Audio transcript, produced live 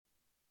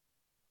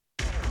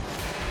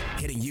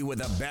hitting you with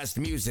the best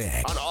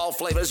music on All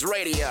Flavors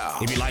Radio.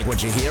 If you like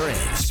what you're hearing,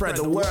 spread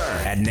the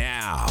word. And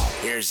now,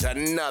 here's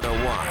another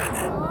one.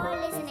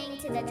 You're listening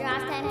to the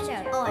Drive Time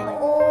Show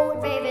on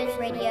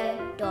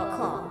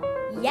allflavorsradio.com.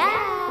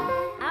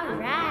 Yeah,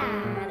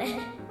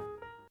 alright.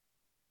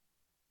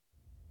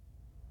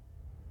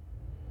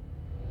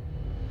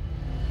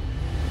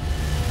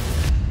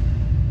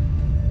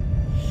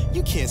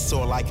 You can't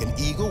soar like an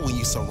eagle when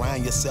you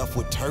surround yourself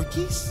with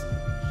turkeys.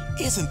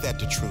 Isn't that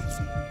the truth?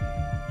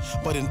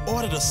 But in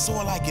order to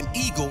soar like an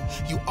eagle,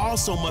 you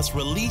also must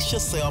release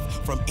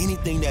yourself from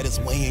anything that is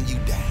weighing you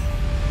down.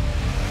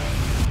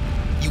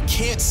 You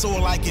can't soar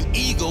like an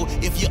eagle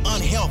if you're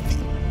unhealthy.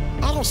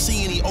 I don't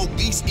see any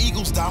obese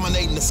eagles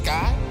dominating the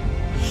sky.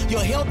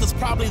 Your health is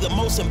probably the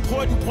most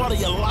important part of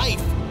your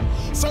life.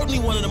 Certainly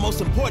one of the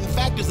most important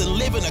factors in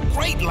living a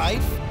great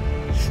life.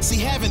 See,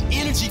 having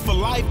energy for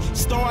life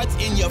starts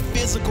in your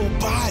physical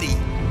body.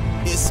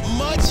 It's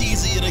much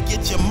easier to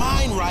get your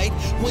mind right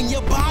when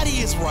your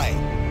body is right.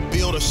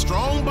 Build a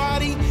strong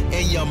body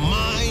and your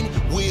mind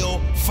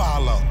will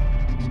follow.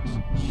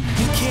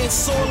 You can't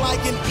soar like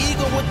an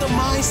eagle with the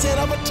mindset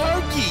of a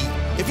turkey.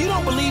 If you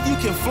don't believe you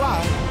can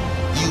fly,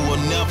 you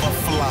will never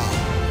fly.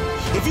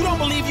 If you don't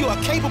believe you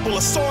are capable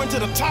of soaring to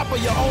the top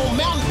of your own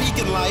mountain peak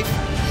in life,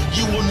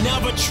 you will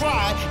never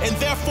try and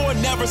therefore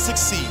never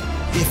succeed.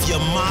 If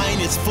your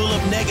mind is full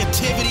of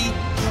negativity,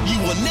 you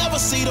will never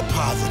see the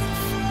positive.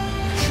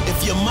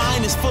 If your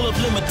mind is full of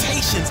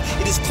limitations,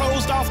 it is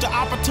closed off to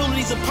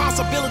opportunities and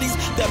possibilities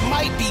that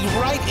might be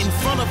right in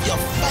front of your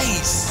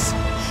face.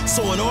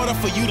 So in order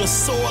for you to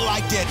soar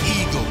like that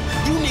eagle,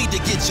 you need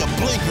to get your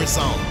blinkers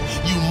on.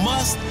 You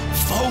must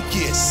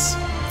focus.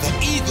 The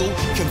eagle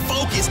can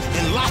focus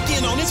and lock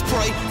in on its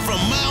prey from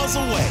miles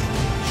away.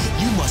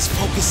 You must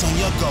focus on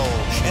your goal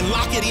and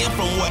lock it in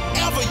from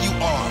wherever you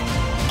are.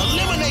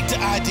 Eliminate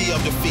the idea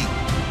of defeat.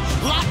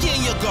 Lock in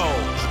your goal.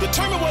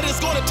 Determine what it's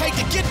going to take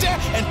to get there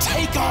and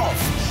take off.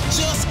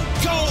 Just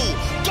go.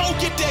 Go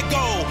get that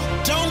goal.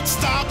 Don't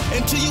stop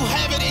until you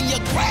have it in your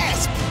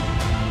grasp.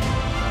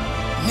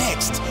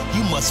 Next,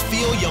 you must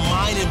fill your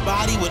mind and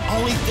body with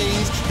only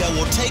things that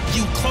will take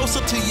you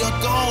closer to your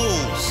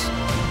goals.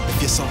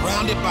 If you're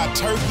surrounded by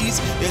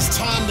turkeys, it's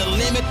time to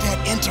limit that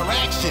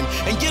interaction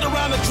and get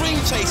around the dream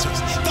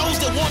chasers,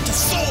 those that want to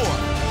soar,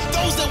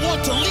 those that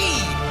want to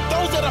lead,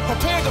 those that are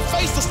prepared to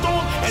face the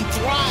storm and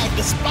thrive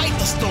despite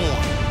the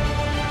storm.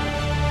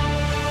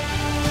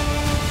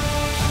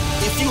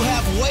 If you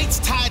have weights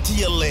tied to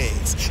your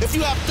legs, if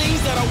you have things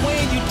that are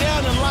weighing you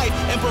down in life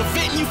and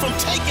preventing you from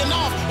taking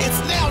off,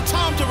 it's now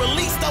time to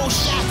release those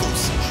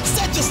shackles.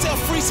 Set yourself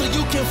free so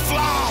you can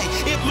fly.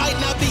 It might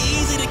not be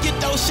easy to get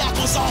those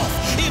shackles off.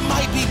 It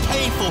might be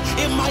painful.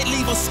 It might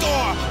leave a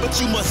scar, but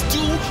you must do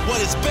what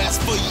is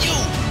best for you.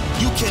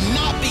 You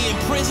cannot be in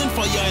prison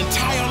for your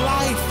entire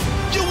life.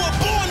 You were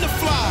born to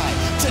fly,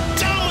 to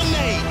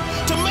dominate,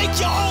 to make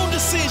your own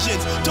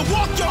decisions, to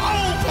walk your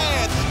own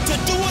path, to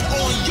do it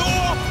on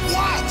your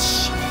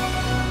watch.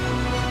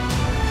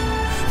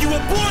 You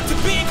were born to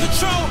be in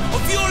control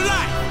of your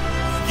life.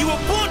 You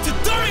were born to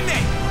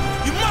dominate.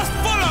 You must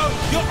follow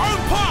your own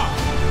path.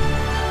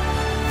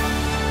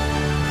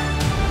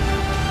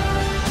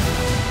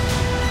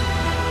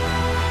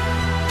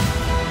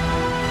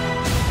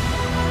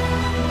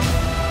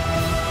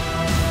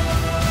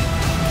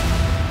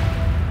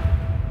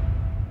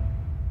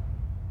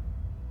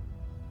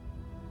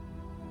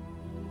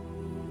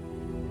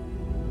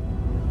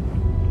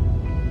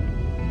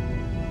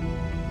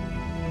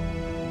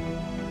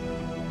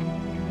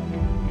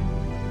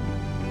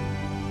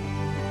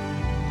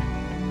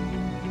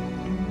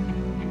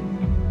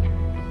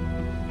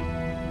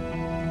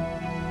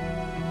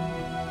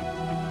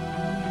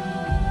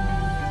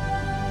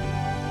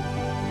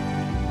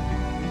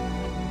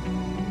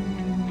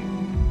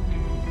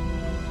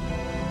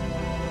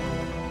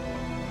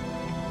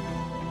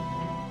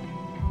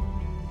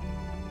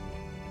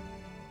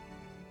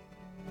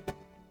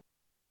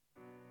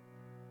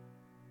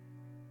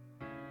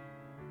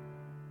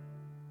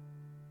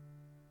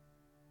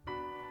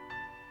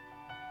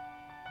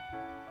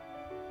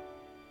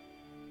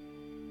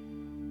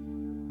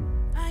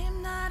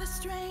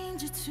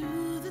 Stranger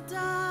to the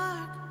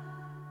dark,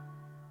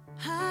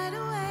 hide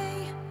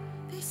away,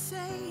 they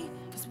say,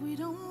 'cause we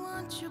don't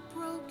want your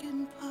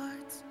broken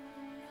parts.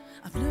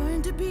 I've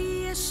learned to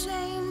be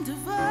ashamed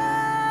of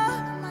all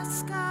my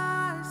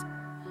scars.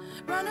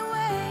 Run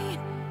away,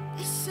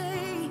 they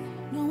say,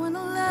 no one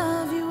will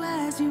love you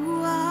as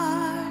you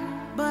are.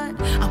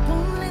 But I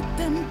won't let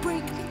them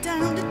break me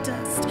down to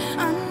dust.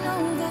 I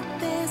know that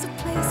there's a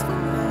place for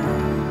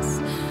us,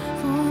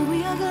 for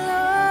we are glorious.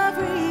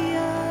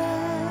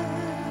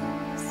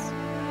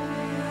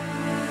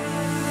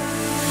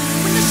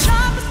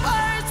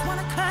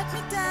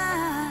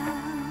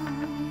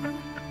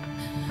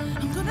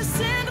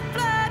 Send the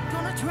blood,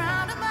 gonna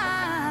drown them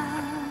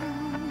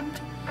out.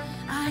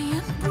 I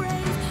am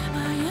brave,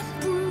 I am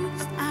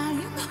bruised, I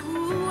am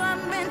who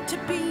I'm meant to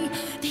be.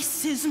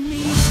 This is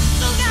me.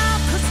 Look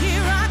out, 'cause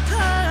here I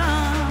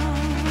come.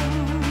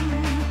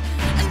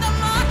 And I'm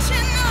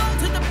marching on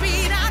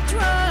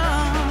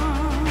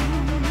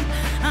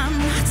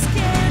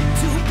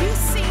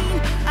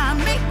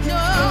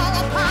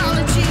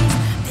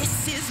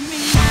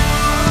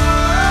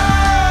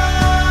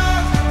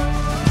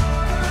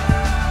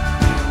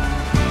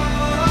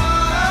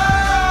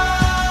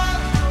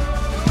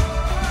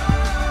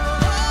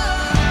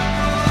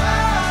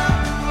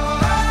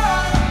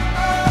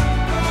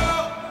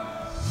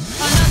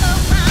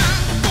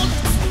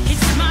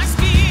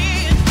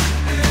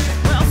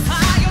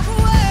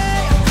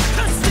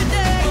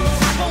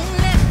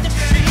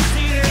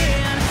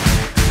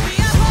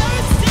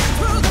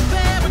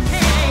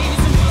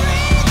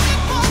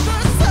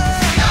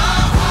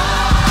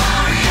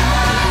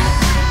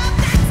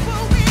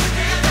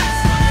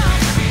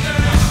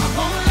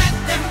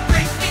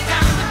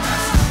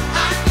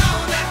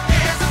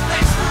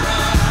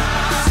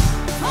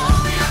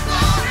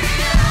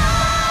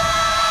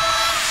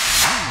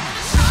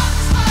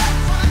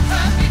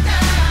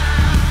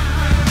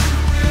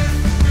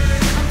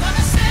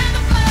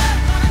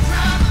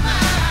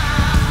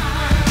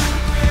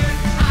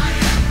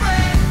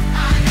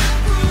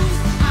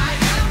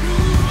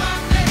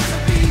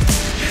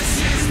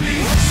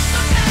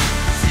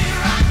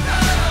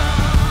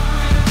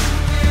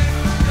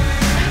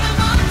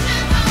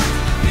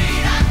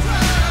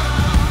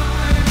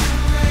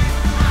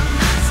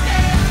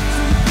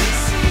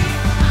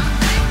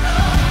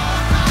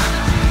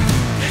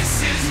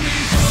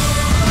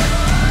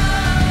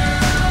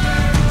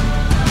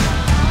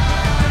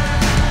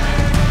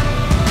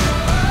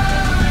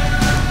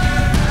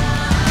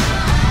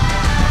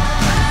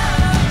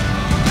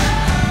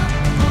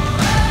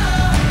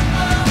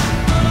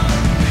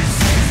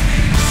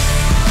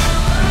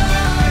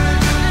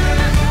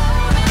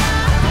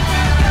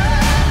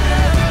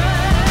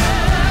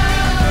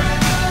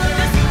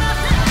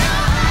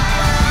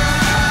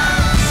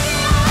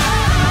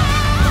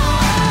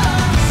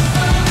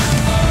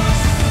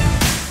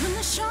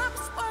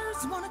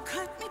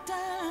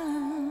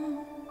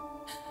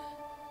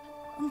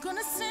I'm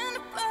gonna send the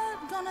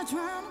blood, gonna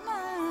drown a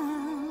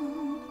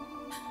mind.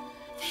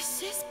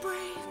 This is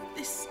brave,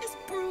 this is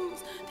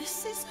bruised,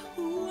 this is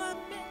who I'm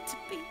meant to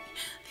be.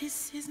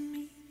 This is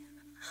me.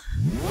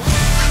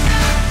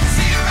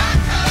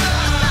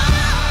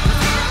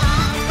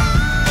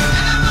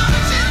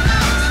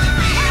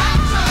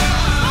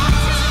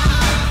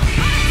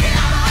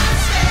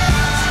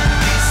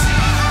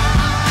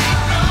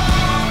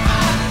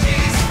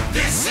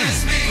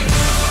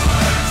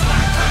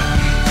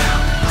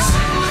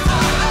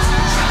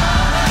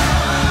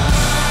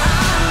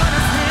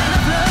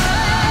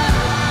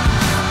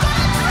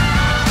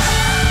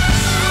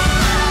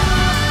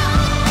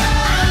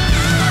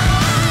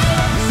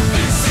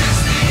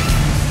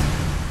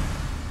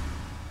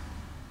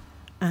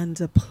 And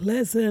a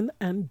pleasant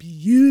and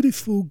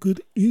beautiful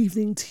good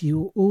evening to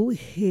you all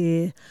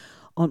here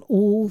on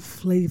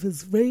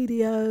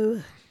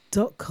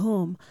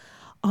allflavorsradio.com.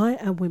 I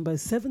am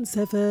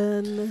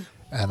Wimbo77.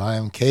 And I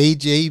am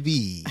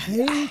KJB.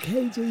 Hey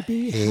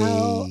KJB, Hey.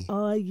 How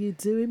are you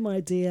doing,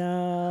 my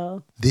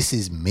dear? This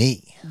is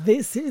me.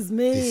 This is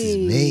me. This is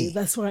me.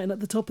 That's right. And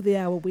at the top of the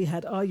hour, we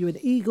had Are You an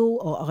Eagle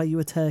or Are You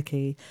a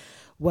Turkey?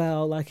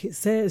 Well, like it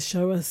says,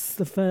 show us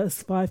the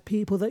first 5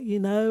 people that you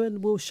know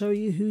and we'll show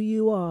you who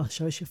you are.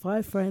 Show us your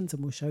 5 friends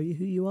and we'll show you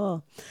who you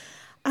are.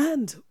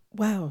 And,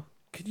 wow,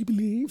 can you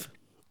believe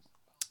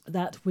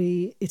that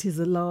it is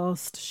the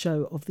last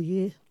show of the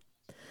year?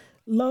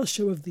 Last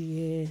show of the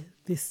year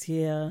this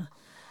year.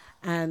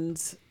 And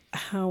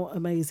how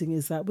amazing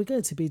is that? We're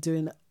going to be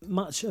doing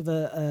much of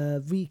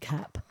a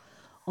recap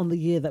on the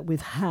year that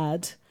we've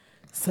had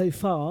so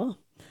far.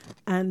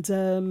 And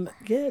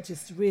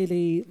just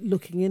really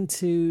looking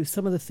into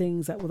some of the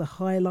things that were the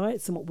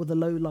highlights and what were the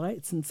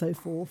lowlights and so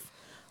forth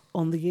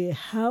on the year.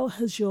 How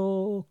has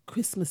your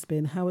Christmas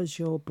been? How has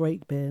your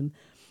break been?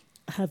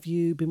 Have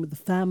you been with the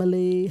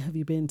family? Have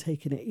you been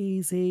taking it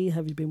easy?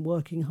 Have you been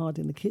working hard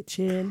in the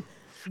kitchen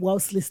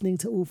whilst listening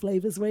to All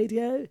Flavors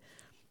Radio?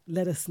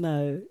 Let us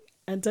know.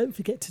 And don't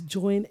forget to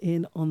join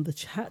in on the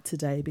chat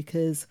today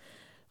because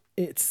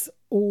it's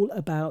all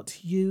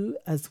about you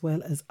as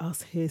well as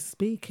us here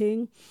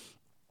speaking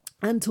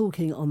and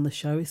talking on the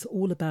show. It's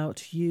all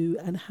about you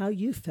and how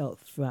you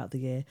felt throughout the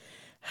year.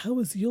 How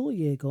has your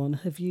year gone?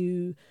 Have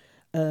you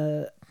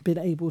been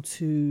able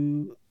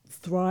to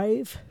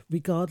thrive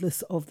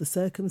regardless of the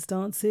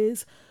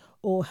circumstances?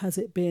 Or has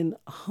it been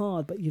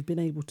hard, but you've been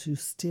able to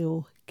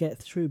still get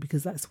through?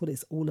 Because that's what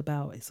it's all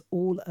about. It's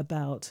all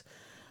about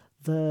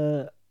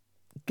the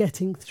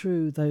getting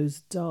through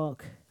those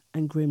dark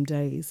and grim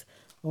days.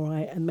 All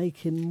right, and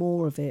making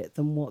more of it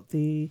than what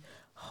the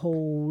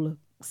whole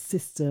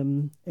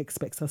system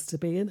expects us to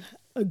be. And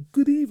a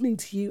good evening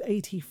to you,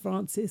 A.T.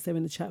 Francis, they're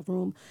in the chat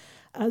room,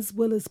 as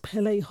well as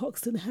Pele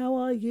Hoxton. How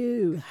are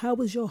you? How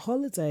was your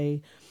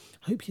holiday?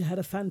 Hope you had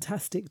a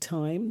fantastic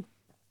time.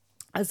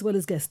 As well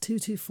as guest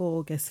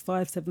 224, guest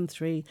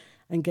 573,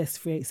 and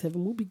guest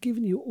 387. We'll be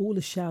giving you all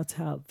a shout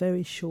out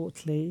very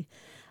shortly.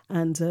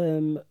 And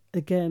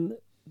again,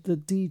 the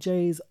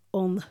DJs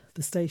on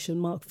the station,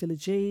 Mark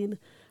Philogene,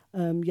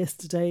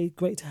 yesterday.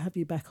 Great to have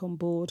you back on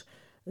board,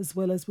 as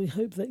well as we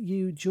hope that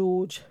you,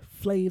 George,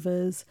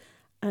 Flavors,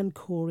 and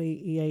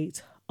Corey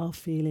E8 are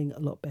feeling a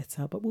lot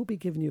better. But we'll be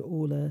giving you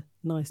all a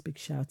nice big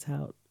shout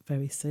out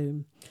very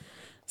soon.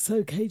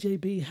 So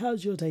KJB,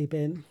 how's your day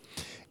been?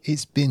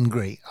 It's been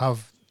great.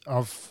 I've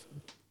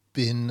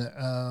been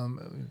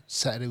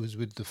Saturday was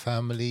with the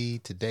family.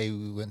 Today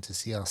we went to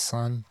see our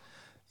son.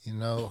 You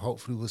know,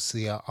 hopefully we'll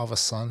see our other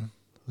son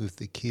with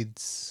the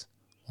kids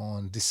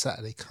on this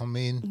Saturday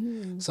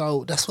coming.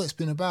 So that's what it's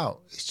been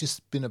about. It's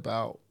just been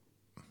about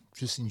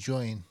just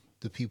enjoying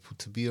the people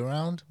to be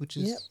around, which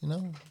is, you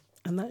know.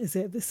 And that is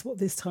it. This is what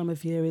this time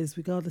of year is,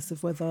 regardless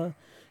of whether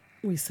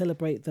we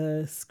celebrate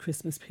the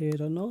Christmas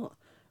period or not.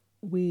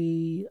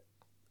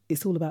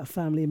 It's all about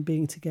family and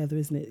being together,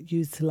 isn't it?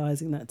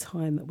 Utilising that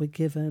time that we're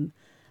given,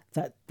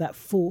 that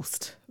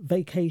forced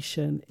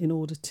vacation in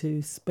order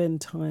to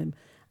spend time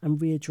and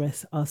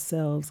readdress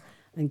ourselves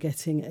and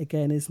getting,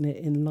 again, isn't it,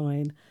 in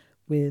line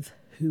with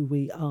who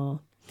we are.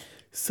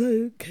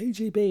 So,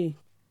 KGB,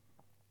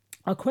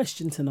 our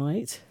question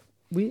tonight,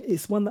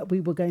 it's one that we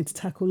were going to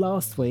tackle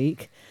last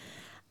week,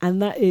 and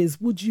that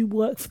is, would you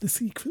work for the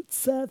Secret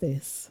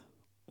Service?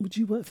 Would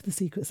you work for the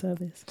Secret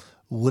Service?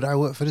 Would I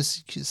work for the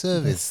Secret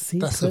Service?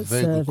 That's a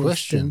very Service. good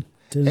question.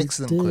 Dun, dun,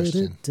 Excellent dun,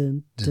 question.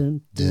 dun,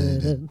 dun, dun,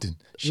 dun. Would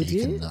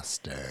Shaking you? the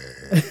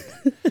stir.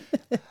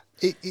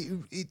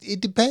 It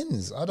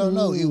depends. I don't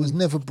know. It was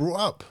never brought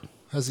up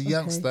as a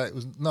youngster. It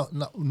was not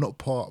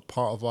part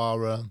of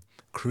our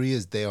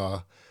careers. They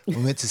are. We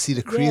went to see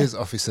the careers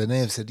officer, and they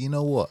have said, "You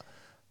know what?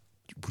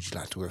 Would you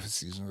like to work for the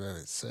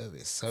Secret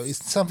Service?" So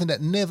it's something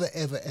that never,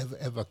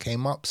 ever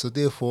came up. So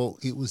therefore,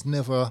 it was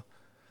never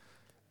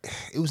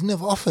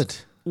offered.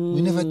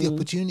 We never had the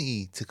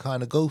opportunity to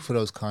kind of go for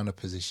those kind of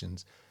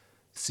positions.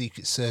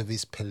 Secret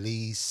Service,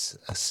 police,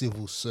 a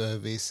civil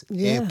service,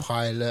 air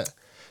pilot.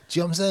 Do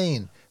you know what I'm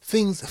saying?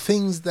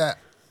 Things that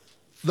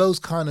those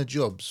kind of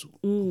jobs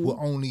were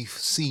only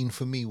seen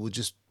for me were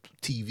just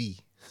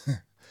TV.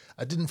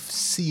 I didn't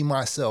see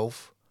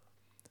myself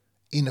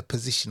in a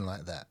position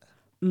like that,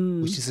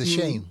 which is a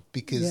shame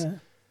because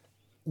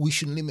we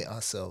shouldn't limit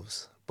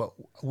ourselves. But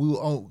we were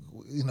all,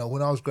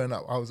 when I was growing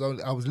up, I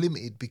was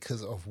limited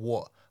because of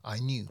what I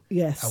knew.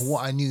 Yes. And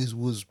what I knew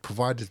was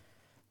provided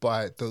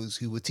by those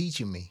who were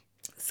teaching me.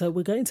 So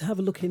we're going to have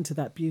a look into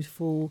that,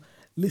 beautiful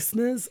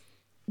listeners.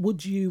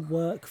 Would you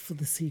work for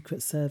the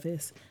Secret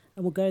Service?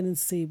 And we're going to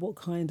see what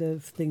kind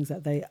of things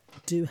that they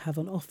do have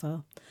on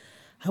offer.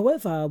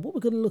 However, what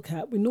we're going to look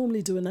at, we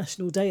normally do a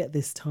National Day at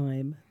this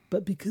time,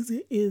 but because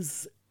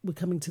we're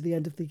coming to the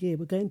end of the year,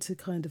 we're going to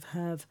kind of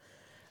have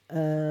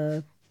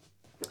a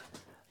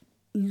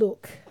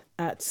look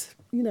at,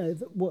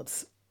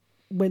 what's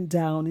went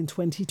down in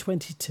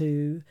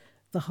 2022,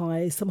 the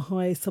highs,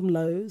 some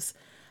lows,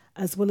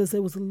 as well as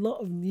there was a lot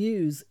of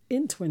news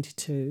in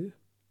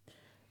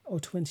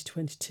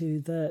 2022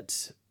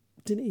 that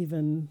didn't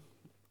even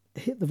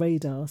hit the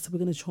radar. So we're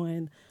going to try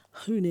and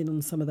hone in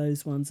on some of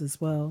those ones as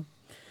well.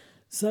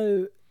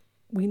 So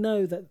we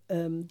know that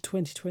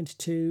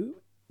 2022,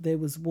 there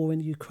was war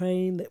in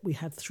Ukraine, that we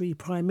had 3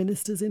 prime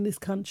ministers in this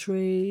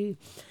country,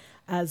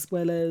 as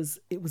well as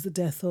it was the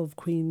death of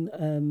Queen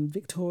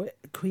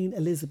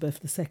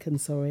Elizabeth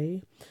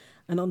II,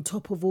 And on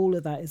top of all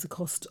of that is a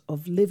cost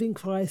of living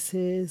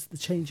crisis, the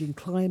changing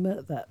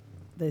climate that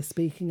they're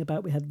speaking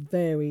about. We had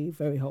very,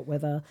 very hot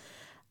weather,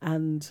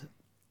 and,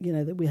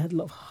 that we had a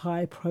lot of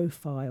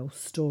high-profile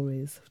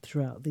stories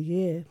throughout the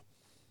year.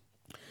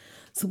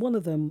 So one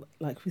of them,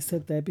 like we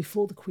said there,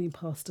 before the Queen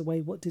passed away,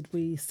 what did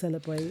we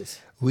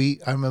celebrate? I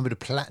remember the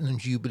Platinum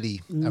Jubilee.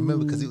 I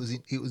remember because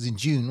it was in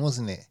June,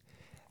 wasn't it?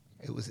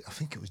 I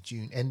think it was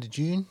June, end of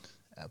June.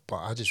 But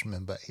I just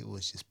remember it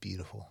was just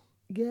beautiful.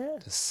 Yeah.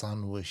 The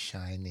sun was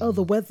shining. Oh,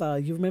 the weather.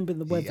 You remember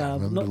the weather, I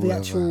remember not the the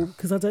actual, weather.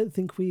 because I don't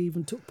think we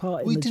even took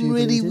part in the didn't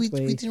Jubilee, really, did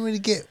we? We didn't really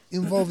get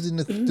involved in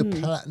the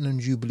Platinum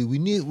Jubilee. We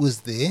knew it was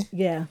there.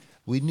 Yeah.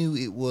 We knew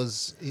it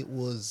was a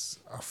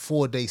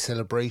 4-day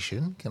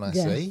celebration, can I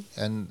say?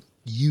 And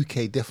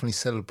UK definitely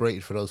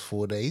celebrated for those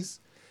 4 days.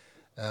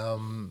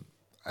 And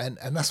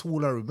that's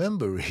all I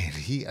remember,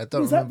 really. I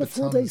don't remember. Was that the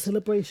 4-day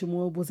celebration,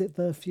 or was it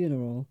the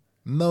funeral?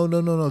 No.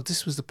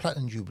 This was the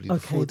Platinum Jubilee.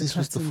 Okay, This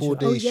was the 4 Oh,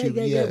 days.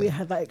 yeah. We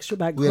had that extra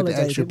bank we holiday.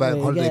 had the extra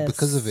bank holiday Yes.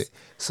 because of it.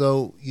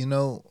 So,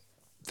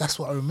 that's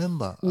what I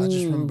remember. I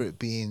just remember it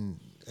being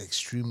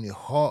extremely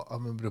hot. I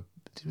remember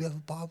did we have a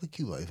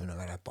barbecue? I even know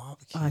about a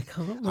barbecue. I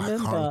can't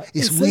remember.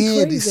 It's so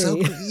weird. crazy. It's so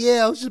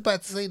yeah. I was just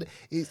about to say that.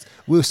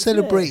 We were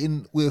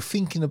celebrating. We were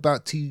thinking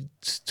about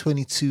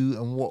 2022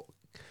 and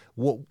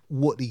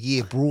what the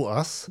year brought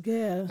us.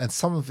 Yeah. And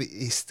some of it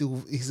is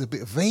a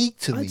bit vague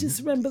to me. I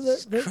just remember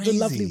the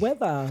lovely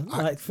weather,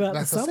 throughout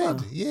the summer.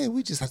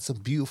 We just had some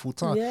beautiful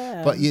time.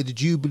 Yeah. But the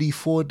Jubilee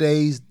 4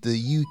 days,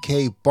 the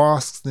UK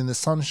basked in the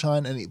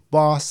sunshine, and it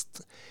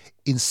basked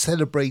in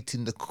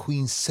celebrating the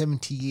Queen's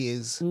 70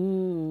 years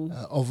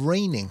of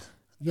reigning.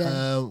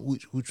 Yeah.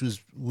 Which was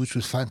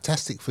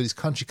fantastic for this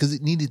country because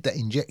it needed that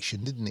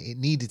injection, didn't it? It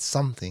needed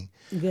something.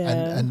 Yeah.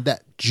 And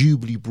that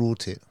Jubilee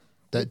brought it.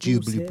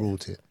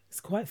 Brought it. It's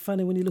quite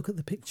funny when you look at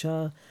the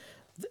picture.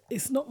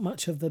 It's not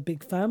much of the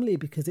big family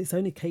because it's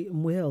only Kate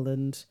and Will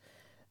and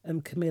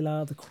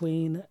Camilla, the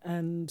Queen,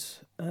 and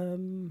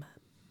the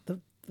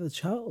King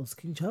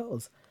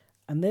Charles,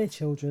 and their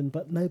children,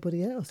 but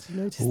nobody else. You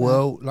notice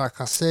Well, like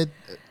I said,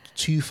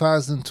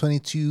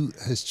 2022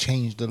 has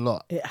changed a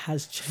lot. It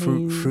has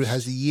changed. Through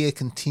as the year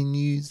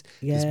continues,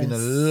 there's been a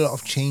lot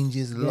of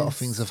changes, a lot of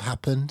things have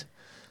happened.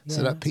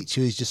 So that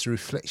picture is just a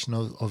reflection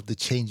of the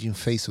changing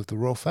face of the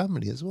royal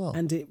family as well.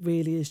 And it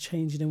really is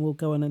changing, and we'll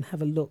go on and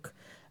have a look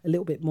a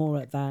little bit more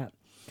at that.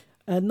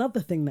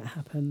 Another thing that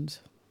happened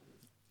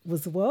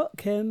was what,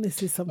 Ken?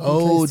 This is something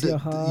close to your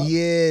heart.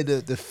 Yeah,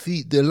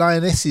 the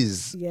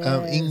Lionesses,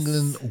 Yes.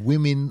 England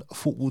women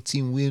football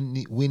team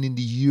winning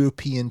the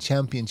European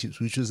Championships,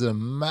 which was a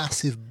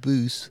massive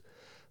boost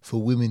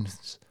for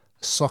women's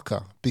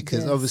soccer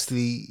because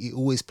obviously it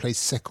always plays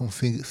second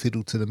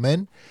fiddle to the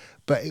men.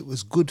 But it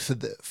was good for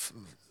the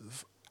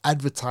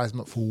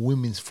advertisement for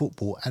women's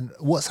football. And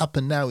what's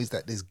happened now is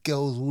that there's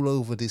girls all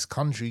over this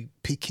country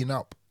picking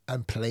up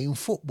and playing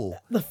football.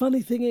 The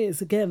funny thing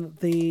is, again,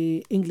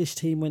 the English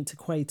team went to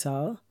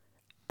Qatar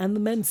and the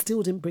men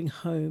still didn't bring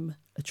home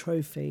a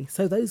trophy.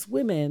 So those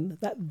women,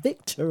 that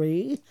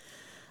victory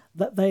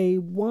that they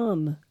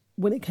won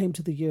when it came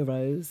to the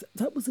Euros,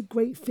 that was a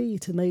great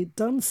feat. And they'd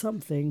done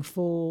something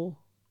for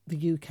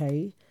the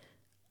UK.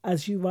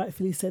 As you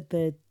rightfully said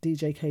there,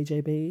 DJ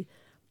KJB,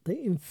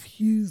 they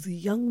infuse the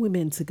young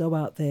women to go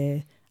out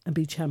there and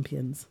be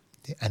champions.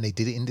 And they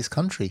did it in this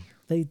country.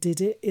 They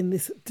did it in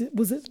this.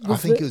 I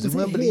think it was in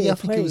Wembley. I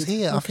think it was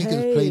here. I think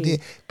it was played here.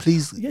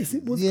 Please. Yes,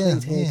 it was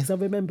played here because I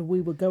remember we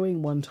were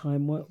going one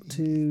time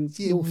to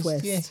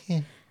Northwest.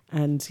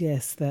 And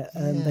yes, that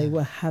they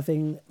were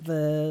having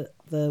the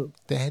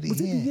they had it was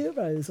here. it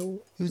the Euros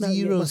or it was the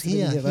Euros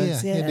here.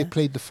 Yeah, they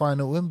played the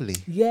final at Wembley.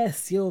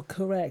 Yes, you're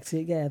correct.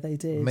 Yeah, they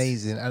did.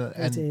 Amazing,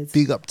 and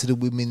big up to the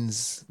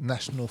women's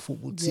national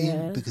football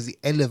team because it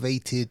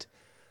elevated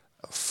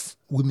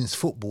women's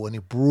football, and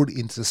it brought it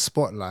into the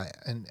spotlight.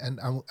 And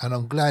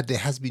I'm glad there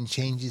has been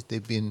changes.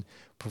 They've been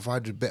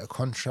provided better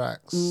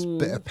contracts,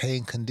 better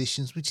paying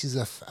conditions, which is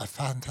a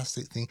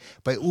fantastic thing.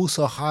 But it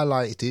also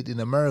highlighted in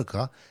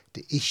America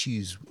the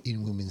issues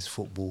in women's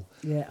football.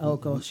 Yeah. Oh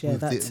gosh. Yeah.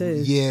 With That the,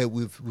 too. Yeah,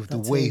 with the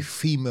That way too.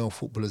 female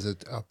footballers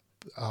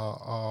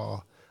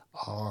are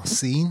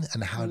seen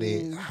and how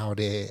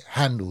they're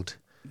handled.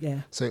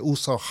 Yeah. So it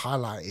also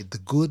highlighted the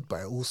good,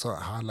 but it also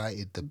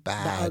highlighted the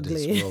bad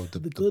ugly. as well. The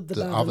good, the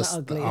bad, and the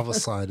ugly. The other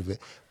side of it.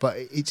 But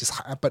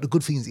but the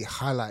good thing is it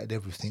highlighted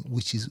everything,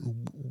 which is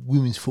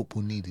women's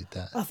football needed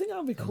that. I think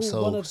I recall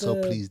I'm one of the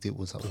pleased it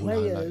was all highlighted.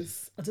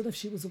 players. I don't know if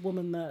she was the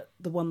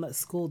one that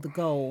scored the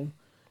goal.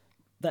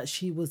 That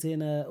she was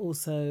in a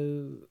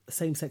also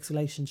same-sex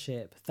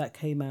relationship that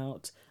came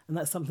out, and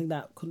that's something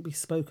that couldn't be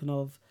spoken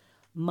of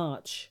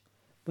much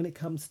when it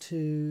comes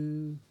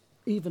to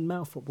even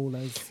male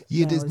footballers.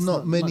 Yeah, Now there's it's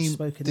not many. much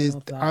spoken There's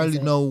of that, I only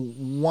is it? know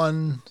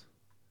one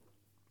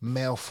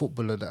male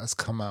footballer that has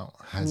come out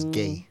as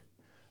gay.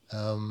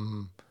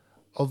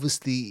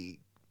 Obviously,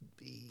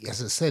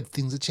 as I said,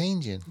 things are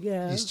changing.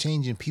 Yeah. It's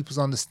changing. People's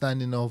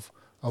understanding of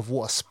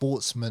what a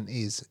sportsman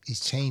is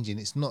changing.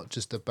 It's not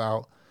just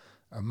about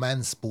a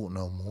man's sport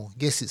no more.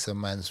 Yes, it's a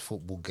man's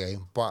football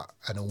game,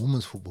 and a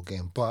woman's football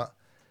game, but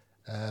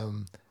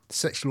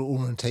sexual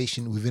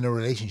orientation within a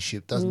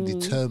relationship doesn't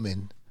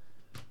determine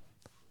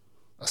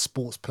a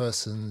sports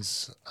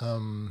person's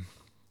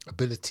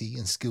ability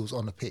and skills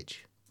on the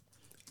pitch.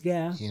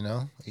 Yeah. You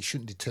know, it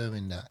shouldn't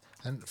determine that.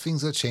 And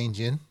things are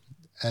changing,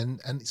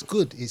 and it's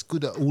good. It's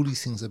good that all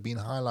these things are being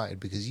highlighted,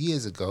 because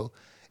years ago,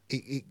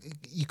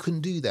 you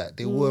couldn't do that.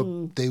 They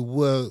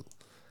were.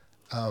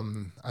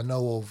 I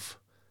know of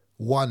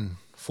one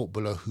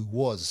footballer who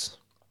was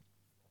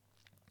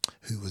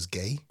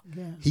gay.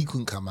 Yeah. He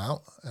couldn't come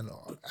out,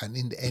 and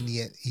in the end,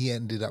 he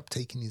ended up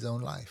taking his own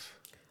life.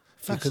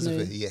 Because of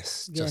it,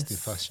 yes, just in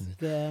fashion.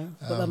 Yeah,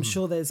 but I'm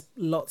sure there's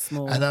lots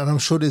more. And I'm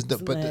sure there's,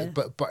 Isn't there?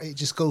 but it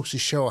just goes to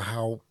show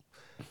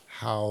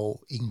how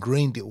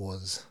ingrained it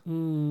was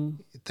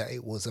that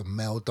it was a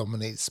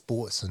male-dominated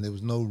sports, and there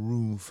was no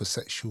room for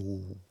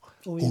sexual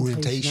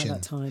orientation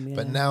at that time. Yeah.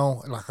 But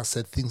now, like I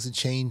said, things are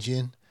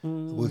changing.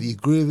 Whether you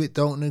agree with it,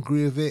 don't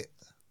agree with it,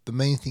 the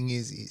main thing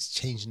is it's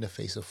changing the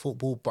face of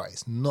football. But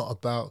it's not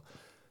about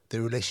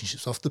the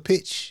relationships off the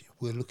pitch.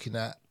 We're looking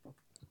at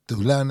the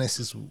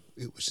Lionesses.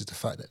 It was just the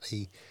fact that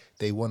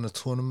they won a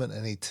tournament,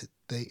 and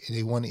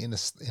they won it in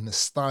a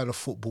style of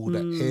football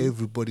that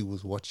everybody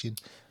was watching,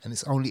 and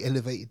it's only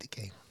elevated the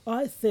game.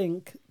 I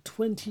think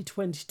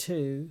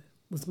 2022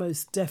 was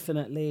most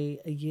definitely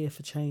a year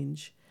for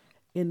change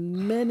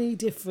in many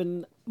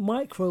different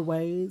micro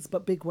ways,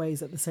 but big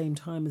ways at the same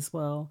time as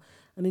well.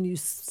 And then you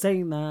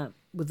saying that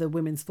with the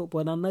women's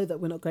football, and I know that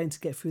we're not going to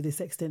get through this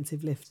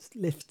extensive list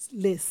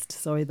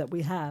that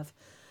we have,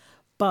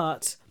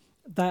 but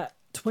that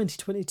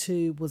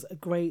 2022 was a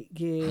great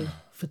year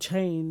for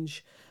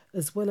change,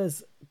 as well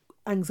as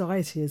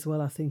anxiety as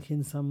well, I think,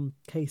 in some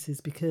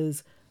cases,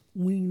 because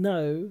we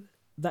know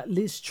that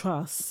Liz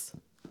Truss,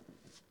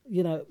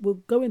 you know, we'll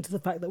go into the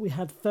fact that we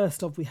had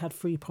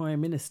 3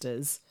 prime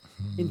ministers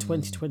in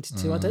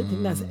 2022. I don't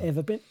think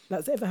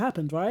that's ever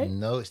happened, right?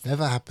 No, it's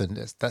never happened.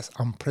 That's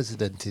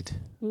unprecedented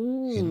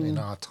in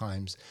our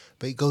times.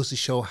 But it goes to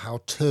show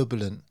how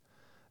turbulent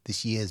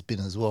this year has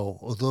been as well.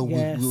 Although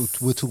we're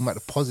talking about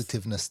the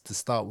positiveness to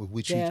start with,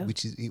 which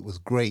is it was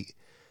great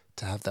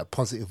to have that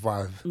positive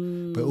vibe,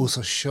 but it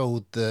also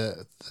showed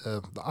the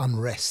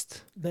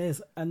unrest. There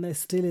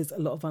still is a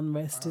lot of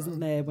unrest,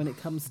 isn't there, when it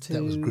comes to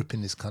that was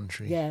gripping this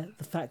country. Yeah,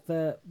 the fact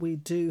that we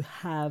do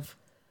have,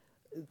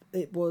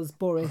 it was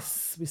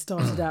Boris. We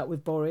started out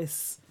with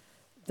Boris,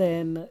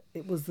 then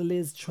it was the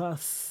Liz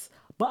Truss.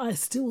 But I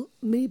still,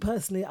 me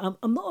personally, I'm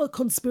not a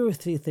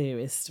conspiracy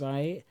theorist,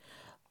 right?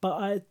 But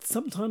I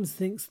sometimes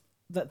think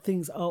that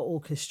things are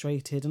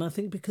orchestrated, and I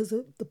think because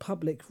the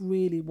public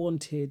really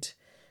wanted.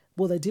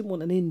 Well, they didn't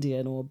want an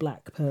Indian or a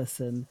black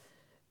person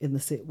in the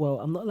city. Well,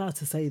 I'm not allowed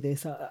to say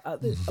this. I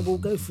will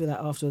go through that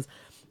afterwards.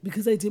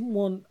 Because they didn't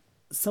want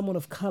someone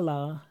of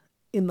colour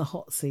in the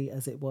hot seat,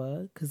 as it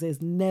were. Because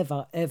there's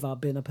never, ever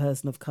been a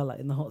person of colour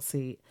in the hot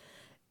seat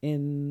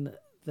in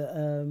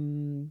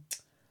the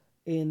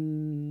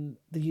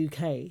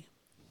UK.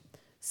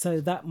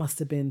 So that must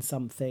have been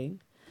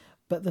something.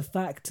 But the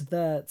fact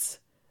that,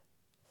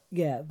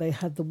 they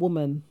had the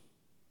woman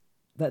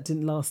that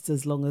didn't last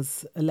as long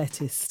as a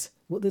lettuce.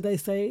 What did they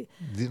say?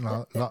 Didn't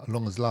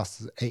long as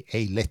last as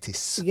a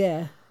lettuce.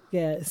 Yeah.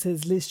 It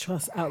says Liz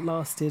Truss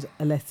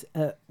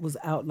was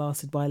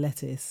outlasted by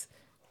lettuce,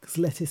 because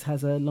lettuce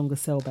has a longer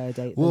sell-by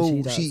date than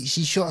she does.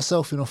 She shot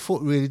herself in the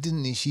foot, really,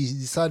 didn't she? She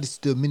decided to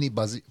do a mini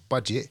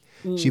budget.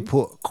 She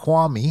put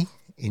Kwame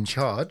in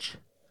charge,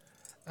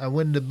 and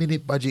when the mini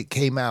budget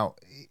came out,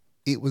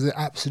 it was an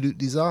absolute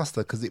disaster,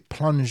 because it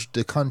plunged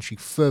the country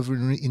further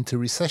into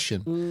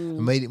recession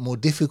and made it more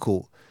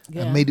difficult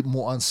and made it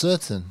more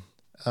uncertain.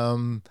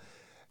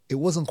 It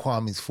wasn't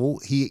Kwame's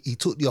fault. He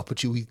took the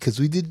opportunity, because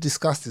we did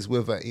discuss this,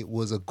 whether it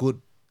was a good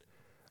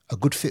a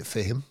good fit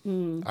for him.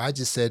 I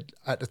just said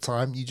at the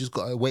time, you just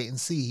got to wait and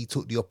see. He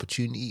took the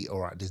opportunity. All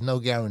right, there's no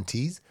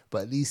guarantees,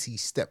 but at least he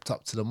stepped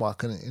up to the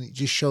mark, and it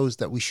just shows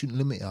that we shouldn't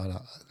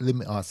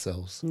limit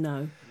ourselves.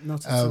 No,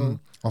 not at all.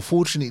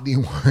 Unfortunately,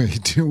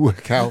 it didn't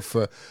work out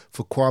for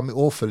Kwame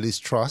or for Liz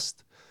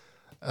Trust.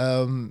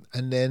 And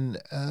then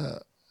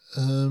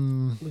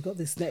We've got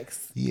this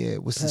next. yeah,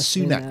 was it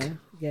person Sunak? now.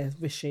 Yeah,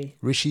 Rishi.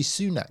 Rishi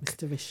Sunak,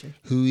 Mr. Rishi.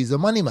 who is a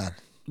money man.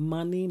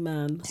 Money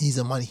man. He's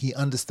a money. He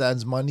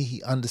understands money. He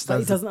But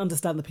understands. he doesn't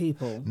understand the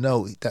people.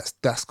 No,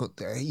 that's got,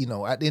 you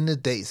know, at the end of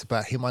the day, it's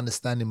about him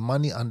understanding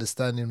money,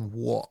 understanding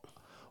what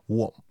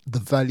the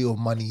value of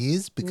money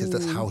is, because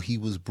that's how he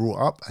was brought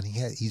up, and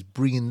he's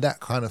bringing that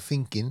kind of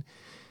thinking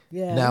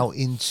Yeah. now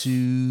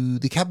into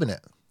the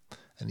cabinet,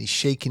 and he's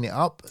shaking it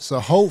up. So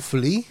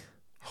hopefully,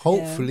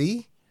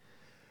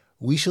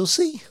 we shall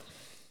see.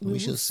 We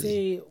shall will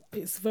see.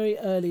 It's very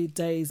early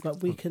days,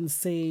 but we can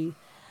see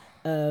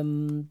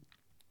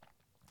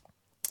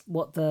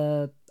what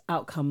the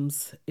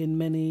outcomes in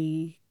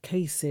many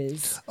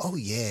cases, Oh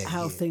yeah,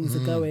 how yeah. things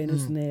are going,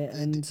 isn't it?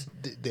 And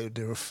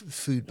There are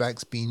food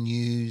banks being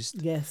used.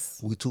 yes,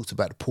 We talked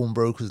about the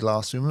pawnbrokers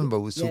last. Remember,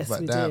 we talked Yes,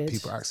 about we that. did.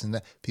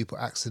 People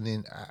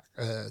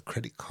accessing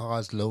credit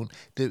cards, loan.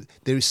 There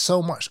is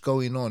so much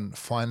going on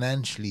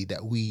financially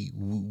that we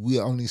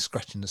are only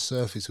scratching the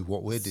surface of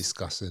what we're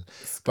discussing.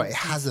 But it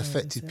has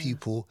affected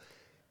people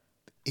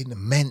in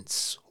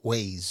immense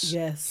ways.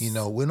 Yes, You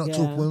know, we're not yeah.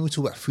 talking when we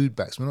talk about food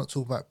banks. We're not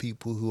talking about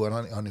people who are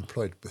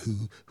unemployed, but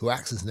who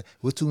access it.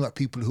 We're talking about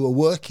people who are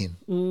working,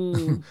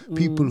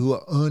 people who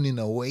are earning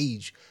a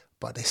wage,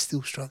 but they're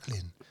still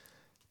struggling.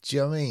 Do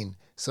you know what I mean?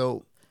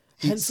 So,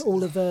 hence it's-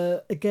 all of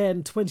the,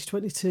 again,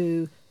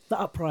 2022, the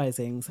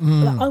uprisings. But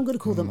I'm going to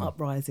call them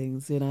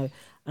uprisings, you know,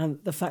 and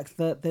the fact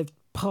that they've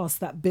passed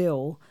that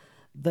bill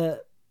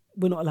that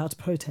we're not allowed to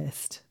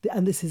protest.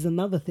 And this is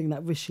another thing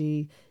that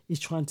Rishi is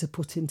trying to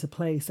put into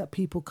place, that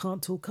people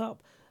can't talk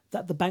up,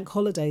 that the bank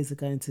holidays are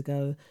going to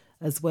go,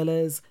 as well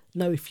as,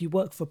 no, if you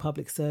work for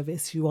public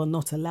service, you are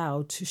not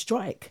allowed to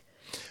strike.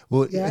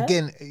 Well, Yeah.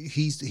 again,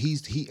 he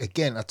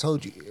again. I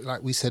told you,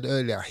 like we said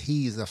earlier,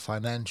 he is a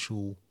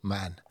financial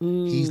man.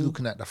 He's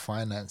looking at the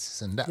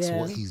finances, and that's Yeah.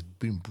 what he's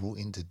been brought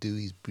in to do.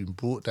 He's been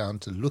brought down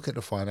to look at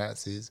the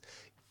finances,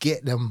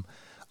 get them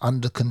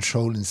under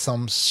control in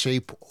some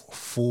shape,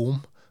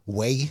 form,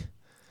 way.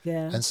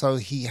 Yeah. And so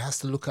he has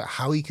to look at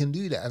how he can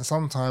do that. And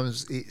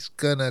sometimes it's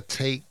gonna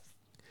take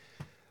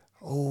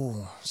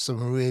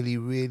some really,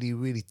 really,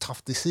 really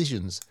tough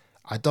decisions.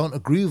 I don't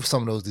agree with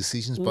some of those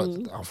decisions, but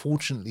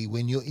unfortunately,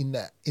 when you're in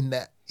that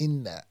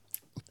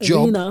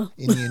job, Arena.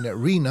 in that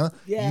arena,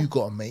 Yeah. you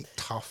got to make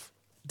tough,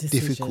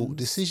 difficult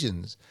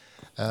decisions.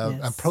 And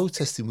Yes.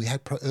 protesting, we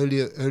had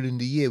earlier in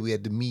the year, we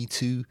had the Me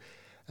Too,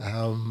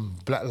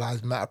 Black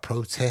Lives Matter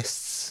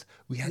protests.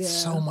 We had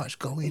so much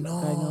going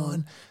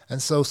on.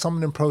 And so some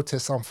of them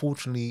protests,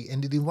 unfortunately,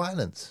 ended in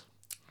violence.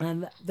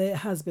 And there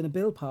has been a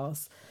bill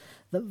passed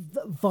that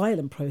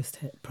violent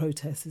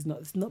protest is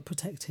not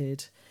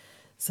protected.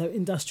 So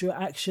industrial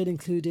action,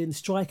 including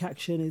strike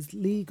action, is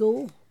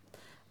legal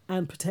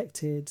and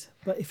protected.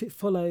 But if it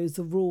follows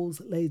the rules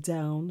laid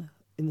down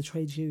in the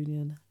trade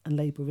union and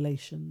labour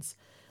relations,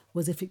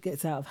 was if it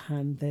gets out of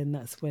hand, then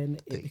that's when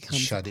it They can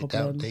becomes shut a it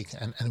problem.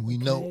 down. And we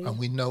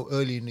know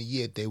early in the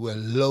year there were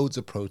loads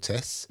of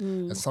protests,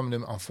 and some of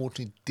them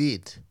unfortunately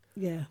did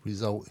Yeah.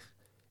 result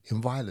in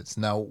violence.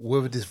 Now,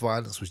 whether this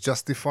violence was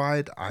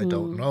justified, I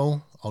don't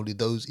know. Only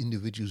those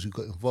individuals who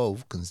got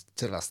involved can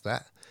tell us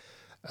that.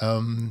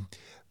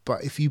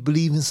 But if you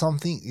believe in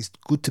something, it's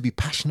good to be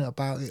passionate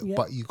about it. Yeah.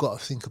 But you got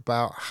to think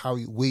about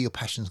where your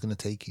passion is going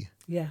to take you.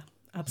 Yeah,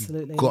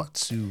 absolutely. Got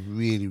to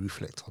really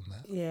reflect on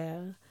that.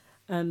 Yeah.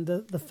 And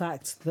the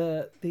fact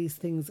that these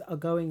things are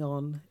going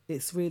on,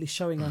 it's really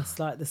showing us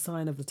like the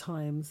sign of the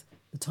times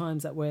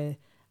that we're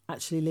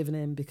actually living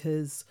in,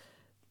 because,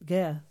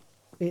 yeah,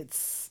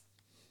 it's,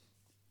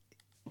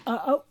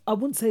 I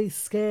wouldn't say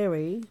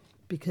scary,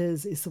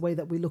 because it's the way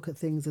that we look at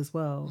things as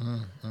well,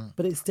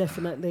 but it's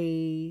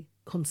definitely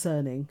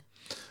concerning.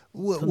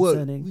 Well,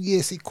 Concerning.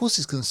 yes, of course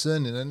it's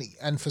concerning,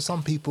 and for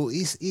some people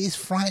it is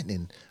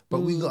frightening.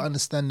 But we got to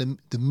understand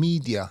the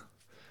media,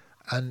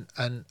 and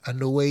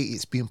the way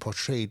it's being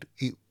portrayed.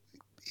 It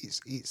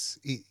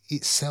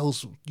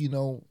sells. You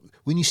know,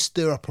 when you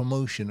stir up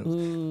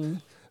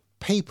emotion,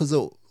 papers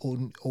or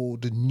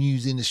the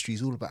news industry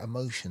is all about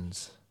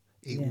emotions.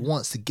 It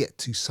wants to get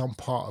to some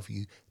part of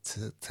you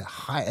to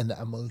heighten that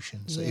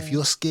emotion. So if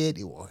you're scared,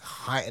 it will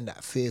heighten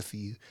that fear for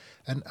you.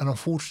 And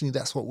unfortunately,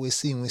 that's what we're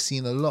seeing. We're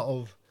seeing a lot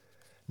of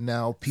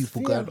now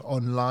people Fear. going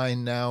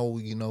online now.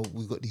 You know,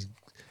 we've got these.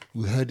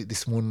 We heard it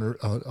this morning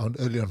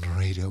earlier on the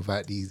radio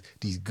about these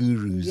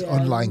gurus,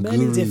 online many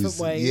gurus. different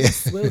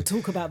ways. Yeah. We'll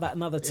talk about that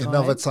another time.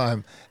 Another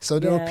time. So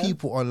there are Yeah.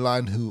 people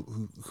online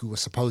who are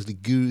supposedly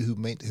guru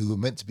who were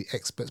meant to be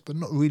experts, but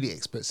not really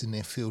experts in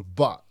their field.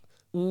 But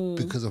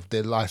because of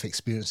their life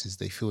experiences,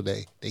 they feel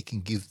they can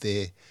give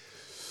their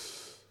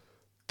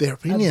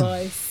opinion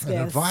Advice, and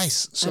yes.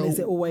 advice. So and is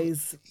it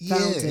always yeah,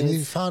 founded? and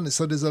you found it.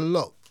 So there's a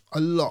lot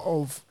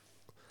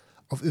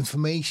of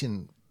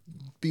information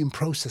being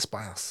processed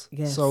by us.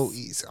 Yes. So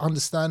it's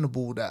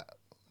understandable that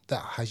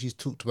as you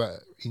talked about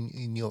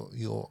in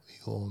your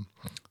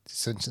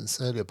sentence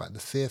earlier about the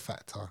fear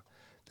factor,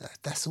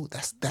 that's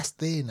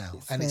there now,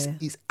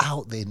 it's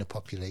out there in the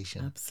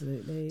population.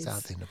 Absolutely, it's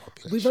out there in the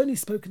population. We've only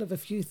spoken of a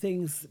few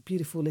things,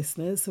 beautiful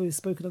listeners. So we've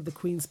spoken of the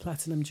Queen's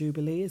Platinum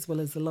Jubilee, as well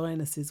as the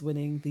Lionesses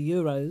winning the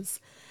Euros,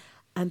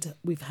 and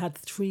we've had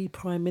 3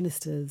 prime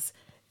ministers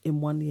in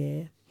 1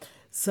 year.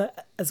 So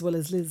as well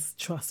as Liz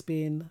Truss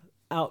being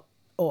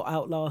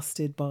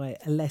outlasted by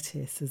a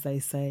lettuce, as they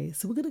say.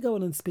 So we're going to go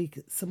on and speak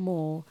some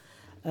more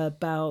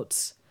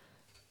about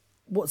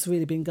what's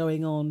really been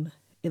going on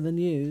in the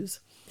news.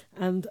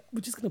 And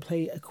we're just going to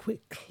play a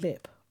quick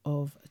clip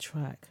of a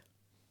track.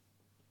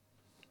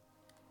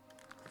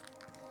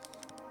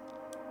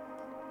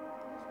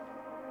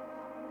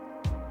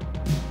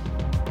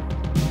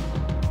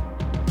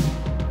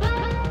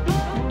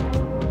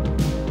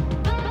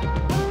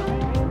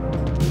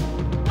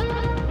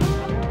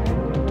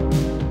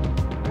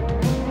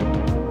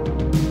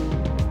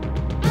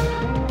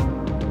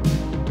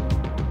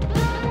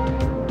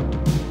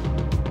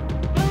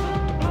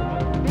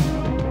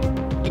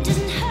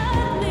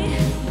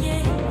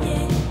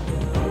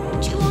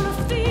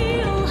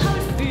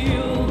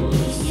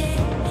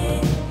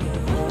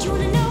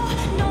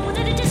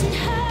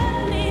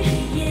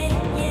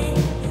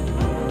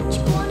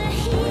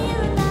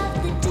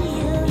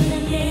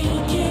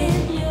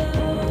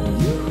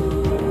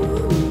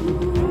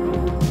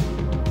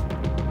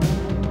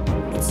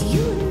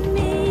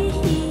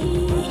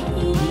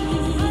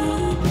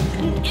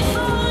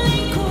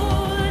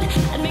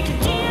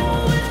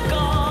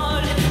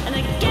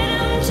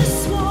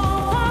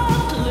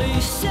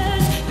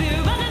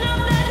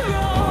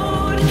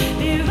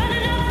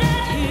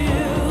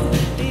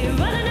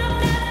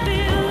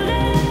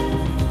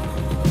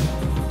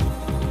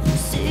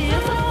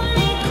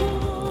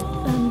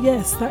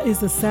 That is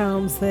the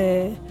sounds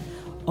there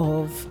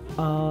of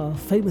our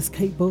famous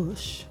Kate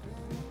Bush,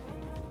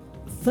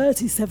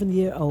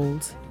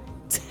 37-year-old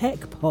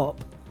tech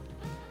pop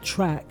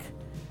track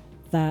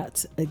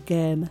that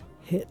again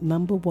hit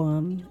number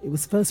 1. It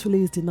was first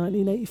released in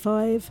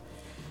 1985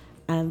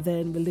 and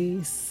then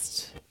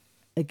released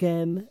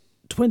again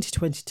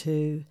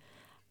 2022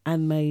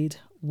 and made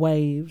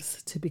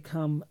waves to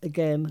become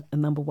again a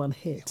number 1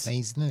 hit.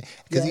 Amazing, isn't it?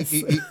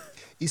 Because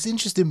it's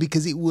interesting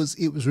because it was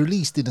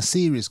released in a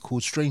series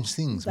called Strange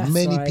Things. That's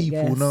Many right,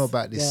 people know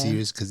about this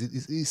series because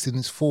it's in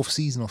its 4th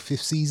season or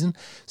 5th season.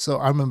 So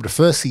I remember the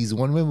first season.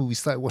 I remember we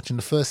started watching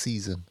the first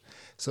season.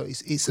 So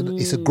it's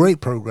a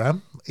great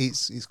program.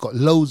 It's got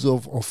loads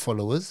of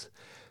followers.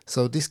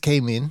 So this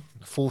came in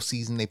 4th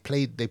season. They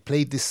played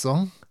this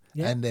song,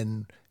 and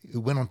then it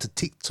went on to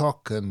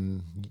TikTok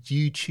and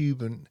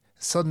YouTube, and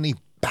suddenly,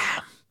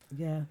 bam!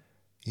 Yeah,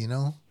 you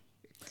know,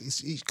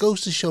 it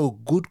goes to show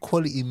good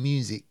quality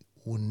music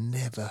will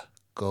never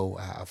go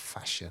out of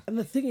fashion. And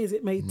the thing is,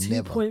 it made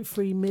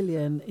 2.3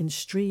 million in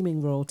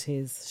streaming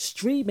royalties.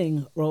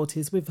 Streaming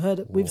royalties.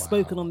 We've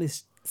spoken on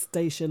this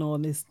station or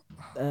on this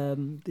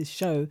this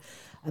show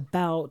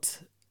about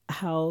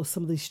how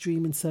some of these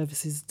streaming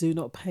services do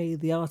not pay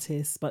the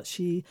artists, but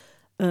she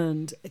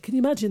earned. Can you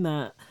imagine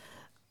that?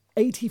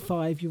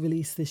 85, you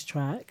release this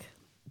track,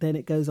 then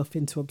it goes off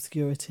into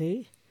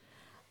obscurity,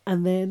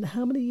 and then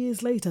how many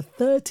years later?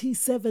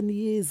 37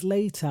 years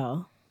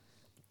later.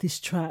 This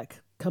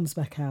track comes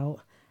back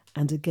out,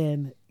 and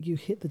again, you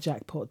hit the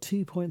jackpot,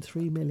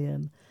 2.3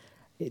 million.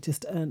 It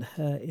just earned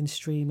her in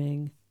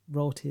streaming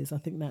royalties. I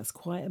think that's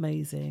quite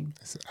amazing.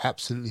 It's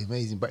absolutely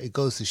amazing, but it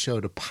goes to show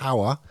the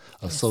power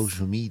of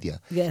social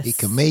media. Yes. It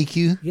can make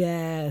you.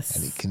 Yes.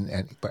 And it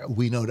can, but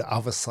we know the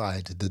other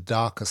side, the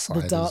darker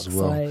side dark as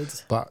well.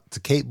 side. But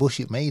to Kate Bush,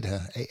 it made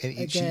her. She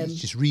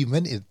just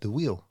reinvented the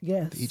wheel.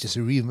 Yes. It just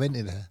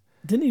reinvented her.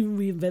 Didn't even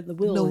reinvent the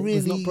wheel. No, really, it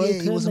was not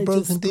broken. it wasn't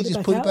broken. They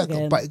just put it back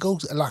again. up. But it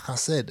goes, like I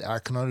said, I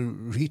can only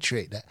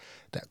reiterate that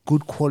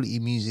good quality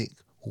music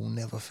will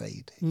never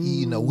fade.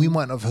 You know, we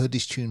might not have heard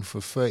this tune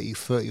for 30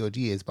 odd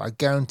years, but I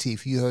guarantee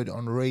if you heard it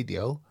on the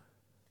radio,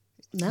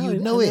 you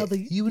know it.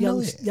 You know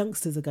it.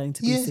 Youngsters are going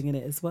to be singing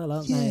it as well,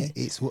 aren't they?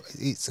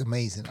 It's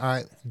amazing. All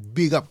right,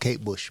 big up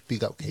Kate Bush.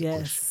 Big up Kate Bush.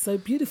 Yes. So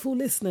beautiful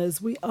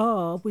listeners, we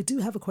do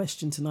have a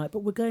question tonight, but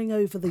we're going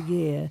over the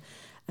year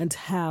and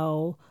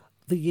how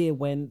the year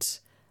went,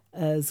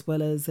 as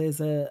well as there's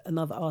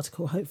another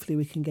article. Hopefully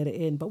we can get it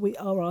in, but we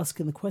are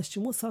asking the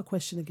question. What's our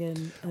question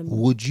again?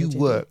 Would you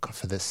work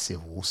for the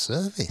civil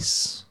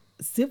service?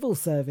 Civil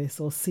service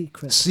or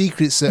secret?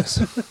 Secret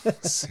service.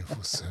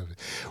 Civil service.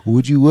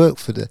 Would you work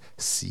for the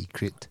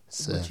secret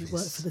service? Would you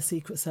work for the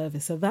secret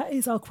service? So that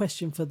is our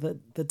question for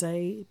the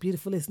day,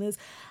 beautiful listeners,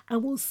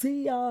 and we'll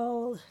see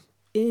y'all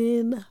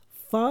in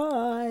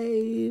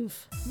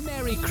 5.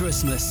 Merry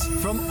Christmas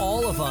from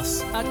all of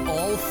us at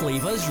All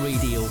Flavours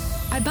Radio.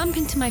 I bump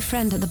into my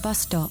friend at the bus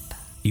stop.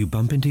 You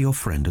bump into your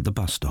friend at the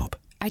bus stop.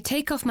 I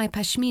take off my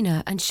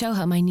pashmina and show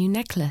her my new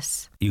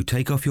necklace. You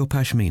take off your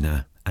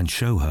pashmina and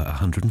show her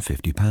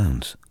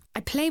 £150. I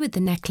play with the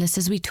necklace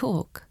as we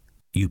talk.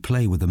 You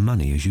play with the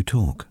money as you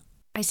talk.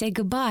 I say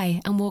goodbye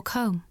and walk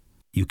home.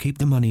 You keep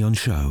the money on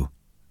show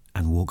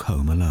and walk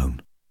home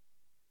alone.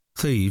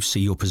 Thieves see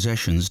your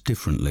possessions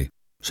differently,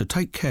 so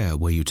take care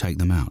where you take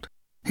them out.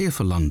 Here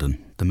for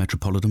London, the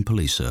Metropolitan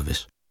Police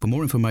Service. For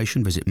more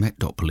information, visit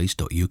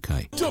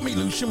met.police.uk. Tommy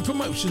Lucian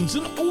Promotions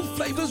and All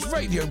Flavours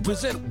Radio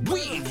present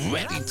We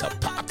Ready to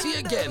Party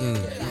Again.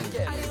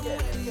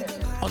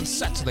 On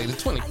Saturday the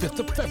 25th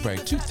of February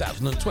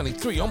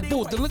 2023 on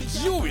board the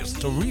luxurious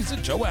Theresa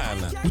Joanne,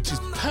 which is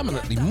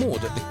permanently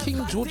moored at the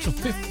King George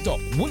V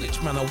Dock,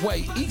 Woolwich Manor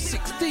Way,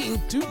 E16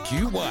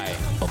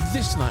 2QY. On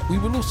this night we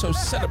will also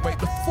celebrate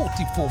the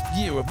 44th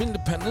year of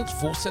independence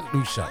for St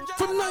Lucia.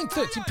 From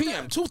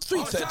 9:30pm till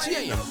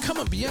 3:30am, come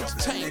and be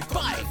entertained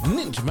by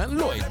Ninja Man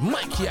Lloyd,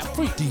 Mikey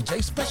Afri,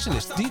 DJ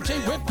Specialist, DJ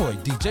Redboy,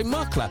 DJ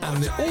Markla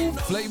and the All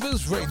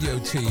Flavours Radio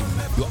team.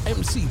 Your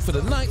MC for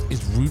the night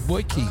is Rude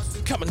Boy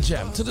Keith. Come and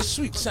jam to the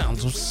sweet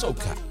sounds of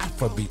soca,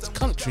 Afrobeats,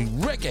 country,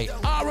 reggae,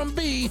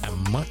 R&B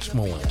and much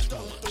more.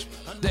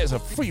 There's a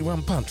free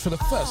run punch for the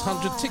first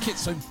 100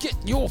 tickets, so get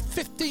your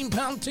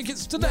 £15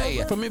 tickets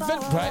today from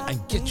Eventbrite and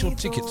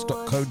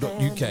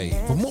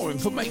getyourtickets.co.uk. For more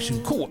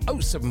information, call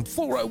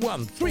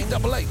 07401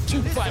 388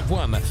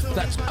 251.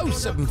 That's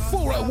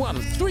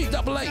 07401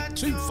 388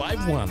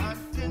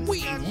 251.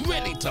 We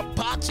ready to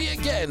party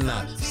again.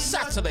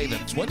 Saturday the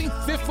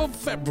 25th of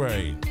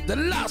February. The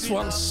last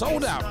one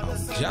sold out.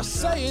 I'm just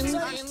saying.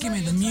 Give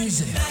me the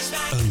music.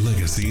 A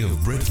legacy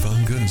of Brit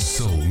funk and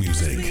soul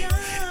music.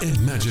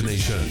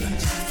 Imagination,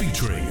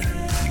 featuring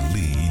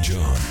Lee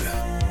John.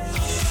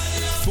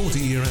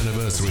 40-year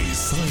anniversary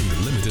signed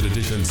limited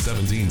edition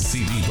 17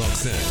 CD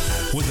box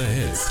set with the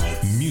hits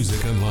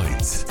Music and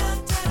Lights,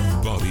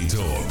 Body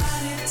Talk,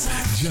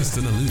 Just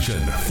an Illusion,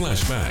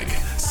 Flashback,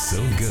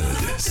 So Good,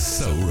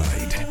 So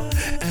Right,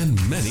 and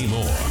many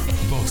more.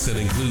 Box set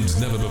includes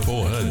never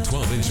before heard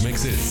 12-inch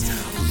mixes,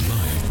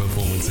 live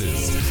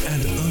performances,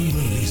 and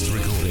unreleased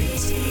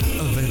recordings.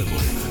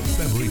 Available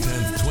February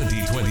 10th,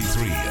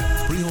 2023.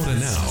 Pre-order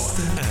now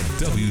at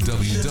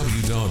www.leejohn.com.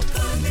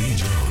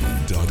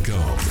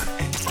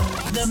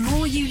 The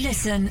more you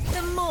listen,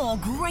 the more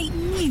great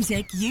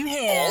music you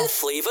hear. All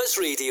Flavours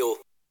Radio.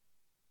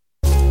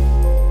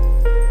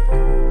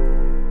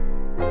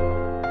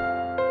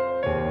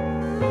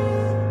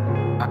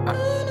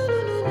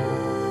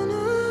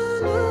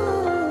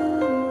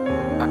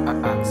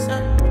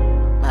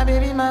 My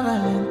baby, my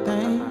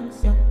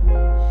Valentine's, yeah.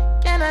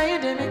 Can I hear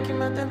the making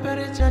my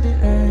temperature the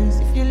rise?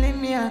 If you leave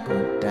me, I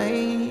could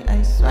die,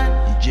 I swear.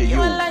 You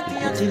are like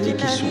the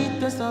oxygen I need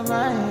to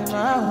survive,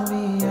 I'll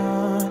be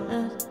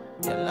honest.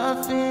 Your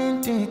love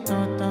ain't it,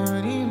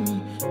 totally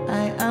me.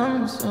 I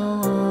am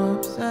so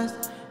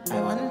obsessed.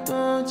 I want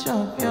to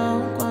chop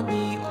your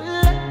kwabi,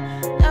 ule.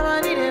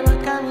 Yabani de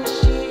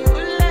makamishi,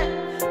 ule.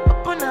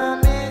 Opuna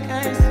make I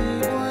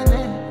see,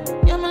 ule.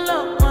 You're my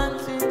love, one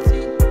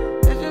city.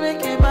 If you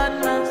make a bad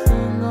man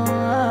sing, oh,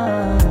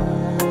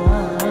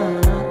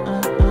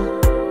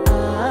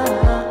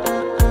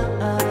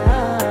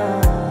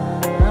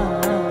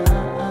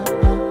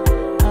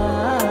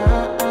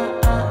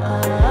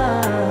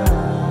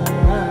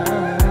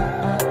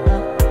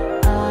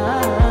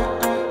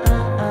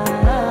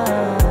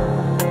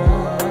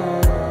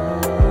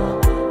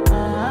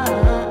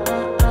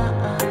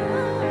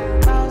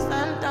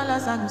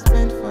 I go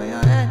spend for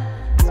your head.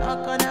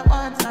 Talk on it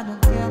once, I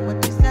don't care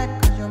what you said.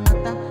 Cause your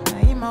mother, now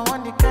him I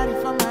want to carry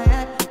for my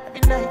head.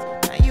 Every night,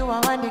 now you I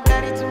want to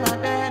carry to my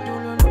bed. Oh,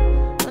 no,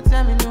 no. Don't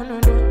tell me no, no,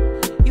 no.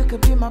 You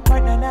could be my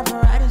partner, never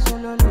ride it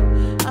solo, no.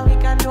 And we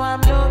can do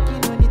I'm low-key,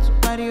 no need to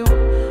party, oh.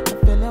 I'm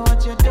feeling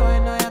what you're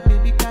doing, oh yeah,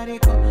 baby, carry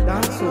go.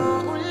 Dance,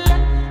 oh.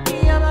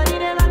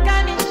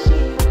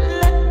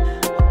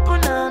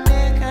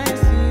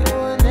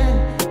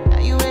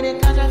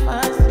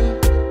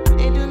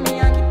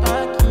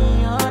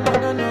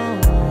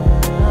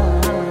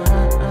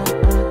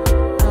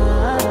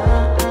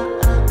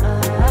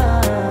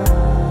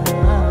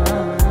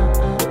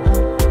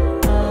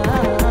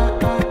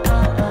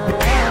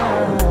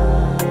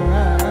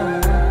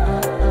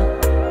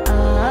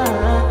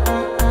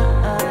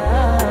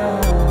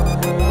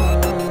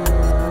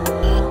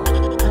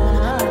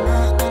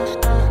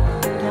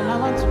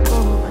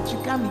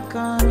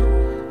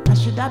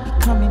 I be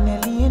coming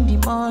early in the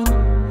morning.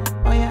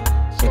 Oh yeah,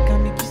 she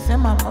can make you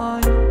send my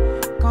money.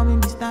 Call me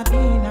Mr.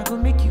 Bean, I go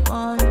make you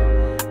on.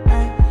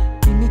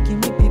 Give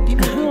me, baby.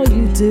 How are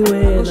you doing?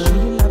 I go show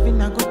you loving,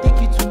 I go take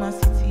you to my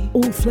city.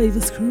 All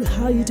Flavours crew,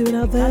 how are you doing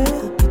out there?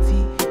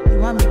 You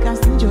want me can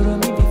sing your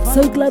before.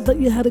 So glad that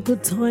you had a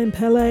good time,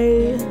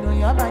 Pele. You know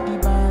your body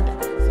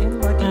bad. Same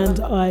body And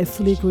bad. I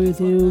fully agree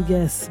with you.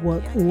 Yes,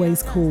 what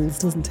always calls,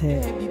 doesn't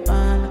it?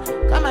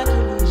 Come and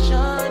give me a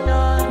shine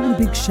on. A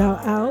big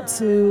shout out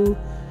to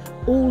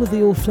all of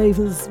the All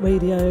Flavours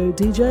Radio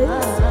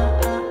DJs.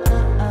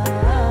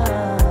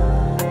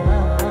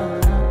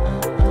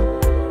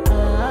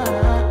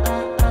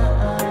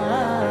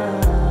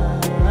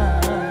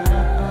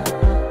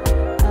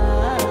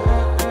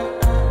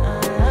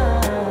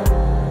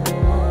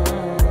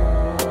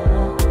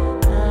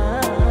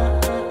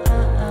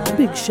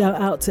 shout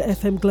out to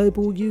FM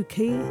Global UK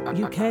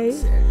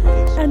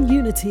and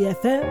Unity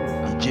FM.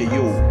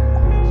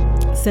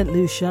 St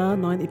Lucia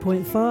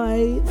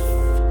 90.5.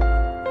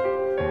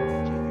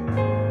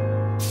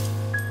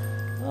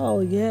 Oh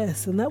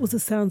yes, and that was the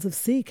sounds of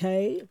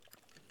CK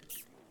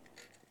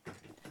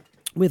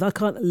with I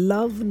Can't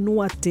Love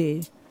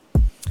Nwate.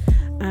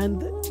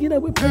 And you know,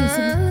 we're playing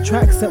some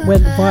tracks that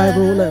went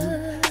viral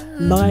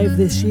and live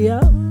this year.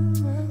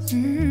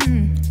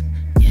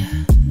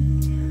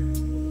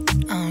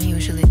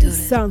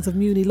 Sounds of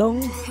Muni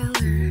Long.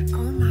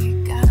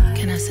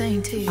 Can I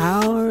sing to you?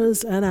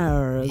 Hours and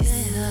hours.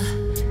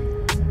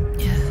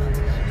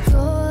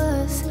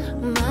 Yours,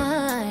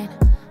 mine,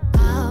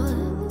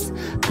 ours.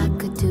 I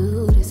could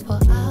do this for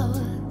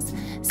hours.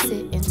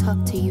 Sit and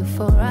talk to you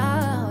for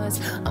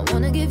hours. I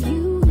wanna give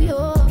you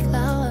your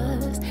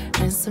flowers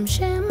and some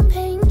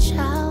champagne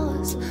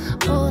showers.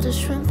 All the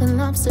shrimp and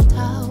lobster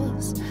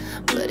towers.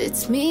 But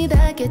it's me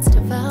that gets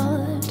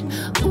devoured.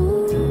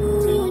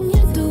 Ooh, when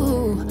you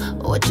do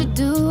what you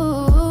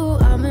do,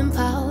 I'm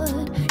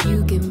empowered.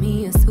 You give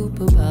me a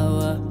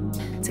superpower.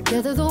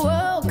 Together the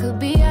world could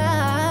be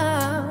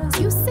ours.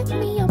 You sit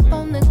me up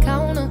on the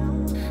counter.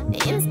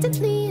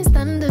 Instantly it's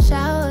thunder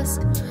showers.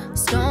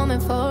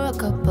 Storming for a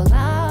couple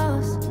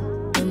hours.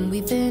 When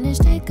we finish,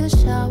 take a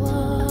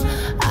shower.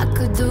 I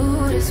could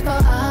do this for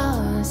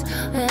hours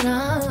and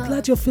hours.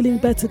 Glad you're feeling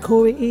better,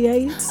 Corey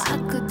E8. I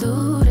could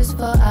do this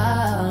for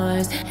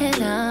hours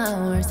and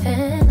hours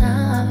and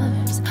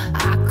hours.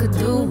 I could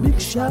do big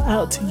shout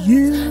out to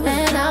you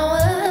and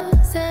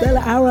hours and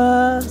Bella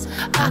Ara.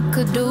 I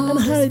could do. And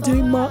how are you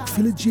doing, Mark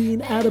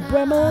Philogene out of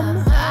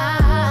Bremen?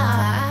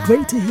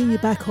 Great to hear you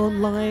back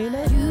online.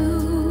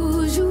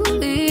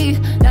 Usually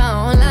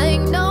don't like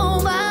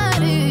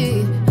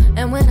nobody,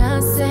 and when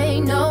I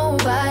say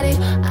nobody,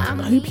 I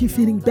hope you're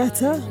feeling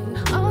better.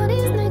 All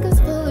these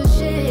niggas full of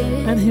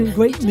shit. And hearing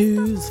great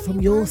news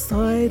from your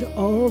side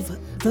of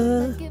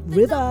the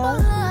river.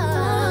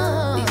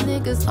 These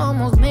niggas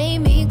almost made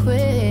me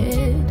quit.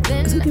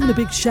 So giving a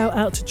big shout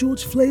out to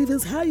George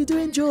Flavors. How you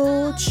doing,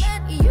 George? I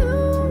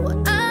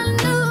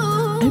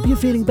hope you're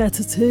feeling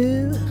better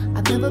too.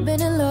 I've never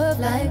been in love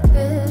like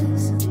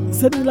this.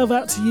 Sending love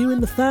out to you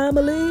and the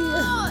family.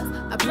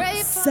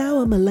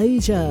 Sour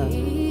Malaysia.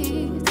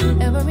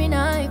 Every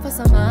night for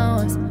some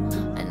hours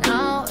and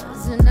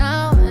hours and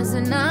hours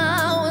and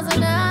hours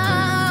and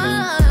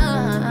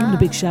hours. Giving a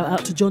big shout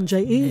out to John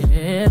J.E.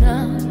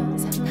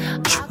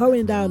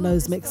 Throwing down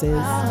those mixes.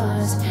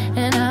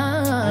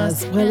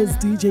 As well as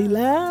DJ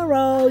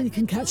Laro. You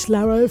can catch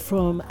Laro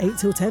from 8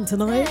 till 10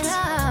 tonight.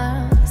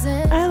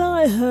 And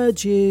I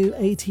heard you,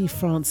 A.T.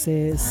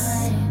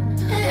 Francis,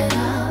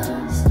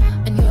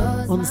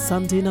 on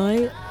Sunday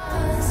night.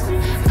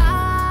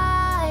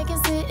 I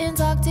can sit and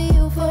talk to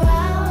you for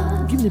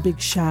hours. Giving a big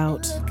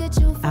shout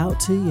out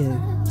to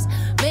you.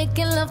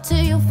 Making love to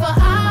you for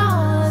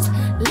hours.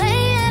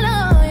 Laying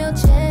on your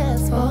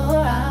chest for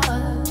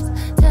hours.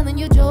 Telling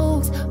you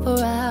jokes for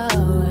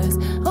hours.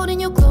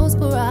 Holding you close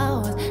for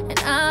hours. And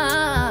hours.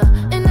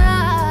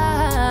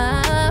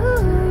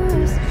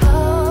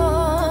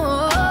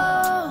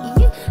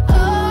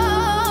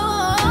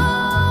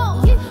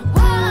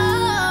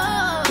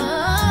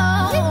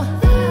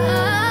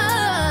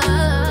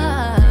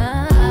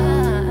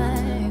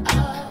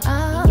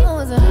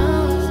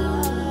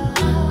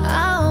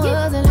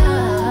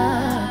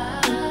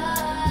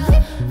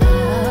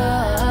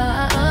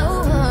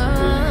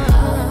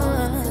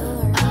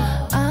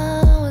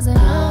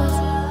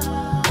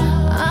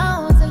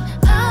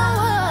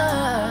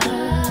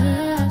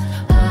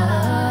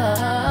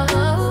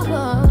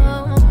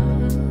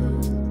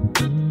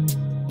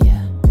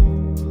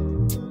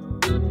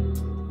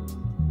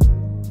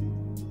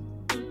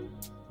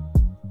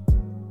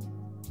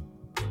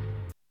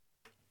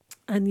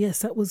 And yes,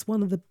 that was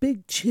one of the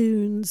big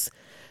tunes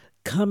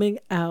coming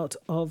out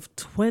of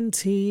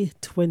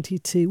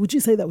 2022. Would you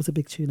say that was a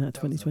big tune out of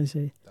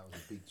 2022? That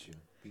was a big tune.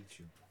 Big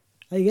tune.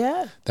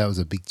 Yeah? That was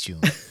a big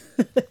tune.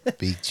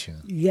 Big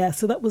tune. Yeah,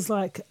 so that was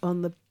like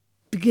on the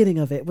beginning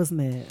of it,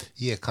 wasn't it?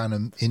 Yeah, kind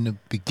of in the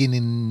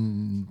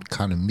beginning,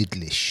 kind of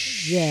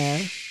middle-ish. Yeah,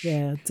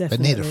 definitely. But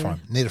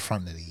near the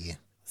front of the year.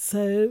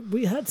 So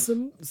we had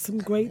some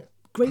great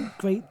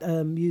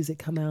music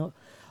come out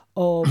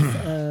of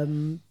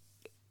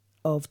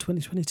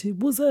 2022.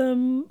 Was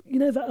you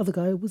know that other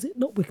guy, was it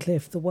not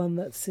Wycliffe, the one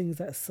that sings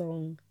that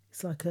song?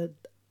 It's like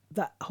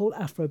that whole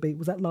Afrobeat,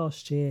 was that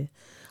last year?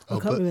 I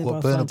can't remember.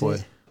 What, Burna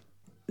Boy?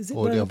 Is it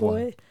or Burna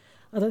Boy?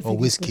 I don't think.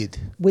 Or Wizkid.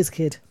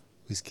 Wizkid.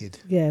 Wizkid.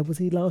 Yeah, was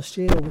he last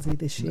year or was he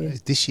this year? No,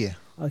 this year.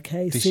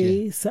 Okay, this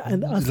see, year. So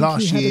and I think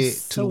last he had year a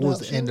sold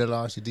towards out the end show. of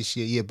last year, this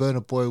year. Yeah,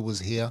 Burna Boy was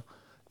here.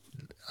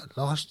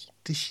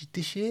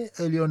 This year,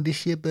 early on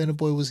this year, Burna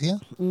Boy was here.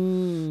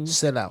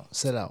 Sell out.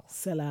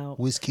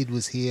 Wizkid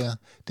was here.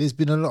 There's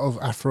been a lot of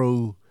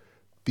Afro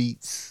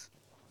beats.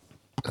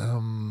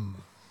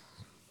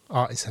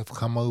 Artists have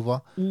come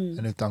over and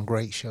they've done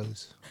great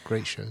shows.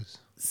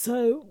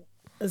 So,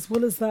 as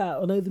well as that,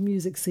 I know the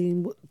music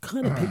scene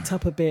kind of picked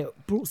up a bit,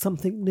 brought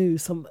something new,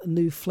 some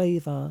new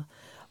flavour.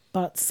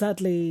 But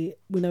sadly,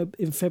 we know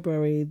in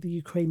February, the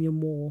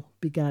Ukrainian war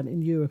began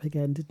in Europe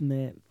again, didn't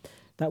it?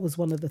 That was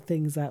one of the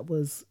things that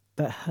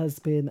has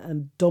been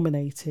and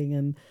dominating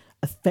and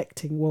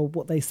affecting, well,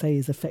 what they say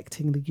is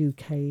affecting the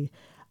UK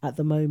at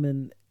the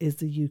moment is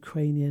the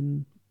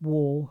Ukrainian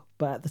war.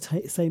 But at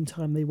the same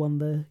time, they won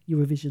the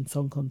Eurovision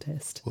Song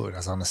Contest. Well,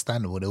 that's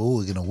understandable. They're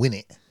all going to win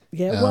it.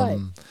 Yeah, right.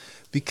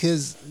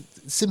 Because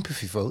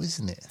sympathy vote,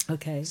 isn't it?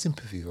 Okay.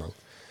 Sympathy vote.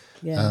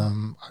 Yeah.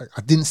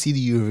 I didn't see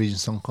the Eurovision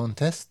Song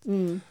Contest,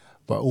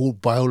 but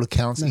by all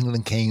accounts,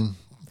 England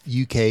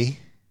UK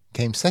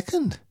came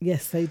second.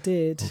 Yes, they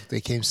did. They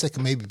came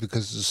second, maybe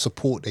because of the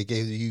support they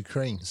gave the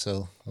Ukraine.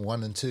 So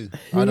 1 and 2.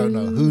 I don't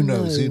know. Who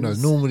knows?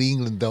 Normally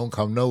England don't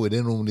come nowhere.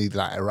 They're normally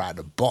like right at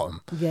the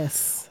bottom.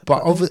 Yes.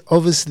 But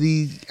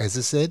obviously, as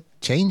I said,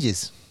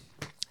 changes.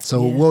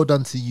 So well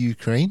done to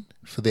Ukraine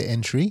for their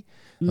entry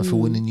and for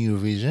winning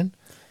Eurovision.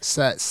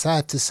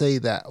 Sad to say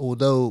that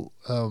although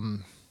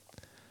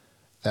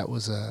that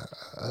was a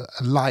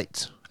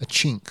light, a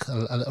chink,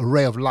 a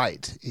ray of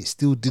light, it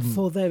still didn't.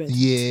 For them,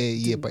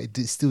 but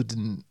it still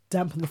didn't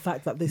dampen the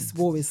fact that this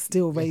war is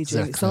still raging.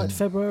 Exactly. It started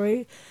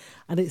February,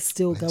 and it's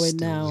still going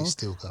now, it's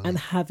still going. and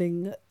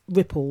having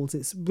ripples.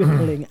 It's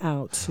rippling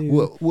out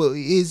to. Well,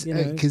 it is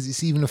because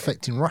it's even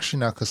affecting Russia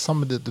now. Because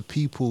some of the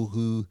people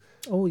who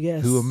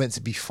are meant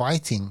to be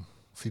fighting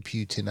for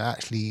Putin are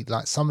actually,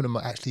 like, some of them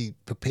are actually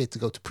prepared to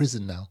go to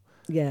prison now.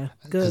 Yeah,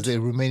 good. Because they're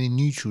remaining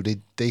neutral.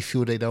 They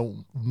feel they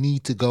don't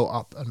need to go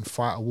up and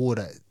fight a war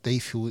that they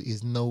feel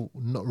is not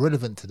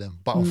relevant to them.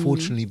 But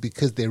unfortunately,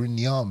 because they're in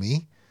the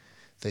army,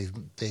 they've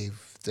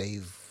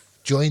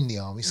joined the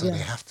army, so they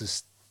have to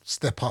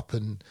step up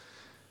and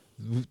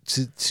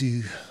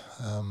to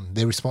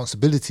their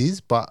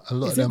responsibilities. But a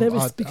lot of them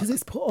are, because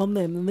it's put on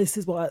them, and this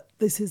is what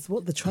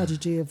the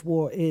tragedy of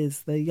war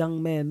is: the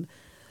young men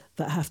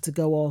that have to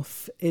go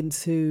off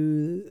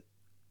into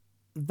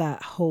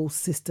that whole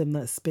system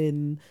that's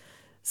been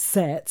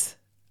set,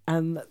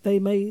 and they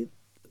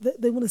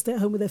want to stay at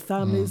home with their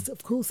families.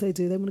 Of course they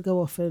do. They want to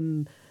go off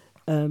and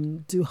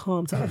do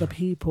harm to other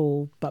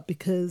people. But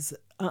because,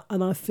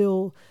 and I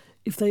feel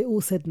if they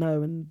all said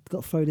no and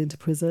got thrown into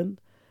prison,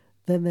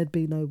 then there'd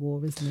be no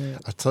war, isn't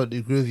it? I totally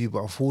agree with you,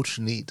 but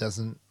unfortunately it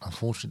doesn't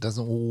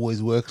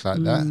always work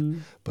like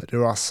that. But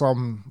there are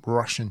some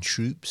Russian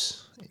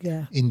troops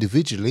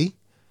individually,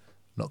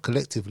 not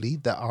collectively,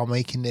 that are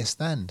making their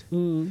stand,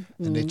 and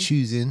they're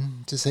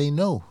choosing to say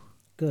no.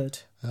 Good,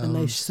 and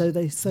they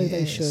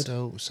should.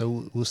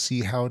 So we'll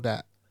see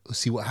we'll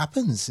see what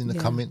happens in the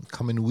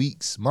coming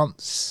weeks,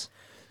 months.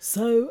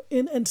 So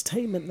in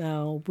entertainment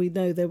now, we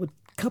know there were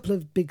a couple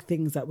of big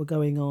things that were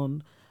going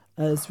on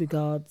as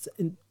regards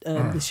in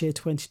this year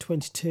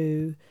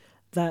 2022.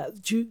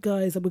 That you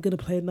guys, we're going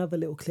to play another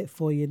little clip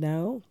for you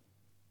now,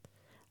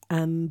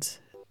 and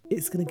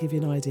it's going to give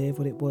you an idea of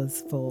what it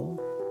was for.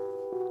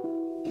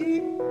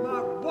 Keep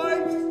my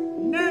wife's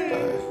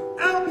name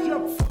out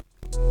your...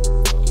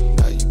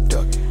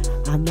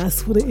 And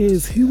that's what it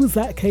is. Who was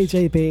that,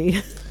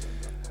 KJB?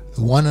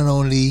 The one and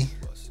only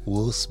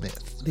Will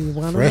Smith. The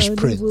one Fresh and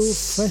only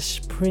Prince.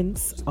 Fresh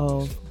Prince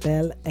of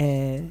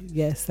Bel-Air.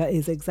 Yes, that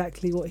is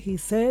exactly what he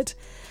said.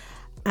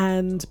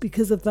 And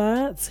because of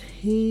that,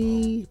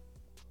 he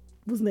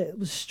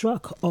was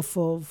struck off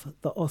of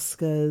the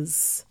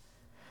Oscars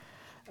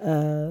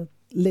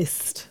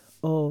list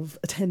of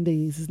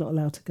attendees. Is not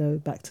allowed to go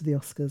back to the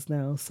Oscars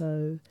now.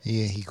 So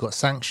yeah, he got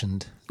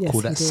sanctioned. Yes,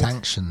 Called that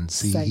sanctioned.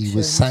 He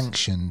was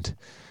sanctioned.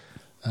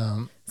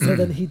 So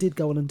then he did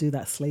go on and do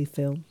that slave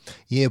film.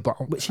 Yeah,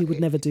 but which he would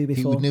never do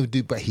before. He would never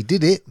do, but he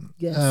did it.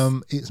 Yes.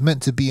 It's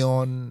meant to be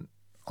on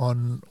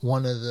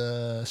one of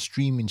the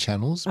streaming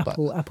channels,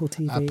 Apple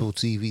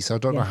TV. So I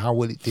don't know how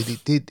well it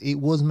did. It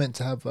was meant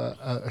to have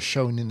a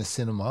showing in the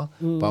cinema,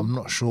 but I'm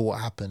not sure what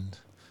happened.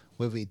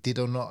 Whether it did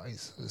or not,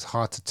 it's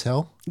hard to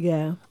tell.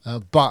 Yeah.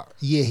 But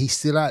yeah, he's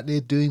still out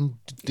there doing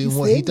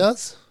what he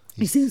does.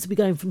 He seems to be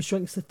going from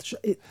strength to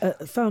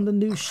strength. Found a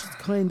new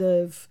kind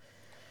of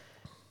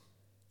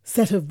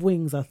set of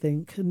wings, I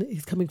think, and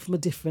he's coming from a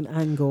different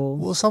angle.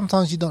 Well,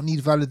 sometimes you don't need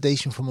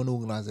validation from an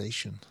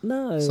organisation.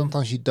 No.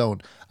 Sometimes you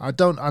don't. I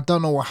don't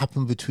know what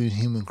happened between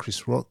him and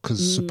Chris Rock,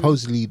 because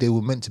supposedly they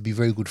were meant to be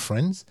very good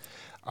friends.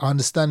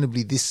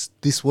 Understandably,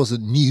 this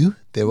wasn't new.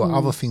 There were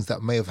other things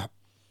that may have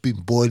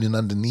been boiling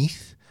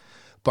underneath,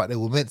 but they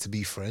were meant to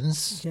be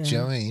friends. Yeah. Do you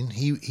know what I mean?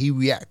 He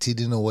reacted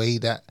in a way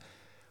that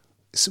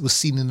was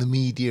seen in the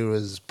media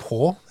as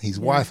poor. His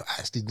wife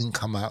actually didn't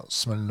come out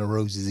smelling the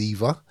roses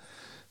either.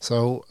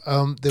 So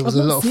there was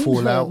a lot of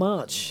fallout.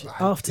 Much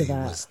after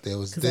that,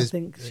 because I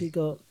think she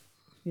got,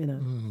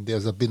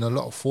 there's been a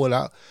lot of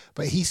fallout,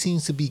 but he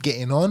seems to be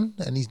getting on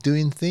and he's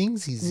doing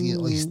things.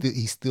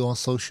 He's still on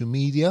social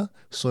media.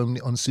 Saw him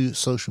on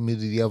social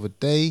media the other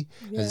day.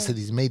 As I said,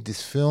 he's made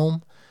this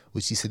film,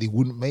 which he said he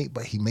wouldn't make,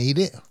 but he made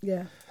it.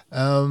 Yeah.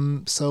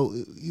 So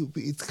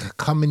it's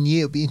coming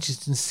year. It'll be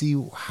interesting to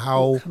see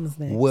how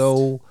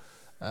well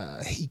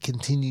he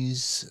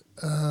continues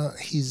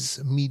his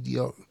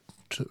media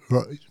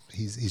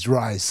his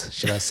rise,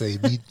 should I say,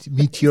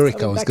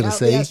 meteoric? I was going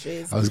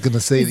to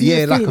say,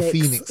 yeah, like a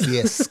phoenix,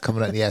 yes,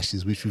 coming out of the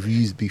ashes, which we've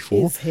used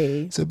before. Is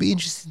he? So it'd be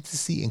interesting to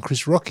see. And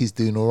Chris Rock is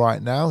doing all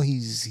right now.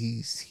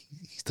 He's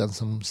done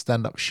some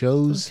stand-up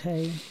shows.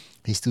 Okay.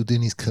 He's still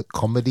doing his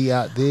comedy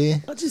out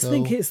there. I just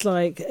think it's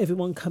like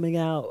everyone coming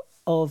out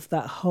of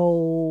that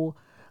whole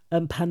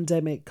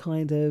pandemic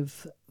kind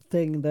of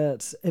thing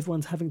that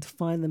everyone's having to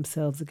find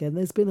themselves again.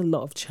 There's been a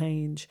lot of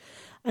change,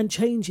 and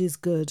change is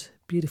good,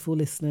 beautiful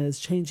listeners.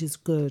 Change is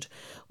good.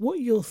 What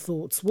are your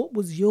thoughts? What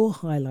was your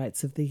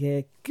highlights of the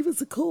year? Give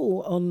us a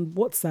call on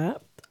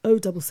WhatsApp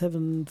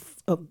 07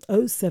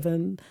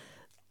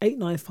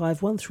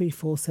 895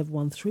 134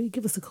 713.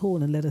 Give us a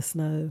call and let us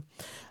know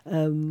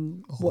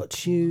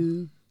what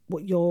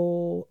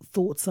your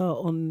thoughts are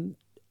on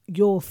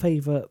your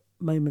favourite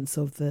moments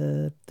of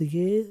the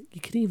year.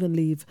 You can even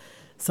leave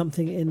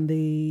something in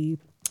the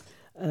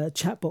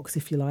chat box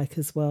if you like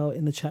as well,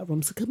 in the chat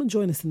room. So come and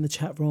join us in the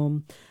chat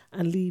room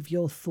and leave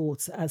your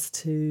thoughts as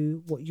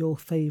to what your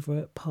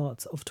favourite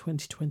parts of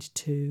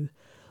 2022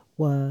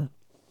 were.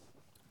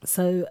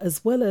 So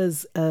as well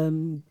as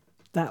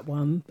that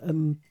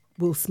one,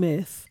 Will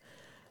Smith,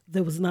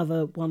 there was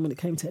another one when it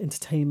came to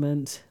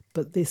entertainment,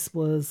 but this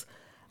was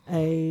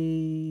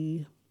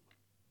a,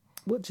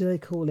 what do they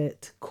call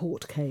it?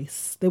 Court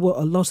case. There were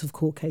a lot of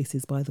court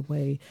cases, by the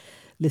way,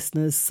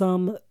 listeners,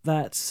 some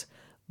that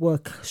were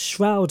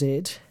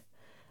shrouded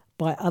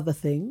by other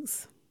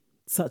things,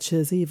 such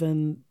as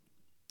even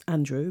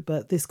Andrew,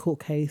 but this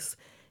court case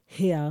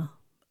here,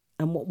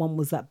 and what one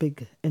was that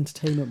big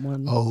entertainment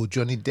one? Oh,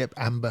 Johnny Depp,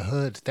 Amber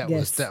Heard. That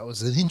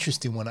was an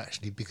interesting one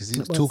actually, because it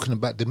was talking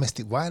about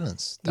domestic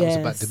violence. That was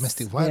about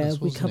domestic violence,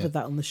 we covered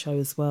that on the show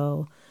as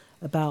well,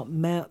 about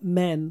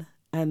men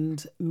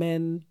and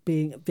men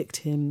being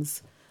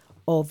victims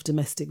of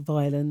domestic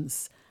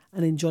violence.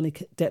 And in Johnny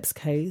Depp's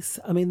case,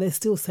 I mean, they're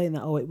still saying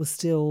that, it was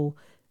still,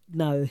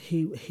 no,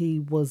 he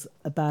was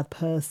a bad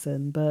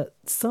person. But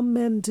some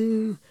men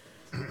do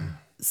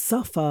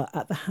suffer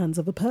at the hands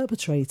of a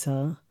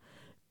perpetrator.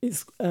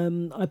 It's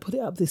I put it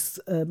up this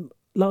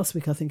last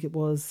week, I think it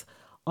was.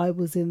 I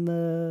was in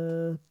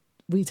the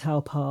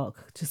retail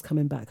park just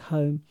coming back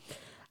home,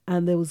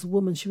 and there was a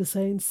woman, she was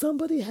saying,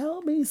 somebody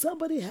help me,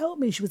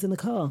 she was in the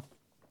car.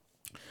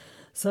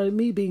 So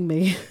me being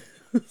me,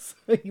 so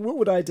what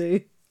would I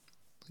do?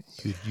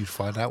 You'd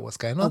find out what's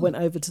going on. I went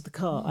over to the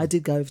car. I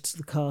did go over to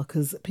the car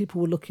because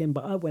people were looking,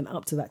 but I went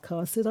up to that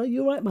car. I said, "Are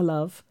you all right, my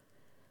love?"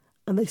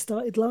 And they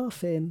started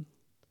laughing.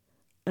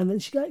 And then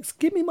she goes,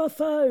 "Give me my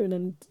phone."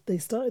 And they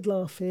started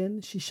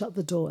laughing. She shut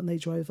the door and they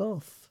drove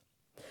off.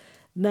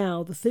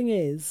 Now, the thing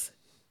is,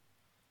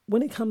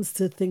 when it comes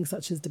to things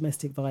such as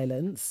domestic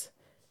violence,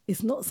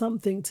 it's not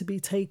something to be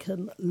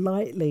taken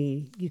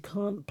lightly. You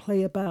can't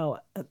play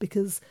about,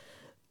 because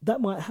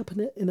that might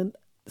happen in the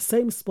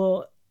same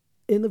spot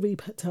in the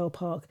retail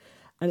park,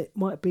 and it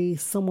might be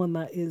someone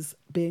that is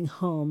being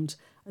harmed.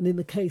 And in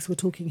the case we're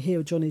talking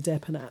here, Johnny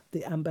Depp and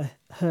the Amber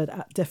Heard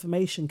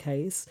defamation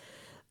case,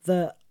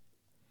 that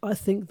I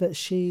think that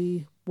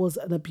she was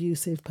an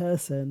abusive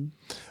person.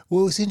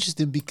 Well, it's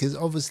interesting because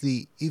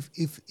obviously if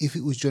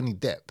it was Johnny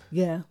Depp,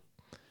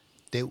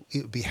 it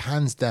would be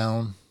hands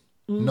down,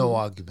 no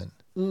argument.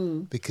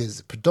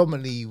 Because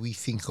predominantly when we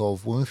think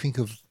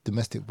of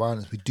domestic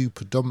violence, we do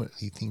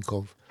predominantly think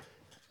of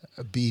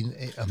being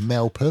a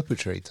male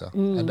perpetrator,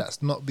 and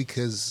that's not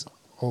because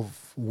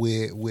of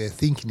we're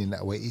thinking in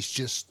that way. It's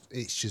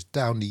just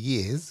down the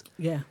years.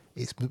 Yeah,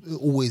 it's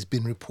always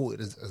been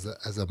reported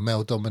as a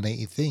male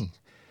dominated thing,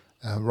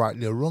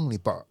 rightly or wrongly.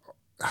 But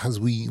as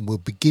we're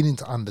beginning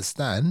to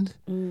understand,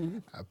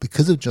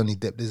 because of Johnny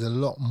Depp, there's a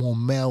lot more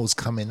males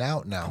coming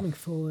out now, coming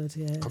forward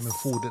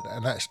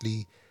and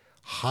actually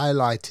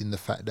highlighting the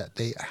fact that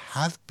they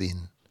have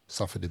been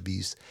suffered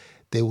abuse.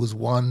 There was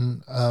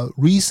one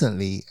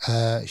recently.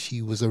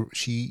 She was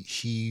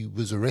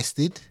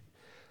arrested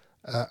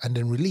and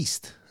then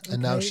released,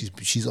 and now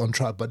she's on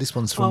trial. But this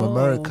one's from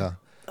America.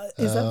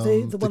 Is that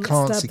the one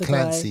that stabbed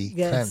the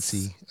guy?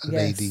 Clancy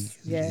lady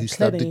who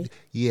stabbed it?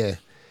 Yeah,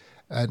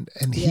 and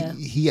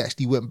he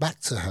actually went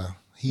back to her.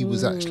 He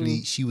was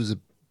actually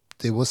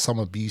there was some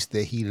abuse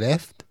there. He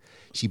left.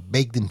 She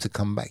begged him to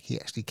come back. He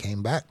actually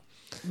came back.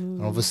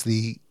 And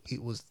obviously,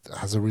 it was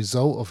as a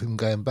result of him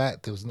going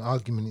back, there was an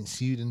argument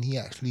ensued, and he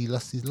actually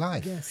lost his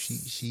life. Yes.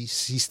 She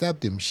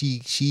stabbed him.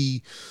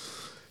 She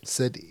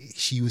said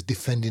she was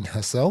defending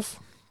herself,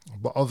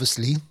 but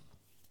obviously,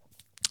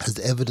 as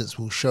the evidence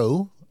will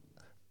show,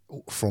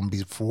 from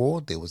before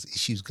there was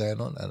issues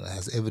going on, and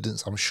as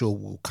evidence I'm sure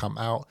will come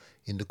out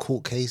in the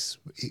court case,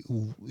 it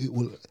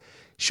will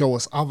show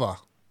us other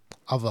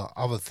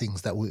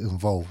things that were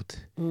involved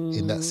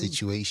in that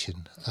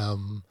situation.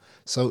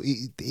 So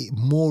it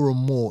more and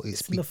more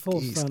it's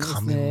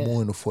coming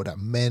more in the forefront,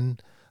 that men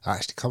are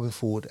actually coming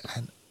forward,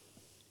 and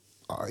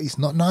it's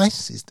not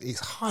nice. It's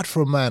hard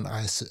for a man,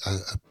 I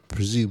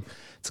presume,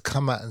 to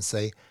come out and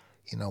say,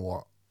 you know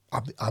what,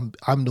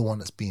 I'm the one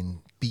that's been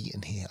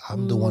beaten here.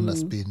 I'm the one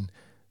that's been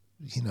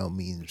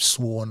being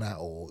sworn at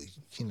or,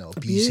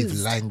 abusive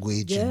Abused.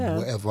 language Yeah. and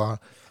whatever.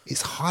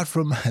 It's hard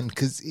for a man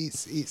because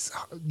it's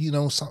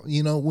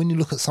when you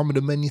look at some of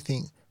the men, you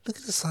think, look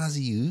at the size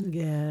of you.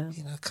 Yeah.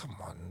 Come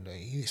on,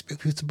 you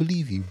expect people to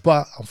believe you.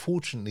 But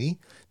unfortunately,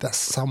 that's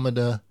some of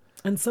the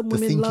And some the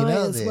women thinking lie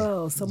out as there.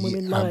 well. Some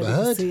women Yeah, lie. Amber We can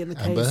Heard. see in the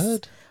Amber case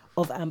Heard.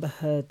 of Amber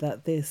Heard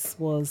that this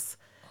was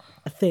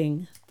a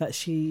thing that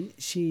she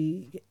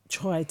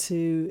tried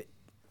to.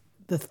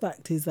 The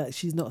fact is that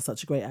she's not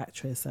such a great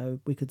actress, so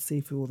we could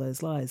see through all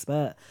those lies.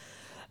 But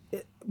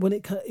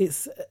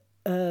it's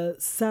a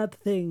sad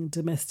thing.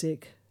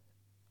 Domestic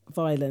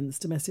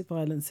violence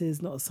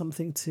is not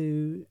something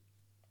to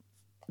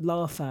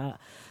laugh at,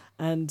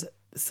 and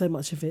so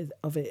much of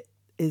it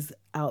is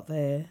out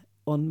there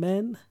on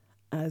men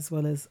as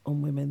well as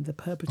on women. The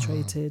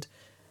perpetrated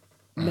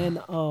men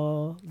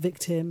are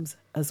victims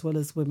as well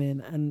as women,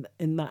 and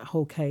in that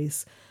whole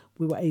case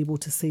we were able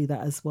to see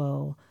that as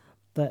well,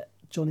 that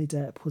Johnny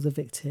Depp was a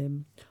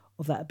victim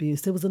of that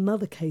abuse. There was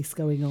another case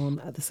going on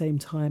at the same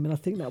time, and I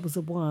think that was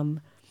the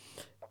one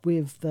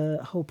with the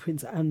whole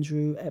Prince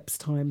Andrew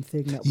Epstein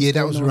thing. That was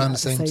going on around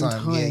at the same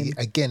time. Yeah,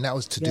 again, that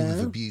was to do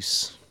with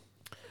abuse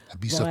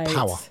Right. of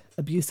power.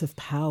 Abuse of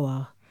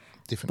power.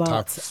 Different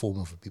type of form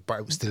of abuse, but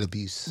it was still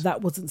abuse.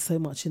 That wasn't so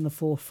much in the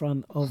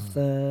forefront of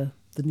the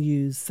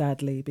news,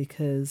 sadly,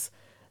 because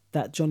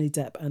that Johnny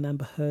Depp and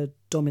Amber Heard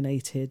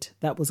dominated.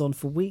 That was on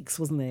for weeks,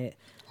 wasn't it?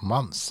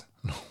 Months.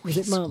 Was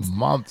it months?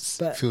 Months.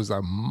 But, it feels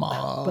like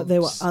months. But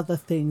there were other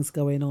things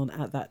going on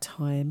at that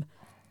time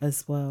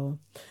as well.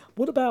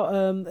 What about,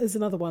 there's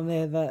another one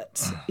there,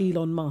 that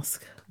Elon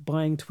Musk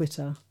buying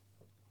Twitter.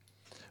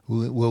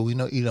 Well, we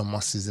know Elon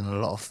Musk is in a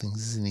lot of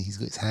things, isn't he? He's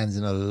got his hands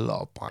in a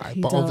lot of pie.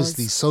 He But does.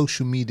 obviously,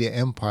 social media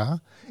empire,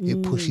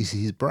 it pushes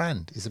his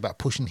brand. It's about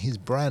pushing his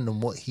brand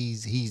and what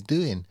he's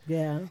doing.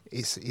 Yeah.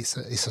 It's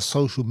a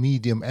social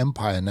medium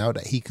empire now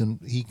that he can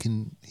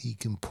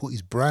put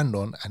his brand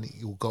on, and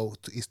it will go.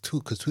 It's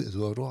because Twitter's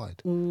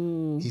worldwide.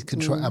 He's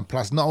control, and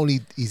plus, not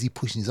only is he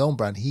pushing his own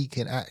brand, he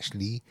can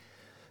actually,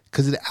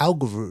 because of the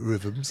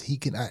algorithms, he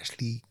can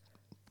actually.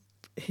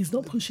 He's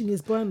not pushing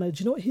his brand though.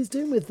 Do you know what he's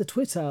doing with the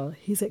Twitter?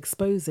 He's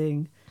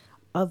exposing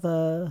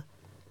other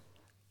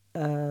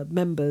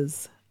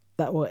members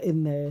that were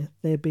in there.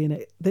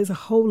 There's a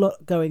whole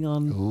lot going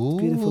on,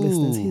 beautiful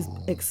listeners. He's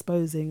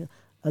exposing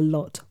a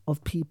lot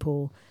of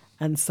people,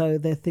 and so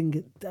they're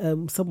thinking.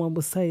 Someone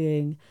was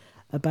saying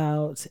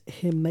about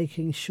him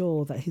making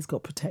sure that he's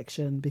got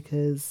protection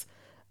because,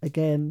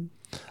 again,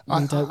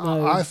 we don't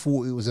know. I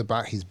thought it was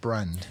about his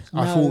brand. No,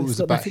 I thought it it's was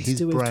got about nothing to his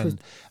do with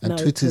brand. And No,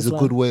 Twitter's Tesla. a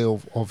good way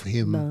of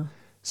him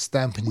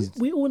stamping his.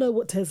 We all know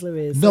what Tesla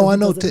is. No, so I he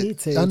know. doesn't need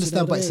to, do you I understand,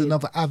 know but what I it's mean?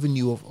 another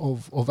avenue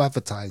of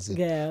advertising.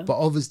 Yeah. But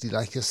obviously,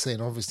 like you're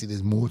saying, obviously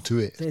there's more to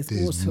it. There's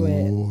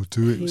more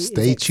to it. He is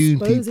Stay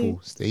tuned, exposing-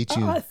 people. Stay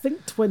tuned. I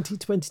think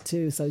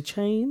 2022. So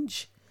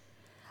change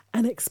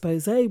and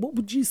expose. What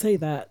would you say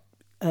that,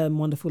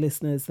 wonderful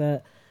listeners,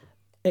 that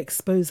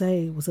expose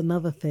was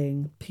another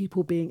thing?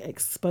 People being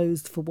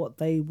exposed for what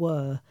they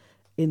were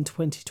in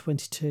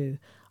 2022.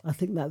 I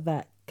think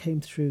that came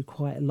through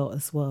quite a lot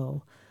as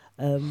well.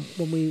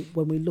 When we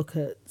look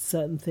at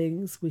certain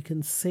things, we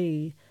can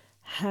see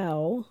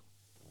how,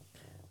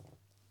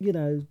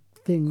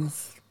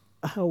 things,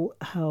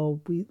 how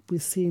we're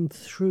seeing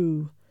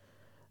through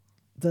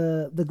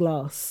the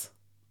glass.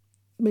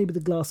 Maybe the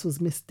glass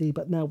was misty,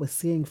 but now we're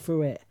seeing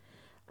through it,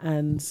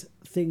 and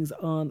things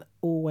aren't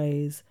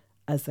always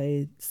as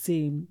they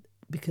seem,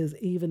 because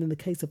even in the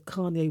case of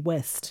Kanye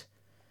West,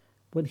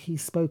 when he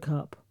spoke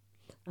up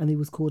and he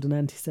was called an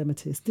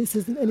anti-Semitist, this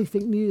isn't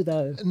anything new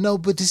though. No,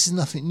 but this is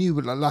nothing new.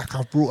 But like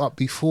I've brought up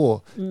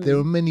before, there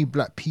are many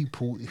black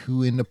people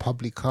who in the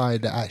public eye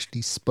that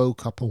actually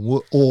spoke up and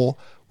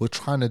were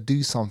trying to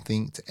do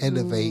something to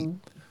elevate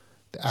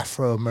the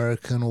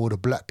Afro-American or the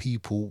black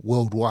people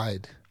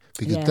worldwide.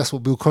 Because that's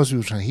what Bill Cosby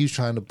was trying. He was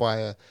trying to buy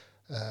a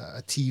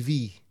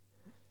TV,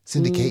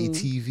 syndicated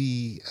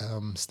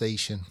TV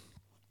station,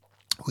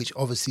 which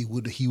obviously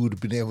he would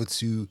have been able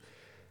to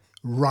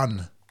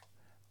run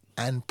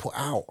and put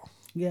out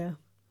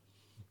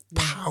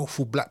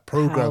powerful black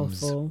programs.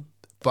 Powerful.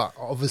 But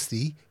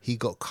obviously he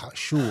got cut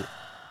short,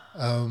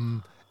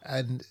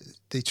 and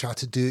they tried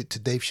to do it to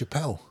Dave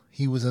Chappelle.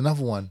 He was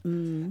another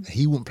one.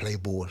 He wouldn't play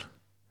ball,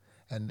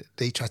 and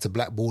they tried to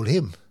blackball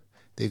him.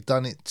 They've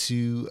done it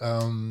to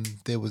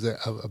there was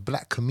a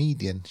black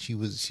comedian. She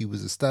was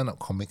a stand-up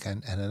comic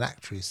and an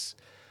actress.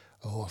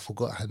 Oh, I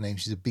forgot her name.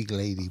 She's a big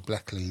lady,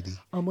 black lady.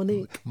 Oh,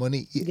 Monique.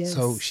 Monique. Yes.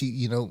 So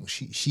she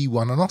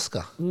won an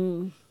Oscar.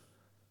 And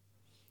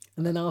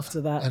then after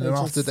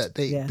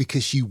that,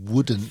 because she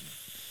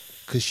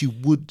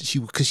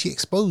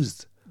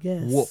exposed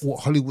what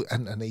Hollywood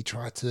and they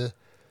tried to.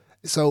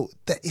 So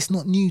that it's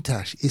not new,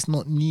 Tash. It's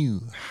not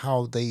new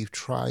how they've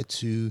tried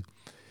to,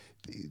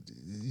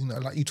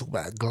 like you talk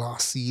about a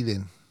glass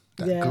ceiling.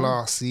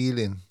 Glass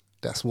ceiling.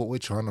 That's what we're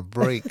trying to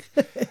break.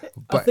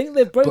 I think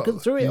they've broken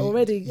through it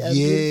already.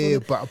 Yeah,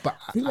 but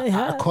I think they at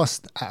have. a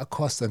cost.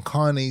 And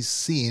Kanye's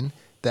seeing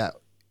that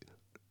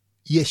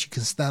yes, you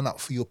can stand up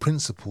for your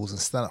principles and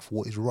stand up for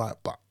what is right,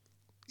 but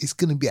it's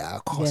going to be at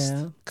a cost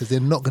because they're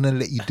not going to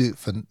let you do it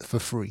for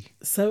free.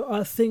 So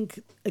I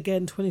think,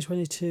 again,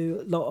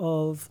 2022, a lot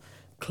of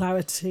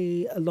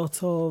clarity, a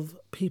lot of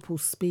people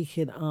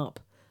speaking up,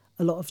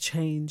 a lot of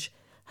change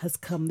has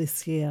come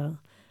this year.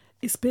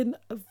 It's been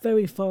a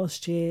very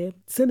fast year.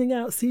 Sending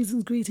out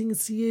season's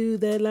greetings to you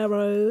there,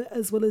 Laro,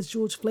 as well as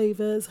George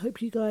Flavors.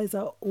 Hope you guys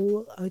are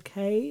all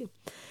okay.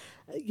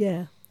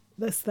 Yeah,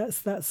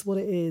 that's what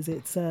it is.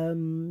 It's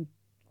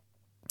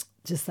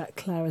just that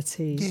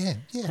clarity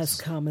has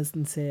come,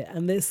 isn't it?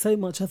 And there's so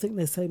much. I think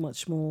there's so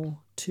much more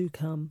to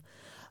come.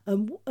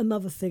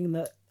 Another thing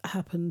that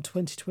happened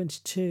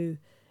 2022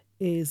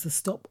 is the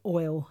Stop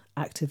Oil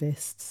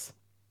activists.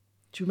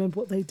 Do you remember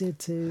what they did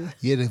to...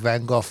 Yeah, the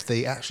Van Gogh,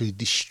 they actually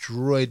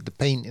destroyed the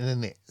painting,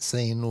 innit?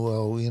 Saying,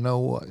 well, you know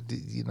what,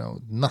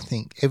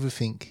 nothing,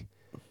 everything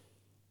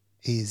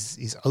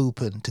is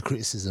open to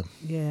criticism.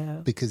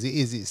 Yeah. Because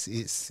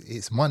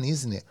it's money,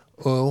 isn't it?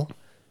 Oil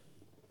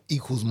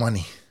equals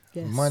money.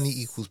 Yes. Money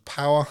equals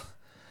power,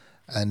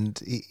 and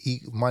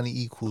money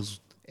equals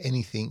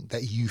anything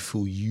that you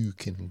feel you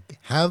can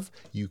have,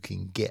 you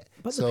can get.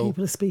 But the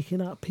people are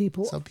speaking up.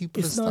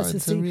 It's nice to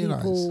see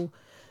people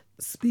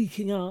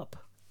speaking up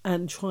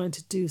and trying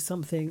to do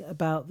something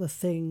about the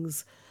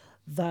things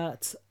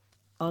that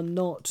are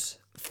not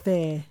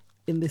fair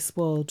in this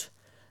world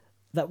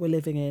that we're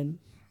living in,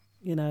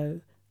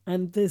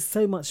 And there's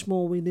so much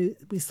more. We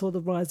saw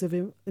the rise of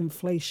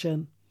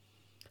inflation,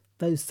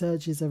 those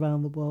surges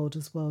around the world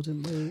as well,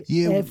 didn't we?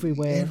 Yeah,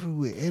 everywhere.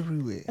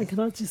 And can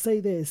I just say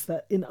this,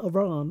 that in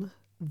Iran,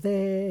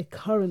 their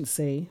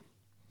currency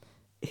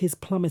is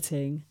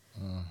plummeting.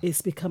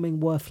 It's becoming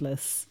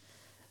worthless.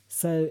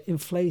 So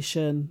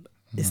inflation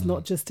is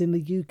not just in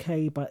the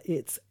UK, but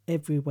it's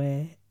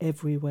everywhere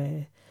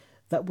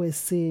that we're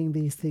seeing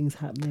these things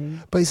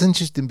happening. But it's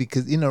interesting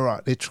because in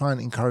Iraq, they're trying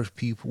to encourage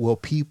people. Well,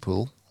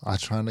 people are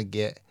trying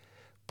to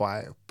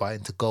buy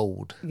into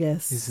gold.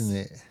 Yes. Isn't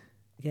it?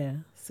 Yeah,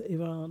 it's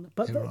Iran.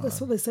 But that's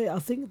what they say. I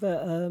think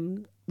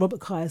that Robert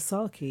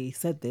Kiyosaki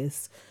said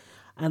this,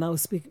 and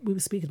we were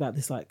speaking about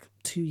this like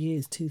 3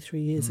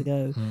 years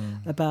ago,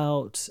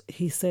 about,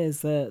 he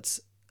says that,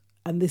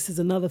 and this is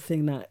another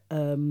thing that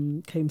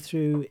came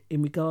through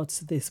in regards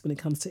to this when it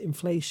comes to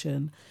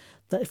inflation,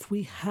 that if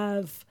we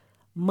have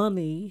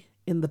money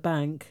in the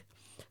bank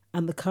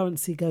and the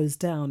currency goes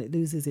down, it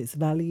loses its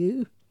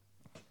value.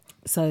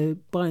 So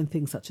buying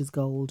things such as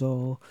gold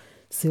or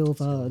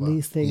silver and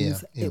these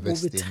things, it will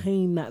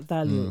retain that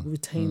value. It will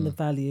retain the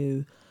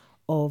value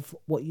of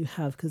what you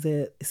have, because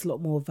it's a lot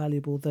more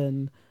valuable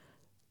than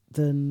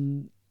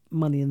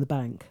money in the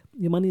bank.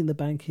 Your money in the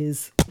bank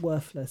is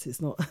worthless.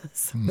 It's not.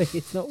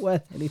 It's not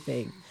worth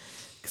anything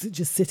because it's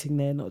just sitting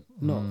there, not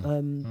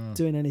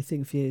doing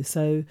anything for you.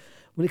 So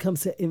when it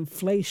comes to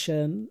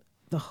inflation,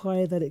 the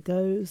higher that it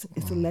goes,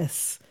 it's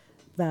less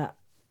that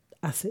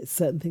assets,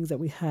 certain things that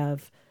we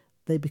have,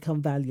 they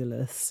become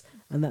valueless,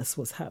 and that's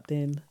what's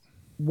happening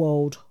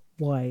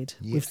worldwide.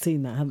 Yeah. We've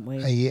seen that, haven't we?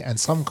 Yeah, and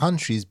some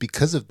countries,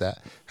 because of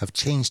that, have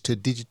changed to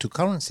digital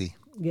currency.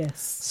 Yes.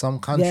 Some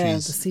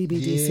countries. The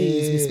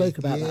CBDCs. We spoke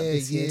about that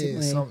this year, didn't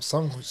we?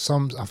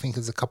 Some. I think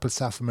there's a couple of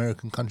South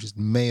American countries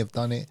may have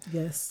done it.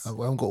 Yes. I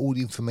haven't got all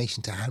the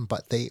information to hand,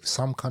 but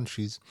some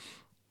countries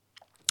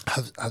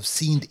have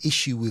seen the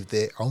issue with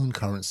their own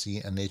currency,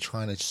 and they're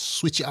trying to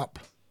switch it up.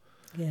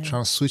 Yeah.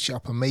 Trying to switch it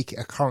up and make it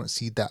a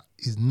currency that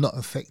is not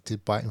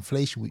affected by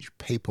inflation, which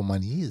paper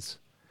money is.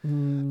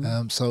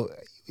 So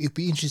it'd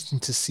be interesting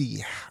to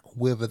see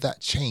whether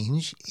that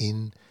change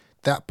in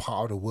that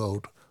part of the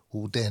world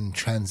will then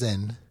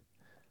transcend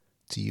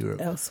to Europe.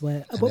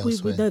 Elsewhere. But we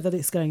know that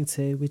it's going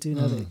to. We do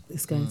know that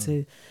it's going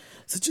to.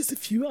 So just a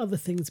few other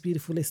things,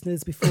 beautiful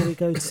listeners, before we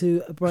go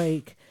to a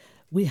break.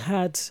 We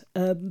had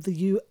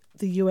the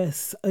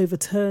US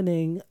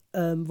overturning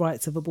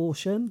rights of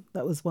abortion.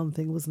 That was one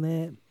thing, wasn't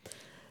it?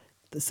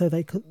 So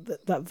they could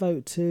that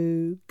vote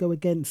to go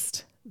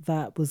against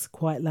that was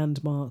quite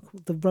landmark.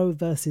 The Roe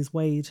versus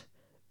Wade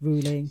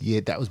ruling.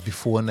 Yeah, that was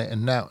before,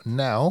 and now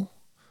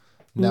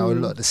a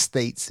lot of the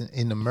states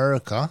in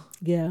America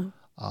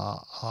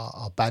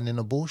are banning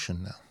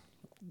abortion now.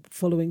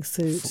 Following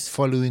suit.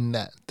 Following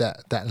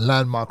that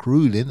landmark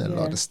ruling, a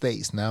lot of the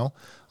states now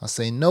are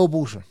saying no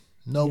abortion,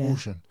 no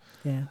abortion.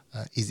 Yeah.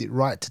 Is it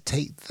right to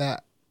take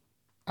that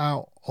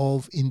out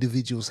of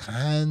individuals'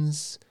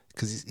 hands?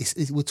 Because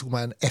we're talking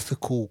about an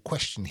ethical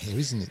question here,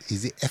 isn't it?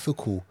 Is it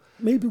ethical?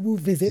 Maybe we'll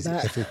visit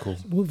that. Ethical?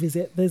 We'll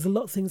visit. There's a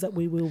lot of things that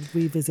we will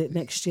revisit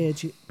next year,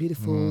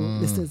 beautiful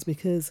listeners,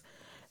 because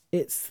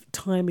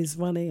time is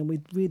running and we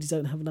really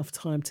don't have enough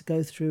time to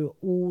go through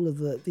all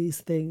of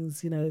these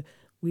things.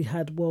 We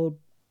had world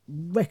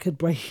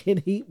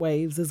record-breaking heat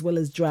waves as well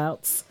as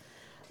droughts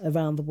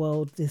around the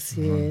world this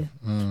year.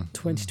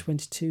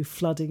 2022,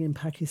 flooding in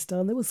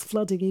Pakistan. There was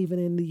flooding even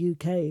in the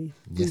UK recently.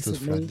 Yes, there was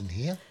flooding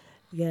here.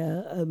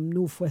 Yeah,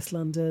 northwest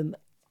London,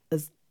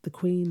 as the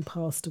Queen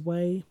passed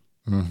away.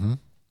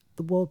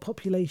 The world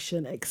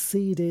population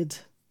exceeded,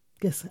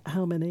 guess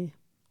how many?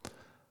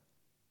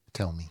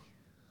 Tell me.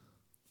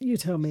 You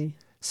tell me.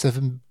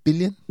 7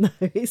 billion? No,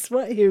 it's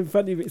right here in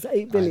front of you. It's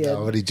 8 billion. I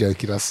know, I'm only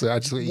joking. I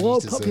just want you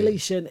World to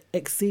population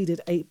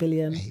exceeded 8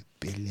 billion. 8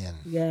 billion.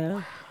 Yeah.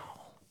 Wow.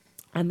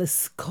 And the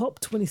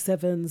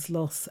COP27's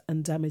Loss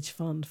and Damage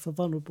Fund for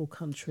Vulnerable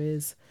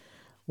Countries,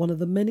 one of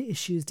the many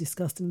issues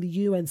discussed in the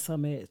UN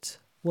summit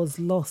was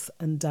loss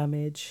and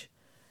damage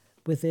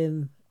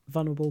within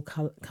vulnerable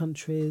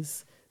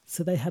countries.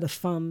 So they had a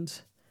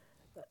fund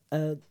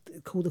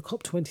called the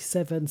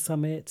COP27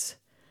 Summit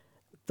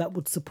that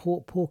would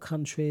support poor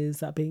countries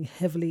that are being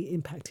heavily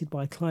impacted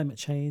by climate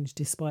change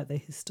despite their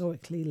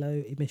historically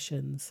low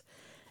emissions.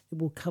 It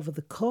will cover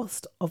the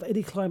cost of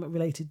any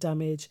climate-related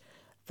damage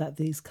that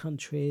these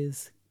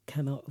countries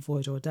cannot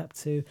avoid or adapt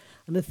to.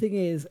 And the thing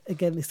is,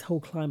 again, this whole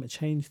climate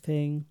change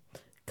thing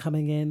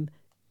coming in,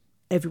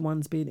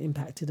 everyone's being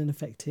impacted and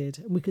affected.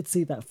 And we could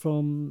see that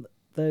from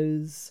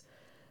those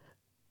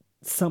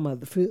summer,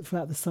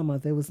 throughout the summer,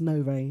 there was no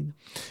rain.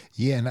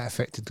 Yeah, and that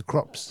affected the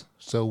crops.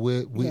 So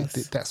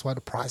Yes. that's why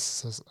the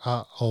prices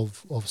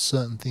of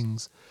certain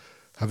things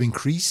have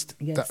increased.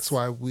 Yes. That's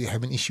why we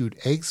haven't issued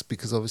eggs,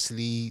 because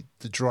obviously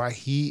the dry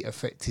heat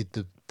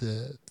affected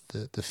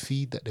the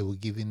feed that they were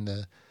giving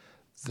the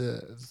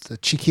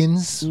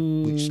chickens,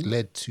 which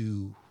led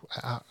to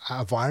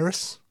a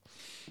virus.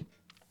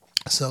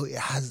 So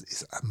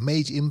it's a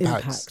major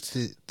impact.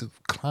 The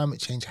climate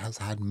change has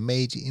had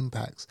major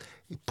impacts.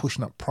 It's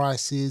pushing up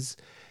prices.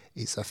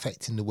 It's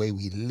affecting the way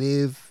we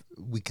live.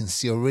 We can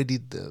see already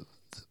the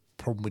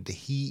problem with the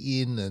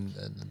heating and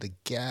the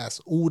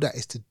gas. All that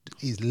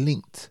is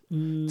linked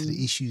to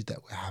the issues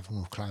that we're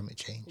having with climate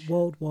change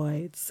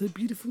worldwide. So,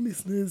 beautiful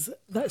listeners,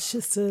 that's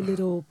just a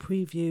little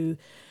preview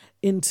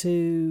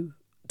into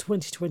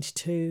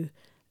 2022.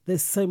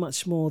 There's so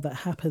much more that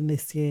happened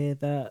this year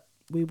that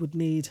we would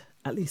need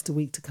at least a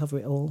week to cover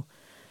it all.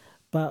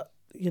 But,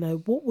 you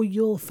know, what were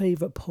your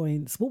favourite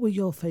points? What were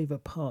your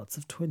favourite parts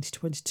of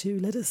 2022?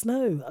 Let us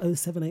know.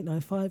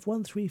 07895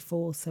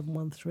 134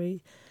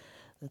 713.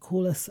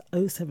 Call us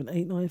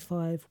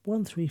 07895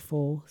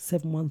 134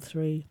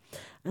 713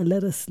 and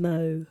let us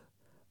know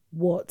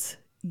what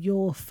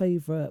your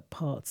favourite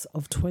parts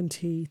of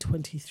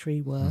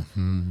 2023 were.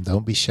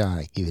 Don't be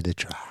shy. Give it a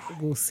try.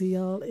 We'll see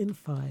y'all in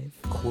 5.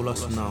 Call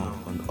us now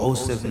on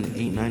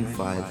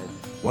 07895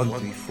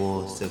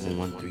 134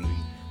 713.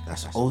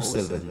 That's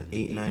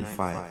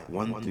 07895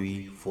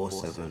 134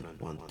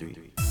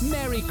 713.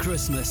 Merry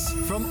Christmas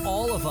from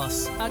all of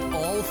us at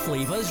All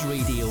Flavours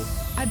Radio.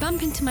 I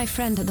bump into my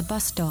friend at the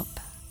bus stop.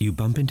 You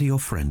bump into your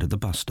friend at the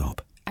bus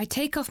stop. I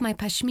take off my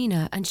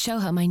pashmina and show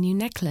her my new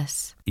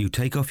necklace. You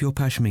take off your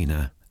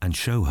pashmina and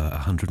show her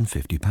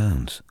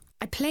 £150.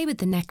 I play with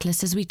the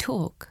necklace as we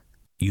talk.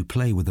 You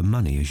play with the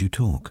money as you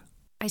talk.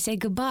 I say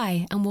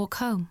goodbye and walk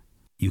home.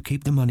 You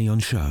keep the money on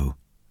show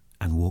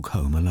and walk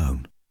home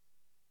alone.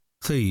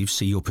 Thieves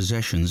see your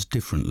possessions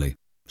differently,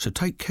 so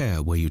take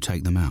care where you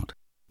take them out.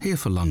 Here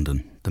for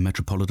London, the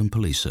Metropolitan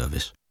Police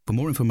Service. For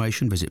more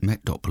information, visit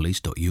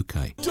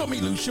met.police.uk.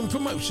 Tommy Lucian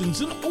Promotions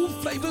and All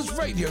Flavours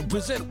Radio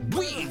present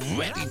We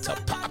Ready to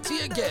Party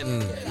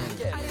Again.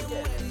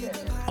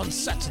 On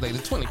Saturday the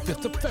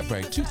 25th of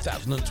February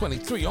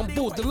 2023 on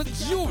board the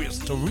luxurious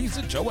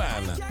Teresa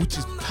Joanne, which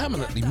is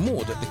permanently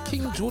moored at the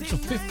King George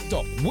V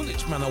dock,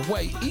 Woolwich Manor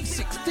Way,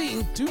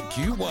 E16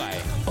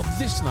 2QY. On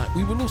this night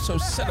we will also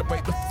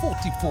celebrate the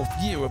 44th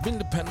year of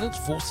independence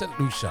for St.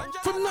 Lucia.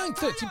 From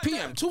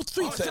 9:30pm till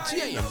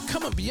 3:30am,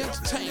 come and be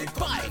entertained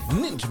by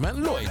Ninja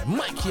Man Lloyd,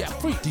 Mikey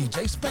Apri,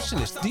 DJ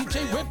Specialist,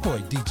 DJ Red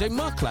Boy, DJ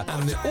Markla,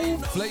 and the All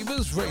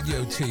Flavours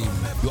Radio team.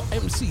 Your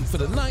MC for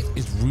the night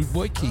is Rude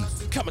Boy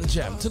Keith. Come and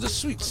jam to the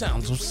sweet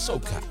sounds of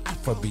soca,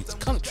 Afrobeats,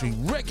 country,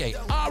 reggae,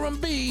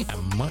 R&B,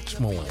 and much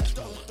more.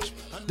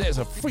 There's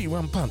a free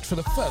run punch for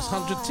the first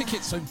 100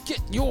 tickets, so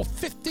get your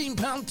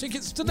 £15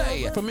 tickets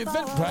today from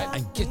Eventbrite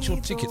and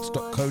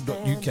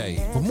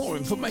getyourtickets.co.uk. For more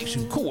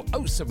information, call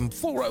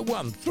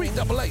 07401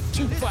 388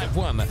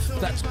 251.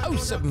 That's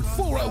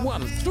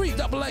 07401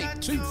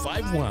 388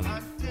 251.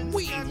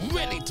 We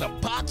ready to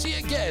party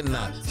again.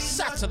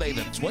 Saturday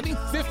the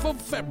 25th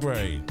of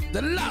February.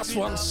 The last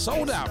one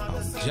sold out.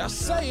 I'm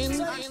just saying.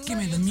 Give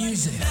me the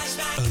music.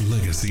 A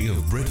legacy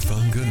of Brit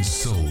funk and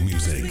soul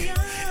music.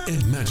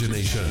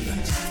 Imagination,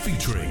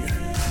 featuring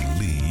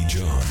Lee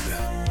John.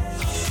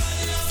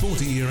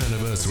 40-year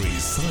anniversary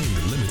signed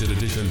limited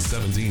edition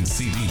 17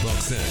 CD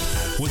box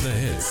set with the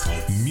hits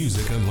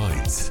Music and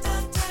Lights,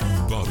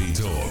 Body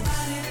Talk,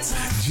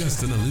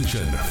 Just an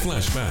Illusion,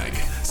 Flashback,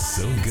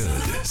 So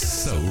Good,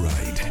 So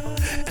Right,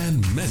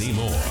 and many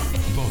more.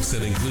 Box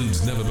set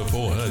includes never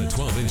before heard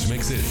 12-inch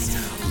mixes,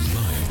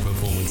 live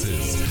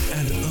performances,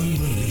 and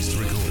unreleased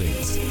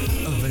recordings.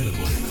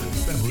 Available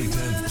February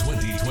 10th,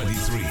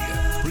 2023.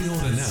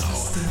 Pre-order now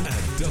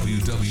at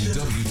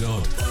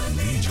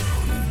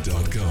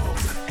www.leejohn.com.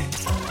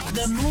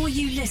 The more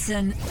you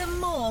listen, the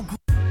more.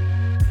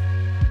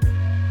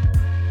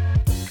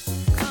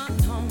 Come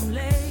home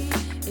late,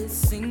 it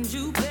seems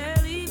you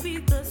barely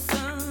beat the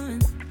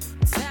sun.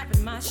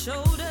 Tapping my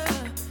shoulder,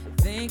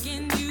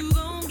 thinking you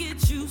gon'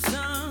 get you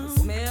some.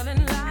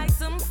 Smelling like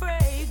some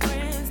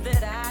fragrance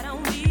that I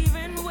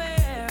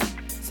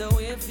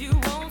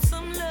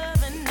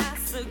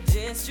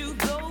let you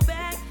go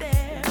back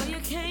there where you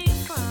came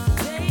from.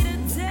 Day to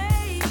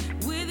day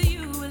with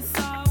you, it's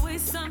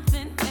always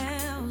something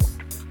else.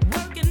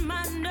 Working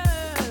my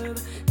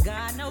nerve,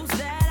 God knows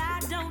that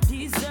I don't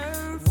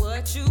deserve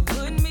what you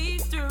put me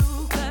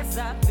through. Cause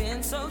I've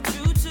been so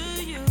true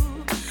to you.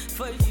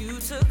 For you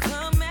to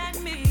come at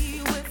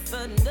me with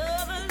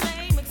another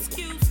lame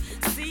excuse.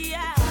 See, I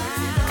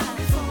heard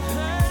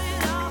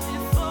it all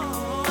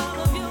before. All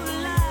of your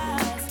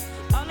lies,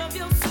 all of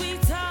your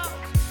sweet talk.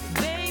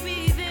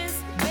 Baby this,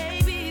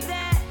 baby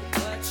that.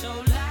 But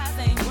your lies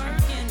ain't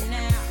working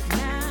now.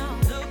 Now,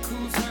 look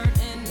who's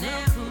hurting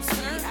now.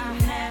 See, I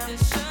had to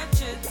shut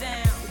you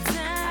down.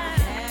 I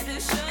had to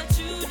shut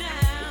you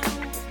down.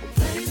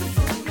 Play the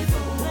fool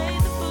before. Play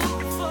the fool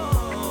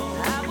before.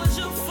 I was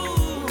your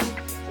fool.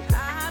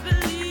 I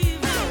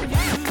believe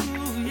in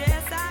you.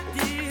 Yes, I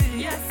did.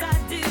 Yes, I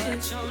did.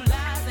 But your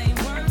lies ain't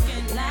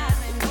working. Lies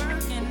ain't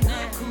working.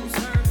 Look who's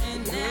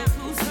hurting now.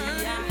 Who's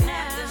hurting now? I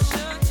had to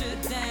shut you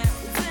down.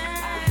 I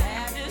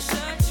had to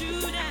shut you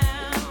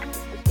down.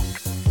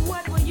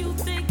 What were you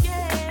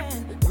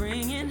thinking?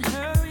 Bringing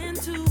her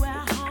into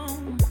our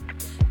home.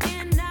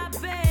 In our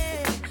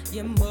bed.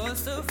 You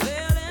must have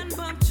fell and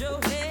bumped your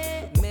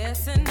head.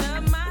 Messing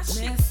up my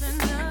shit.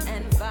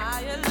 And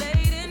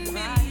violating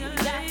me.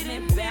 Got me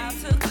about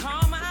to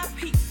call my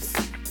peace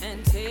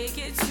and take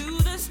it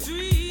to the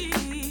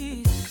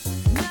streets.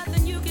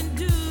 Nothing you can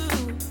do,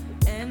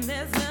 and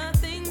there's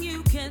nothing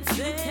you can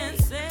say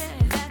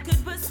that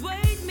could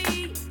persuade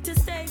me to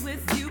stay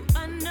with you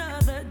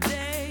another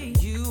day.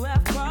 You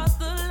have crossed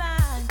the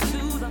line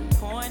to the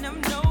point of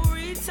no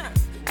return.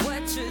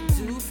 What you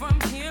do from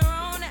here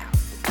on out,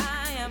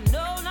 I am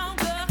no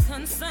longer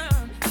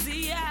concerned.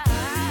 See, I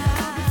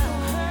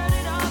heard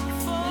it all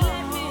before.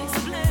 Let me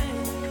explain.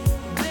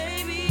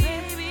 Baby,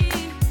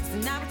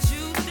 it's not what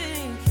you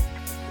think.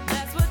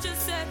 That's what you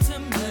said to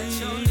me. But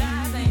your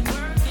lies ain't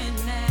working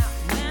now.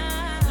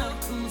 Now, look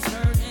who's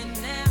hurting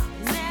now.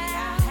 See,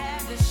 I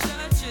had to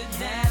shut you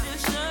down.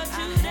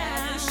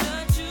 Had to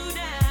shut you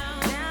down.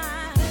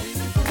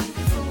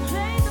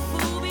 Play the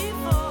fool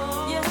before.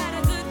 You had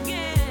a good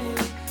game.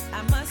 I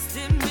must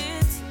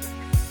admit,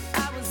 I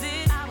was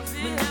it. But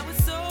now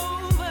it's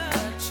over.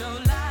 But your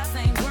lies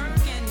ain't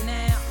working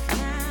now.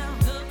 Now,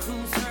 look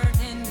who's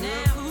hurting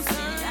now.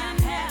 See, I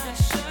had to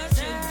shut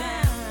you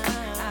down.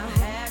 I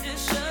had to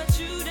shut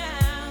you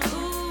down.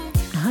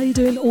 Ooh. How you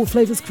doing, All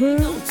Flavors crew?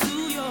 To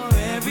your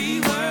every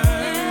word.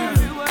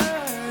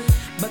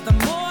 But the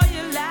more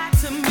you lied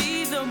to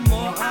me, the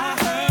more I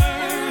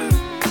heard.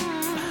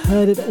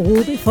 Heard it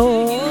all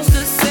before. Used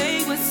to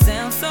say what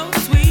sounds so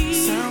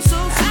sweet.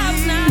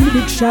 And a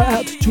big shout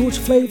out to George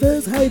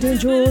Flavors. How you doing,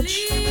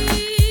 George?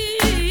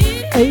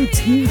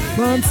 A.T.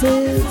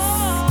 Francis.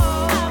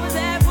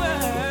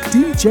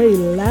 DJ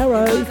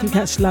Laro. You can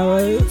catch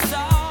Laro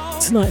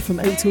tonight from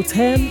 8 till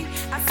 10.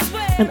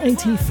 And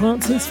A.T.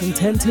 Francis from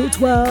 10 till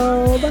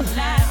 12.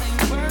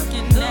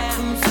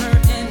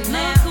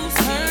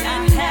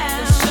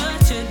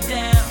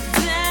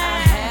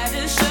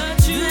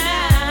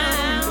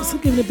 Also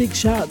giving a big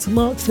shout out to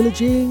Mark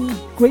Philogene.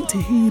 Great to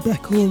hear you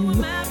back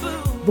on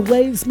the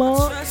waves,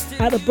 Mark,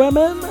 out of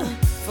Bremen.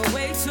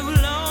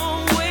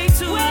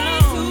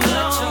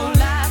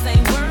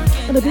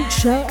 And a big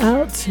shout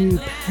out to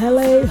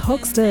Pele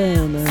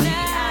Hoxton.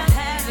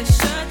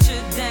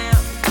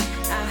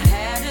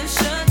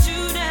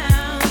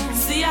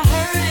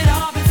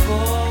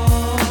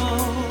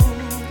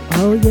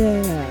 Oh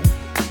yeah.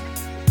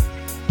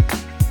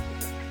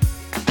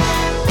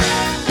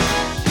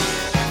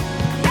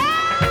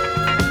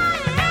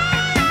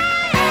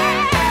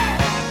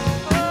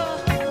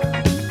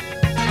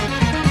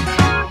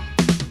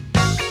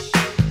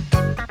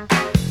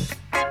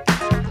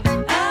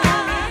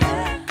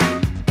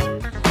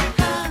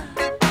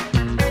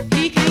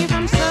 He came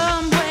from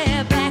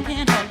somewhere back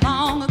in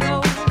long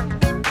ago.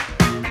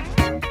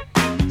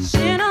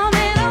 She don't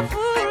made a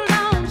fool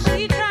on.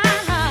 She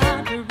tried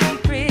hard to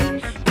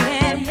recreate what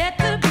had yet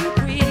to be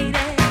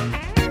created.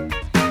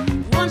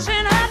 Once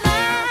in her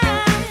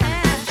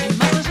life, she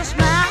must have just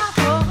smiled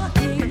for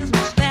his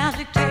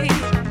nostalgic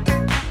taste.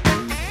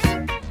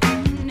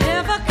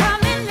 Never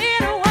coming near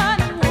to what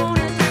he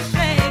wanted to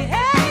say.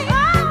 Hey,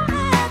 all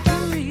that to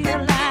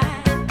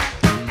realize.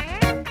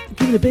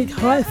 Giving a big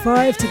high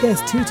five to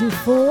guest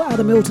 224 out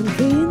of Milton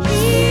Keynes.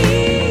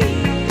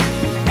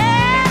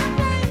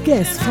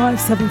 Guest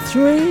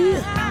 573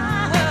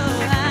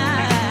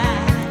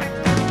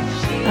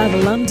 out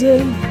of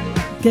London.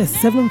 Guest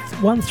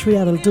 713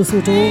 out of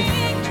Dusseldorf.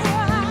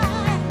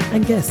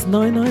 And guest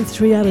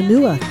 993 out of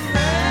Newark.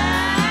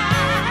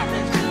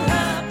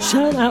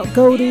 Shout out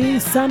Goldie,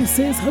 Sam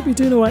Sis, hope you're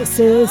doing alright,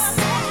 sis.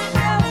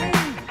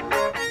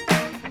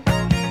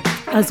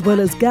 As well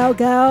as Gal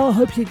Gal,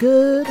 hope you're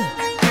good.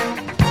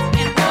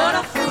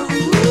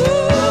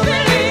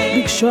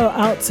 Big shout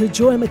out to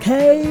Joy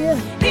McKay.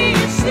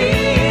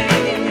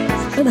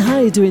 And how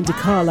you doing,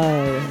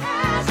 DeCarlo?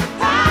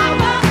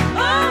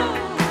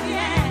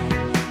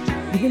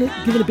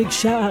 Giving a big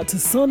shout out to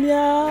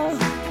Sonia.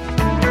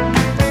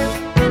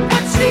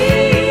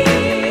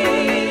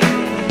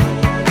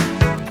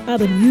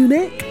 out of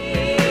Munich.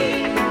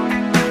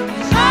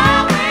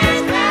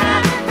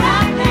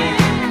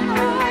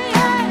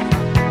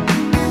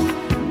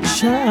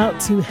 Shout out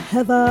to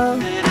Heather,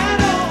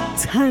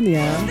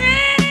 Tanya,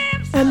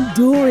 and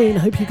Doreen.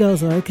 Hope you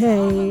girls are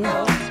okay.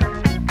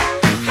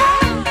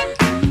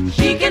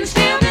 She can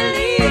still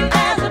believe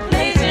there's a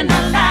place in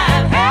her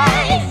life.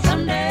 Hey,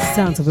 someday.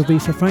 Sounds of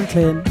Aretha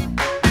Franklin.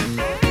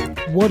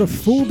 What a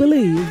fool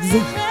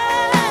believes.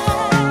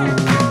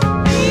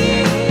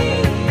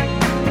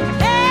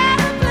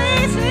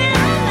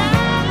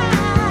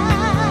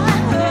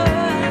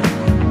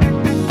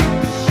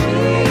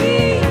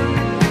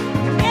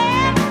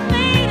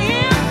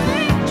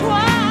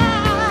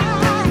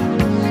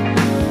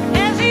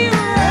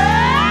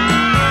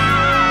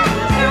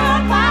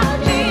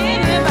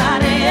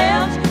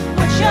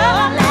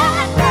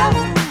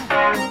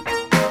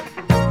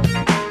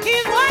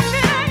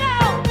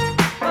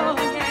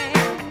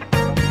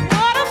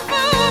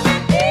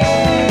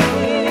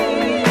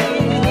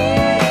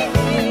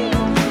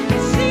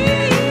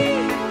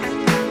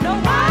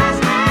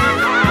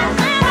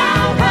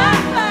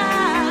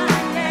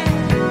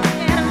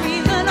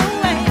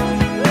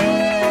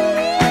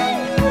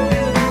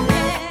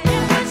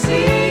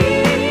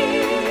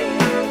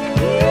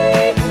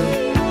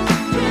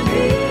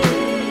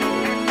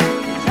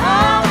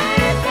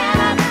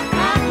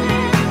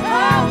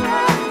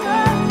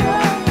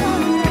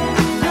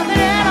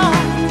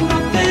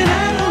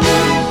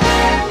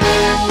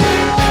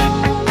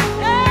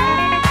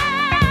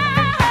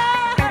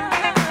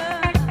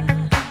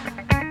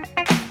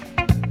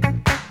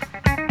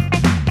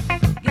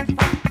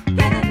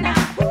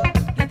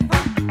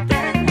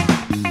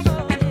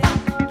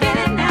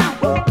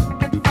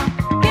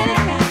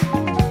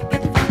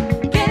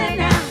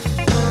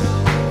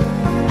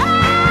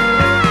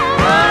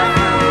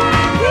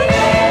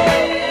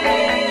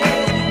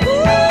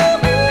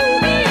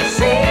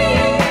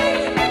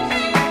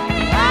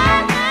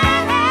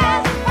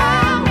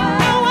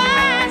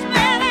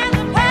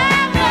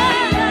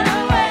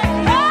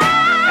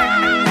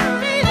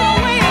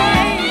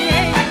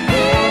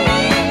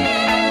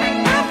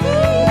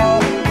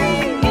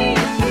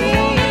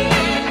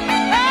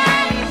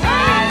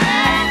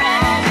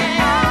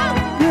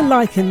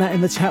 Liking that in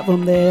the chat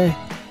room there,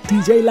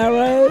 DJ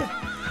Laro.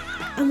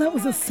 And that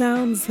was the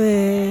sounds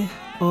there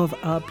of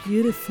our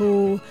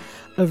beautiful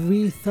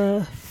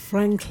Aretha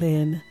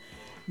Franklin.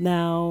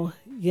 Now,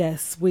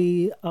 yes,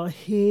 we are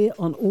here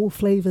on All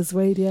Flavors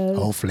Radio.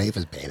 All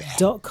Flavors, baby.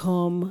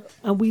 .com,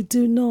 and we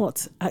do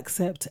not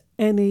accept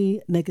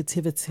any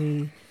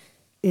negativity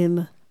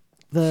in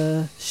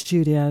the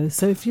studio.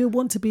 So if you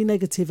want to be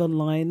negative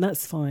online,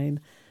 that's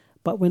fine.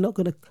 But we're not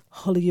going to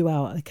holler you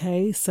out,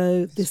 okay?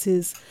 So this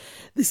is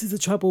the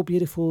trouble,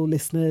 beautiful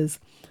listeners,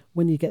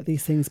 when you get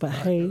these things. But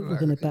hey, we're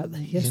going to bat.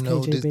 Yes, you know,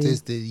 KJB.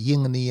 there's the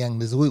yin and the yang.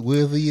 There's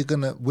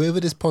wherever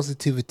there's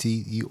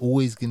positivity, you're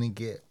always going to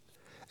get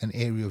an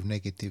area of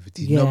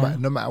negativity. Yeah.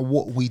 No matter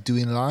what we do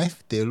in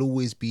life, there'll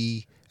always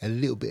be a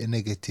little bit of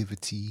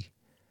negativity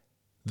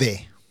there.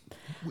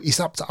 It's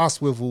up to us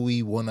whether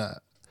we want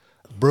to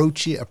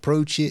broach it,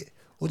 approach it,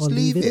 or just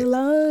leave it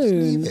alone. Just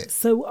leave it.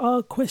 So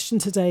our question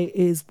today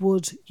is,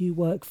 would you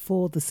work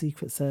for the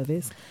Secret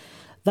Service?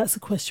 That's a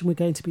question we're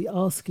going to be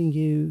asking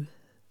you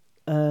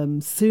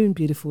soon,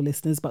 beautiful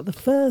listeners. But the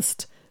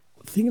first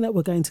thing that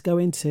we're going to go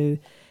into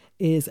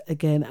is,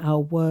 again, our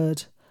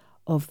word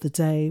of the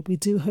day. We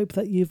do hope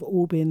that you've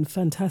all been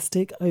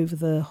fantastic over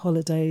the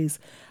holidays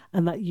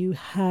and that you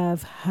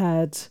have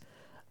had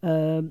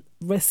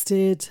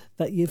rested,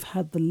 that you've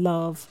had the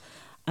love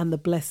and the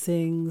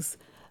blessings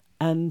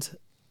and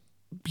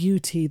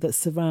beauty that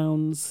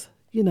surrounds,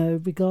 you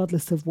know,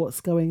 regardless of what's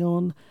going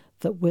on,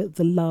 that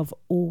the love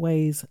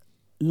always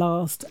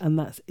lasts, and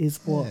that is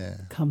what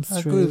comes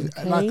through.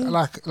 Okay?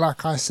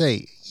 Like I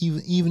say,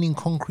 even in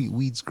concrete,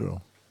 weeds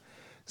grow.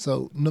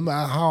 So no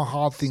matter how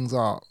hard things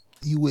are,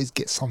 you always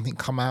get something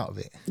come out of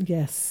it.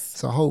 Yes.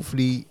 So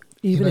hopefully,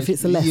 even if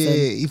it's a lesson. Yeah,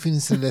 even if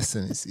it's a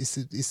lesson.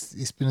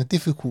 It's been a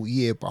difficult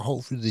year, but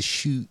hopefully the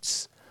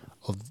shoots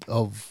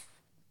of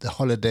the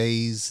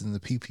holidays and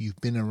the people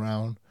you've been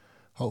around,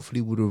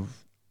 hopefully would have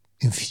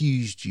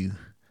infused you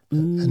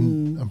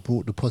and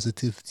brought the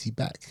positivity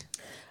back.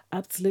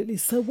 Absolutely.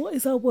 So what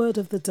is our word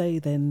of the day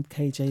then,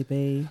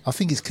 KJB? I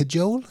think it's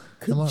cajole.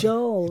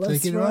 Cajole,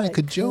 that's right.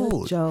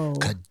 Cajole.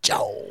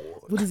 Cajole.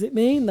 What does it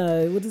mean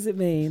though? What does it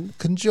mean?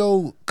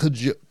 Cajole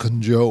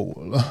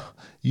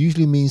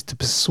usually means to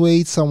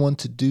persuade someone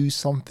to do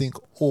something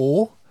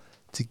or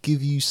to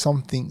give you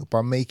something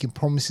by making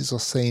promises or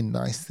saying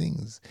nice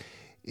things.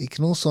 It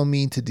can also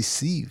mean to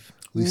deceive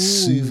with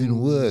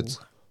soothing words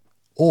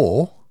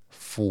or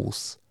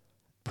false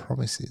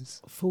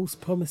promises. False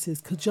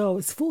promises. Cajole.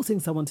 It's forcing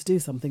someone to do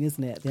something,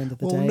 isn't it, at the end of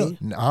the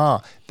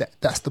day?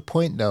 That's the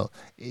point though.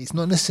 It's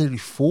not necessarily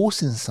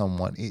forcing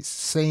someone. It's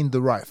saying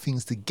the right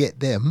things to get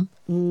them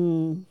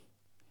to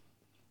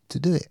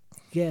do it.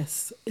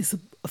 Yes. It's a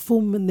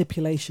form of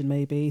manipulation,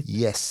 maybe.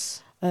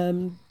 Yes.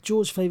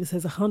 George Favour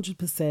says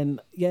 100%.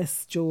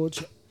 Yes,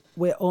 George,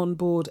 we're on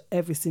board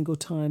every single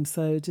time.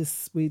 So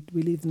just we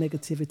leave the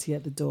negativity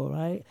at the door,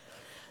 right?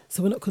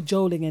 So we're not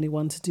cajoling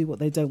anyone to do what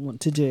they don't want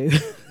to do.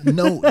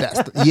 No,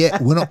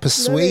 we're not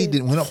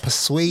persuading. We're not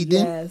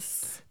persuading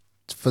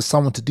for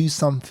someone to do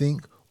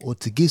something or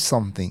to give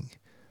something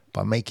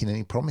by making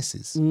any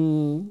promises.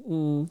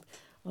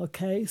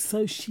 Okay,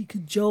 so she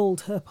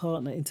cajoled her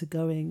partner into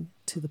going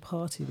to the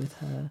party with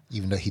her.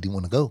 Even though he didn't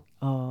want to go.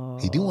 Oh.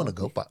 He didn't want to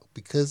go, but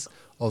because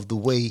of the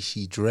way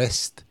she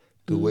dressed,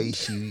 the way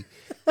she...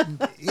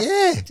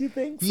 Yeah. Do you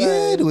think so?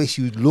 Yeah, the way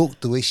she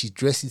looked, the way she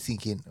dressed, you're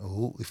thinking,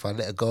 oh, if I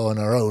let her go on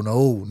her own,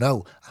 oh,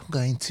 no, I'm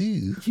going to.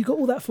 You got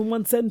all that from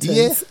one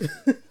sentence?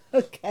 Yeah.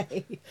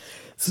 Okay.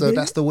 So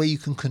that's the way you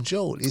can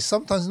control. It's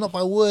sometimes not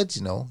by words,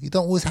 you know. You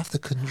don't always have to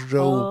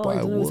control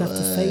by words. Have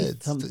to say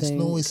something. It's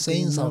not always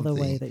saying something.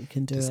 Another way that you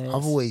can do There's it.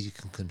 other ways you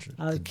can control.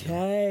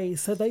 Okay,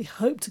 so they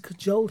hope to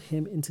cajole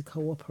him into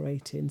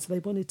cooperating. So they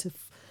wanted to.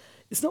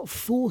 It's not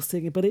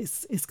forcing, but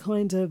it's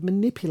kind of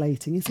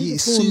manipulating.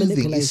 It's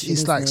soothing.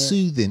 It's like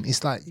soothing.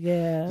 It's like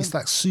yeah. It's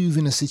like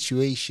soothing a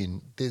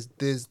situation. There's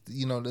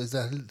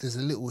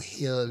a little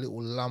hill, a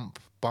little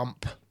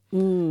bump.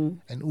 And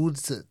in order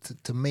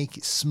to make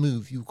it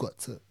smooth, you've got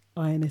to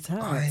iron it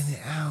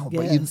out.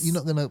 But you're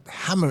not going to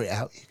hammer it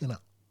out. You're going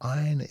to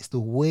iron it. It's the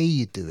way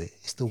you do it.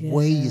 It's the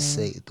way you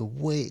say it. The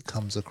way it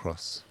comes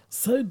across.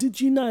 So did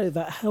you know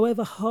that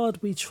however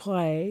hard we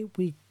try,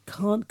 we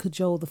can't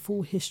cajole the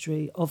full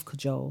history of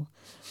cajole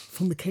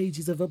from the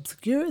cages of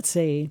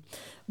obscurity?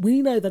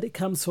 We know that it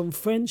comes from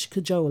French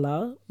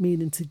cajola,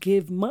 meaning to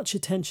give much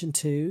attention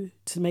to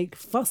make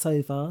fuss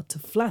over, to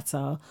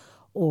flatter,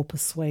 or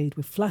persuade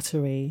with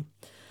flattery.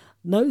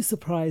 No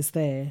surprise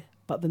there,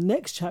 but the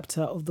next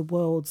chapter of the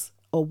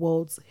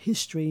world's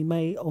history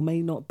may or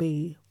may not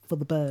be for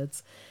the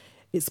birds.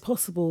 It's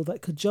possible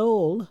that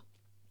cajola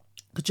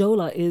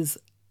is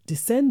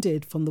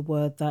descended from the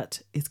word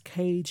that is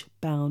cage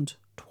bound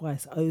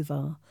twice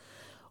over.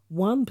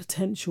 One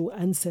potential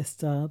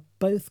ancestor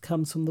both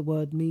comes from the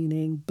word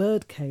meaning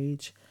bird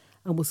cage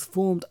and was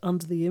formed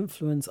under the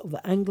influence of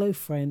the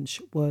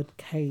Anglo-French word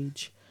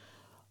cage,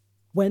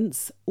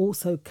 whence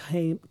also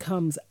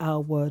comes our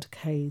word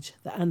cage.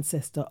 The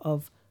ancestor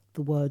of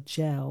the word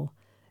jail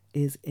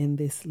is in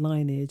this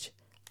lineage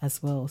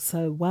as well.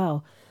 So,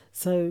 wow.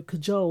 So,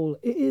 cajole,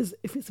 it is,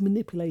 if it's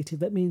manipulative,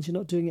 that means you're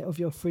not doing it of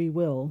your free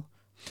will,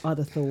 I'd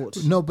have thought.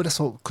 No, but that's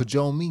what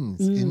cajole means.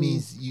 It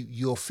means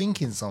you're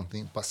thinking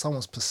something, but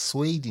someone's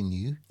persuading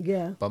you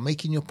by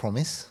making you a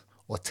promise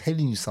or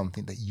telling you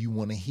something that you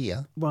want to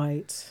hear.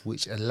 Right.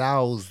 Which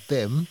allows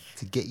them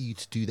to get you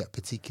to do that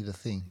particular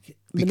thing.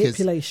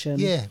 Manipulation.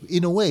 Yeah,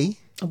 in a way.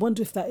 I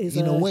wonder if that is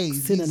a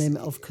synonym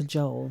of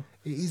cajole.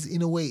 It is,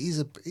 in a way,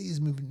 it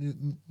is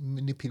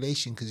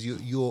manipulation, because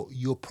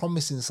you're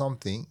promising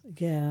something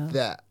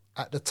that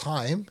at the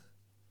time,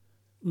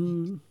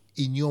 in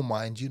your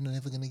mind, you're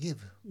never going to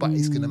give. But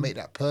it's going to make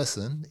that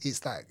person, it's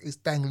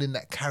dangling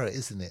that carrot,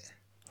 isn't it?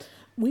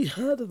 We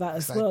heard of that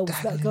as well.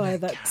 Was that guy,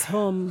 that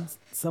Tom,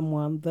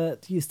 someone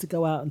that used to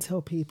go out and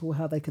tell people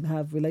how they can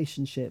have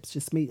relationships,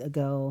 just meet a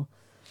girl.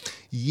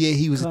 Yeah,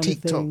 he was a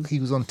TikTok.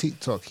 He was on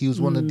TikTok. He was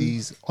one of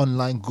these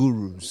online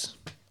gurus.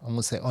 I'm going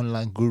to say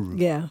online guru.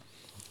 Yeah.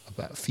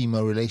 About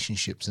female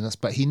relationships and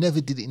but he never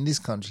did it in this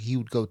country. He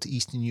would go to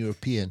Eastern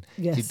European.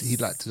 Yes.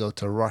 He'd like to go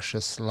to Russia,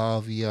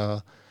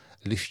 Slavia,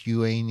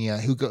 Lithuania.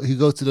 He'd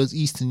go to those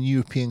Eastern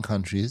European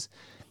countries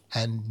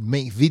and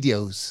make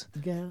videos.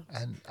 Yeah.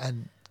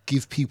 And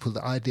give people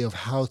the idea of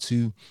how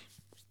to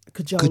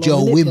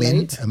cajole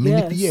women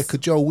and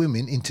cajole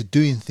women into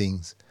doing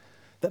things,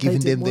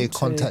 giving them their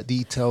contact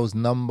details,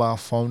 number,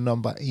 phone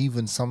number,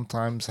 even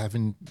sometimes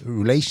having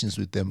relations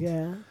with them.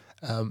 Yeah.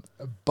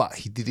 But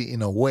he did it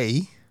in a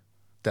way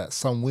that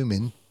some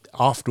women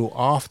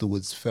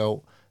afterwards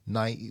felt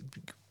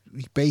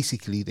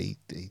basically they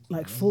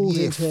like fall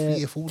into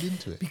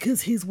it.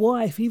 Because his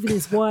wife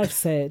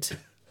said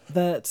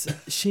that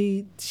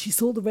she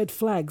saw the red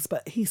flags,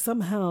 but he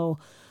somehow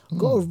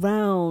got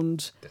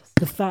around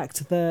the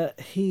fact that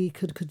he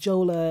could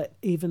cajole her.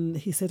 Even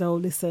he said, "Oh,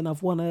 listen,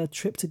 I've won a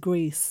trip to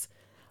Greece,"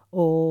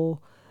 or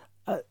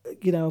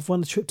I've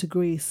won a trip to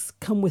Greece.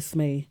 Come with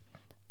me.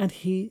 And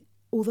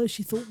although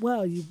she thought,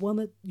 "Wow, you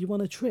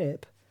won a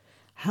trip.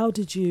 How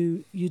did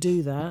you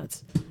do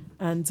that?"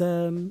 And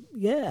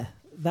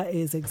that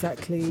is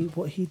exactly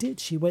what he did.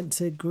 She went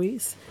to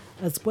Greece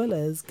as well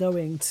as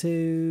going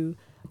to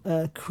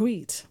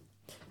Crete,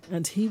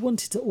 and he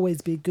wanted to always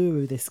be a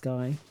guru. This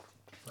guy.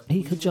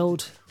 He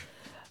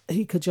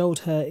cajoled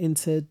her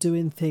into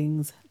doing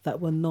things that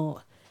were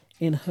not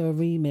in her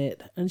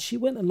remit, and she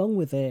went along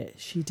with it.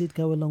 She did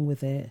go along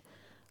with it.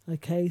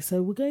 Okay,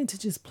 so we're going to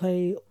just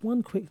play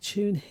one quick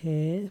tune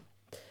here,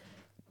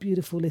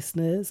 beautiful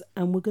listeners,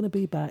 and we're going to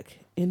be back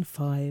in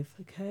 5,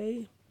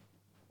 okay?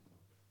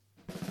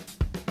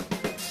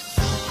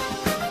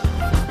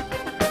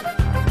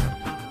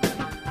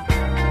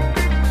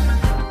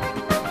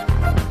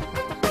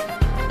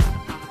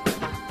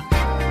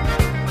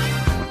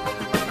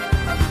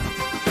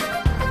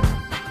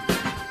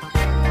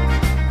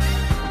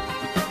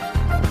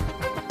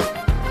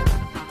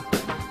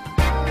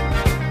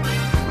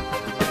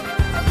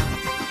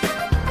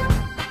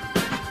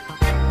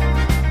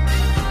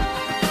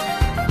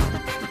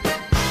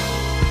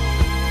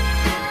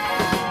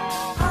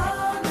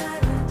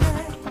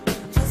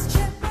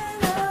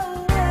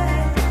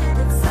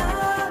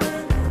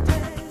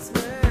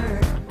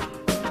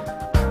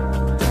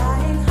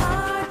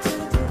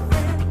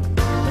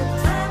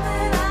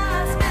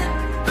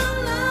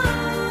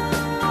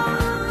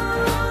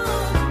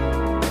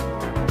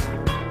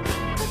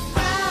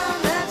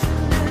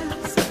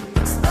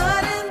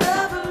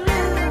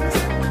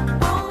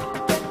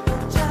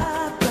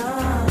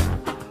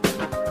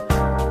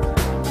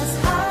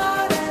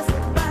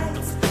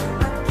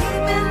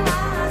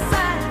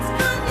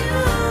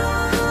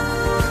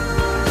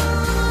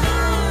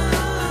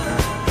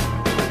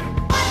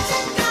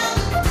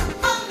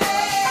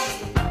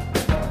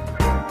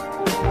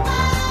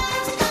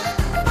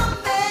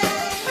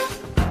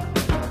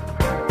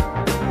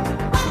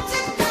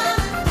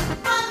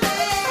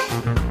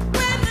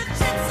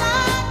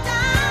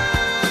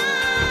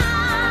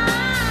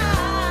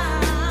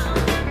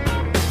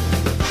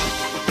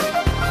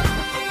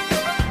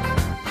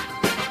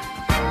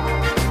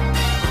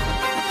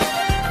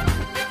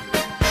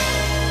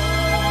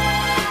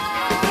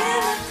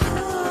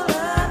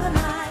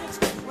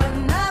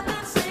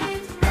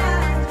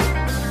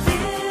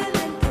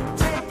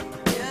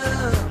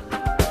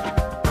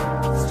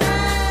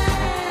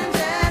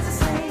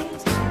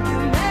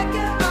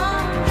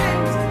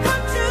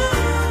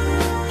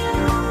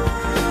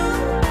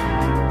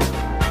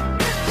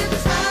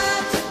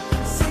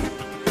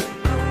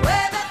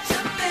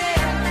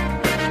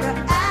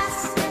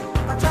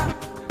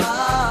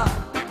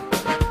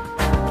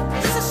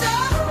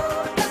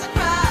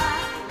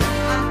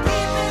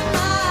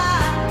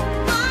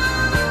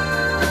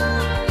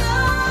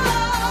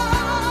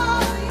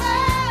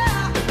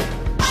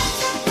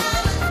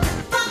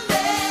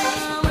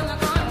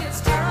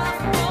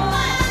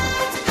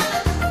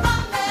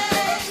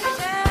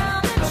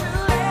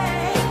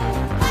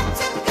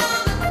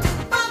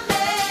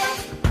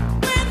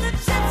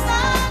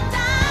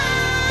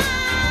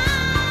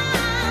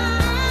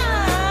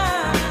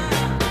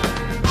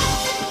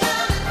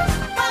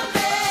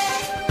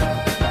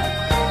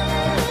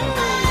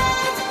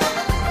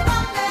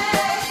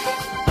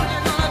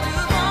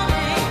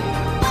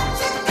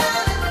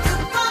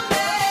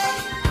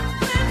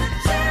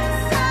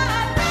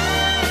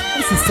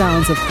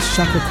 sounds of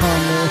Shaka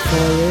Khan there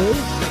for you.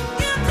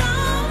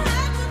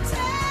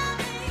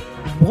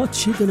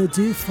 What you gonna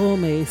do for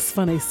me? It's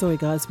funny, sorry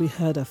guys, we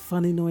heard a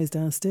funny noise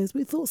downstairs.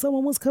 We thought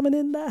someone was coming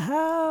in the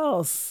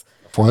house.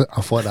 I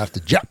thought I'd have to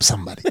drop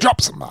somebody.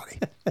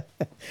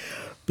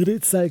 But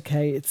it's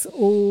okay. It's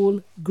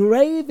all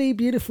gravy,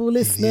 beautiful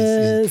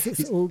listeners.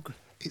 It's all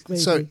gravy.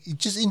 So,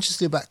 just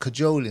interested about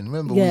cajoling.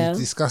 Remember, we were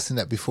discussing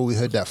that before we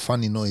heard that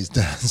funny noise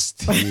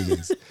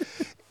downstairs.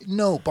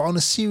 No, but on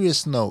a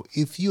serious note,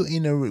 if you're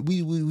in a...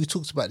 We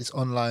talked about this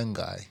online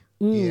guy,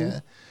 yeah?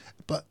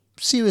 But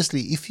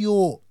seriously, if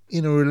you're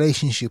in a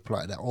relationship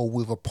like that or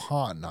with a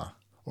partner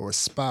or a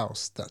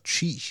spouse that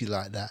treats you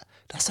like that,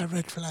 that's a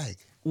red flag.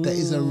 That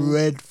is a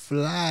red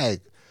flag.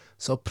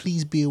 So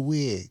please be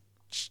aware.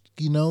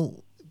 You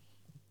know,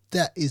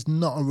 that is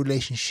not a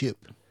relationship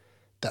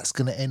that's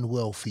going to end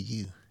well for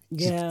you.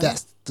 Yeah. If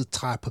that's the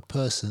type of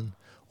person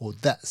or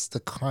that's the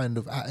kind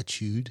of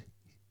attitude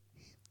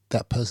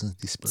that person's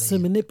displaying. So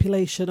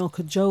manipulation or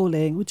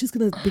cajoling, which is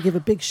going to give a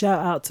big shout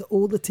out to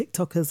all the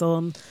TikTokers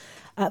on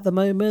at the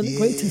moment. Yeah.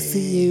 Great to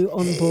see you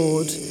on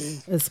board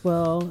as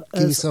well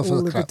as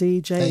all of the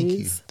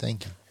DJs.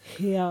 Thank you.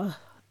 Here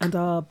and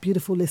our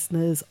beautiful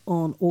listeners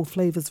on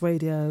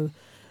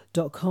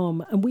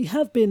allflavorsradio.com. And we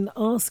have been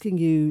asking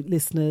you,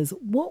 listeners,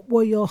 what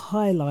were your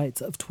highlights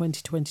of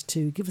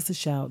 2022? Give us a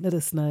shout. Let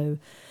us know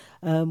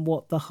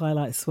what the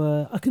highlights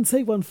were. I can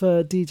say one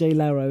for DJ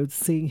Laro,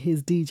 seeing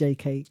his DJ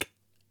cake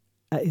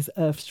at his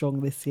Earth Strong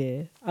this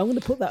year. I'm going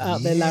to put that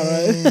out there, Laro.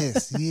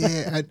 Yes,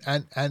 yeah.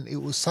 And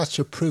it was such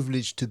a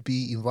privilege to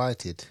be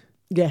invited.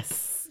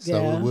 Yes,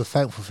 So we're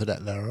thankful for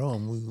that, Laro,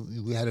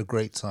 and we had a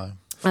great time.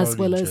 As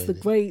well as the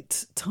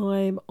great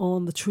time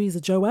on the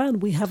Teresa Joanne.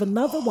 We have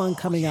another one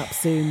coming up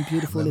soon,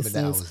 beautiful listeners.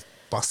 That I was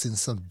busting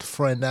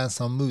throwing down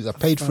some moves. I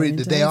paid for it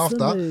the day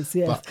after. Moves,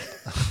 yeah.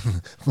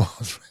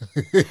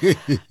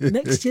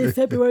 Next year,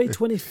 February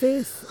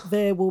 25th,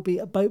 there will be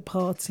a boat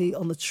party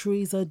on the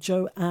Teresa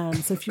Joanne.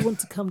 So if you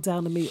want to come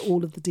down and meet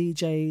all of the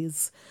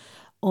DJs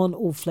on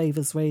All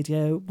Flavors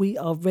Radio, we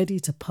are ready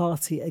to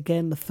party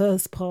again. The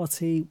first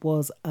party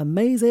was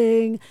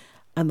amazing,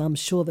 and I'm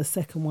sure the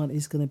second one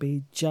is going to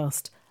be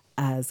just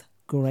as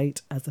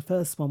great as the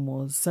first one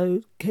was.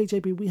 So,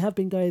 KJB, we have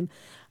been going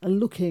and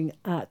looking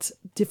at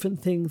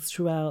different things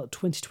throughout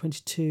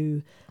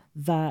 2022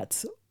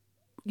 that,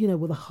 you know,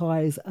 were the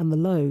highs and the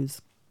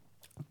lows.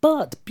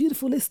 But,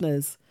 beautiful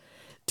listeners,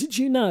 did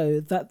you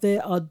know that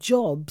there are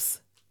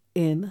jobs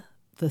in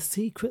the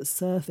Secret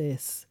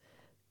Service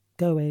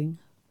going?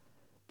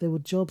 There were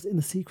jobs in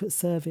the Secret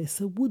Service.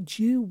 So, would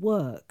you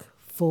work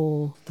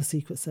for the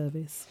Secret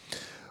Service?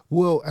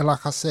 Well, and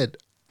like I said,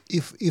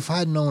 if I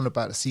had known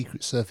about the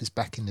Secret Service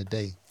back in the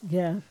day,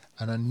 and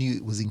I knew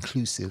it was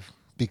inclusive,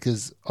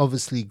 because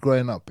obviously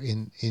growing up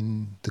in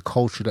the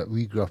culture that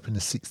we grew up in the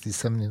 60s,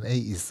 70s and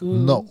 80s,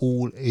 not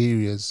all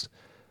areas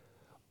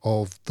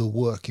of the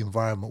work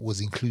environment was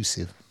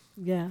inclusive.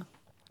 Yeah.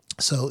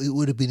 So it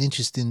would have been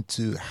interesting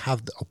to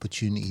have the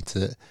opportunity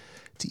to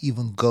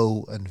even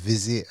go and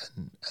visit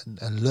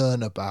and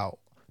learn about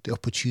the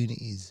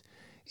opportunities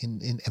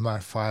in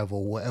MI5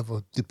 or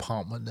whatever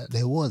department that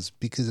there was,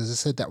 because as I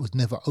said, that was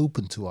never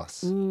open to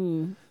us.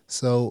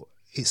 So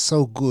it's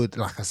so good,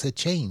 like I said,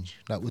 change.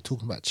 Like we're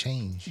talking about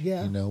change.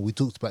 Yeah. You know, we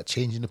talked about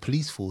changing the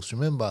police force.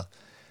 Remember,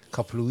 a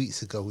couple of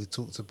weeks ago, we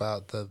talked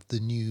about the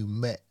new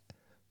Met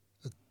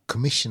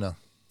commissioner,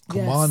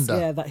 commander.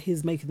 Yes, that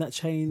he's making that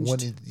change.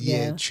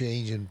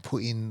 Change and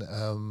put in...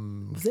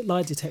 was it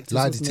lie detectors?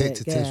 Lie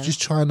detector tests.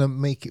 Just trying to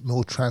make it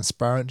more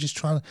transparent.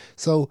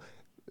 So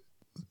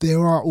there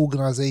are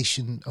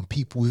organisation and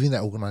people within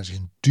that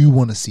organisation do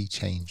want to see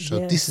change.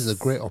 So this is a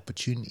great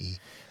opportunity.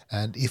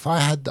 And if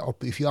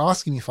you're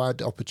asking me if I had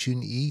the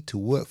opportunity to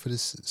work for the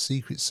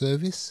Secret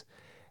Service,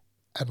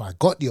 and I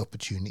got the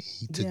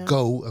opportunity to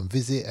go and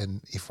visit,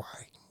 and if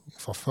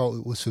I felt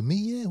it was for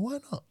me, why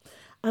not?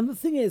 And the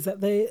thing is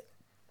that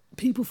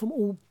people from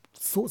all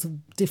sorts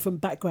of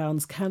different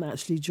backgrounds can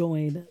actually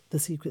join the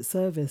Secret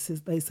Service.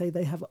 They say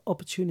they have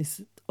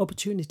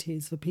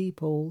opportunities for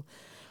people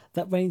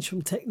that range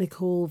from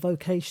technical,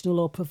 vocational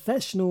or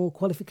professional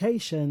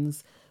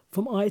qualifications,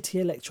 from IT,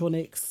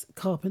 electronics,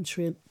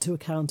 carpentry to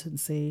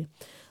accountancy.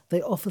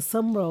 They offer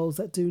some roles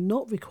that do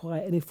not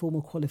require any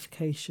formal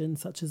qualification,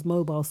 such as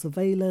mobile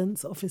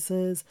surveillance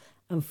officers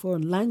and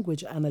foreign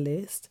language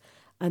analysts,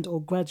 and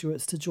or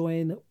graduates to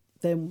join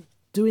them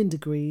doing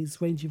degrees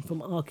ranging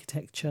from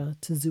architecture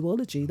to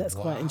zoology. That's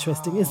quite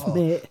interesting, isn't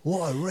it?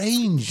 What a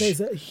range.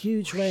 There's a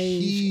huge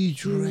range.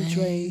 Huge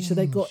range. So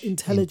they've got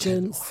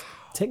intelligence,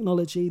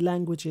 technology,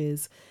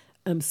 languages,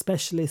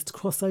 specialist,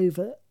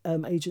 crossover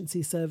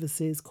agency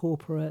services,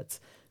 corporate,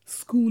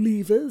 school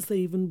leavers. They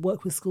even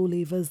work with school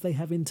leavers. They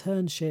have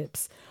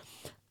internships,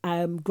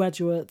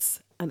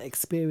 graduates and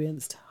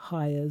experienced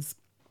hires.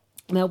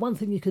 Now, one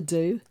thing you could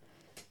do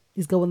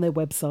is go on their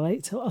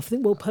website. I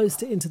think we'll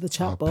post it into the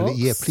chat box.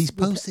 Yeah, please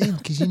post it in,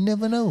 because you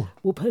never know.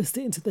 We'll post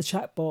it into the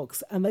chat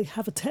box, and they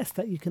have a test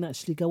that you can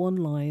actually go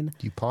online.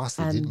 You passed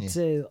it, didn't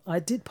you? I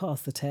did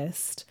pass the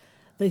test.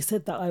 They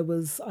said that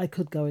I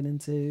could go in and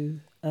do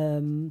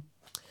a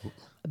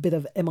bit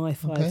of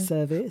MI5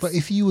 service. But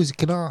if you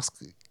can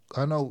ask,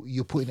 I know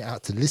you're putting it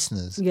out to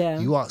listeners. Yeah.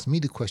 You asked me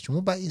the question.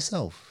 What about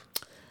yourself?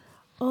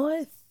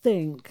 I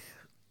think,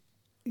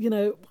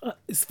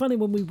 it's funny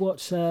when we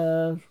watch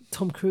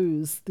Tom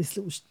Cruise, this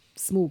little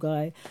small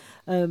guy,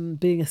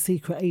 being a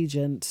secret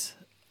agent.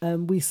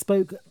 We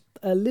spoke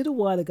a little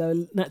while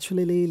ago,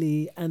 Naturally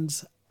Lily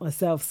and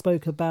myself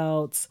spoke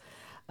about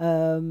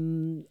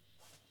Idris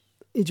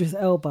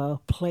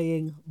Elba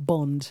playing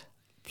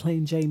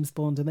James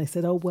Bond. And they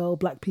said, oh, well,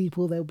 black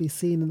people, they'll be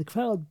seen in the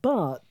crowd.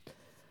 But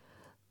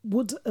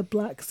would a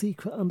black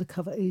secret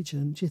undercover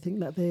agent, do you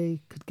think that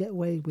they could get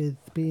away with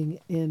being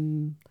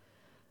in...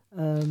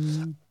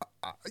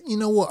 you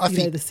know what? I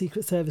think the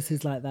secret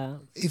services like that.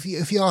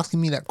 If you're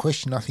asking me that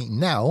question, I think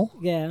now,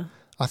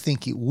 I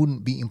think it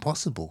wouldn't be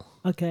impossible.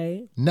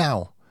 Okay.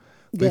 Now,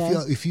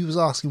 but if you was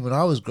asking when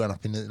I was growing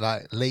up in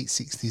the late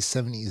 60s,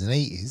 70s, and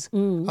 80s,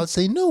 I'd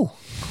say no,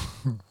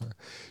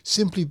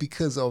 simply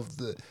because of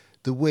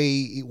the way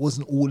it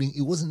wasn't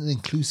an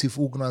inclusive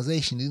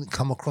organisation. It didn't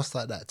come across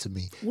like that to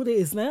me. What it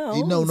is now?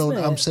 No,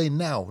 I'm saying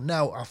now.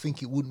 Now, I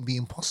think it wouldn't be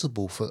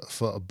impossible for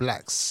a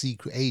black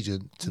secret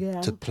agent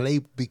to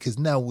play, because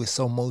now we're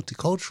so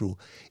multicultural.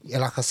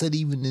 Like I said,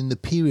 even in the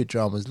period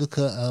dramas, look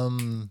at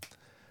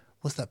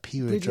what's that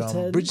period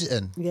drama?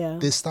 Bridgerton. Yeah,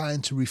 they're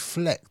starting to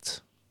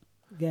reflect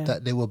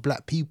that there were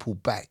black people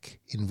back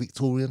in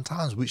Victorian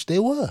times, which they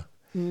were.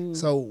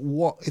 So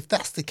what if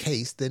that's the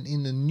case? Then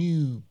in the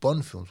new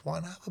Bond films,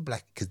 why not have a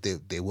black? Because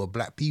there were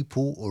black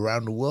people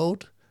around the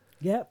world.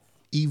 Yep.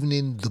 Even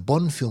in the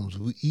Bond films,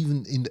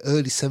 even in the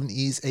early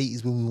 70s,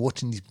 80s, when we were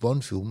watching these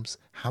Bond films,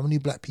 how many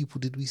black people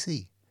did we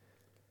see?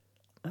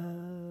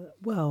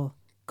 Well,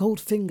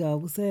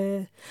 Goldfinger was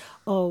there.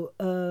 Oh,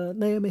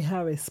 Naomi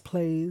Harris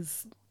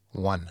plays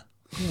one.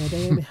 Yeah,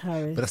 Naomi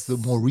Harris. But that's the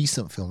more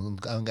recent film.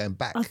 I'm going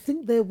back. I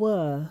think there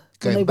were.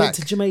 When they went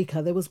to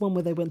Jamaica. There was one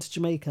where they went to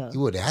Jamaica.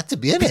 Well, they had to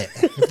be in it.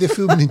 If they're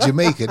filming in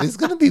Jamaica, there's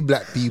going to be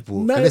black people.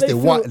 No, unless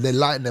they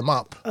lighten them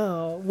up.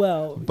 Oh,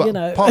 well, but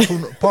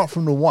apart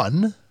from the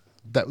one,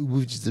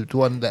 which is the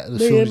one that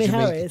was filmed in Jamaica.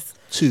 Harris.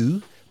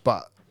 2,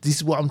 but this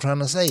is what I'm trying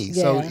to say.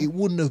 Yeah. So it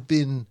wouldn't have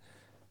been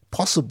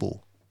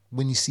possible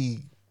when you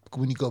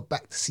go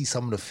back to see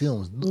some of the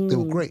films. They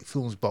were great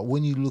films, but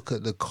when you look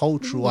at the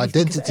cultural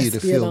identity of the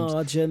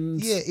films,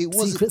 it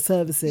was secret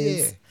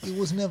services. Yeah, it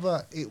was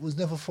never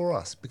for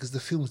us, because the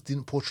films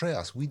didn't portray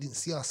us. We didn't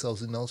see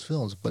ourselves in those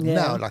films. But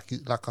now,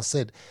 like I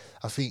said,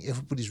 I think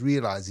everybody's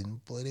realizing,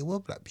 boy, there were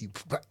black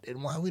people back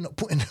then. Why are we not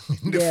putting them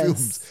in the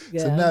films?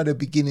 Yeah. So now they're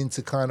beginning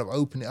to kind of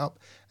open it up,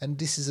 and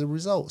this is a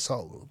result.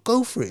 So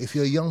go for it. If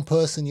you're a young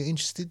person, you're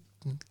interested,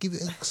 give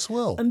it a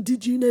swirl. And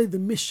did you know the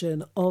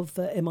mission of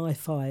the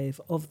MI5,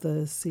 of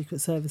the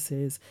Secret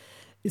Services,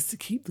 is to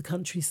keep the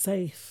country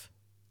safe,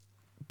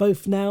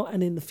 both now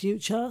and in the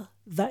future?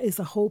 That is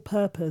the whole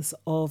purpose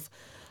of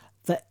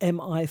the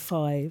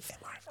MI5.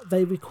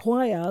 They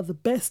require the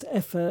best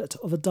effort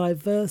of a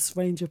diverse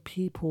range of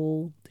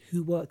people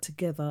who work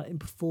together in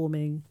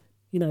performing,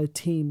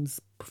 teams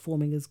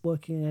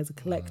working as a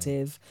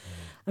collective.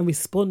 And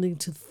responding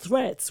to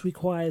threats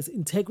requires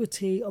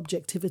integrity,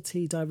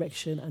 objectivity,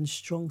 direction, and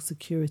strong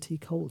security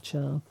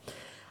culture.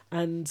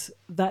 And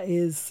that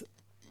is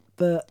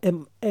the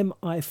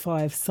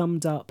MI5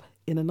 summed up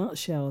in a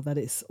nutshell, that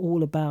it's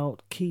all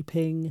about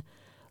keeping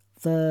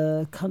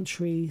the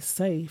country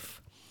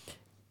safe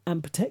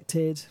and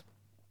protected.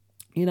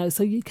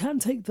 So you can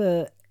take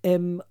the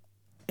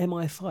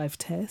MI5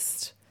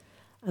 test,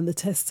 and the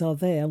tests are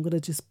there. I'm going to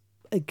just,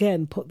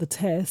 again, put the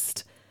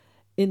test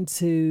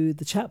into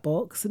the chat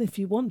box, and if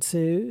you want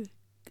to,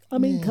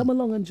 come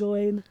along and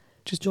join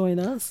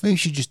us. Maybe you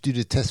should just do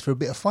the test for a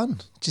bit of fun,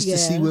 just to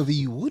see whether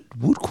you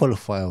would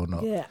qualify or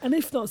not. Yeah, and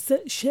if not,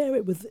 share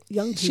it with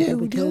young people. Share it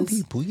with young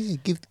people. Yeah,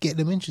 get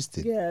them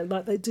interested. Yeah,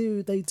 like they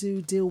do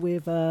deal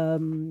with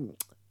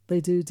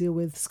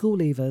school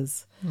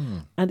leavers,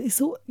 and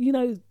it's all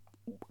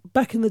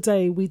Back in the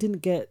day, we didn't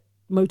get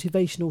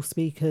motivational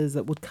speakers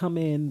that would come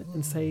in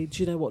and say,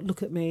 "Do you know what?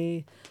 Look at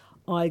me.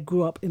 I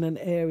grew up in an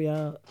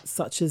area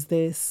such as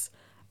this,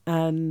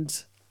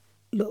 and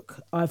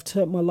look, I've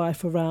turned my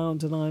life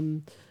around and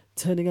I'm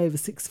turning over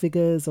 6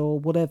 figures," or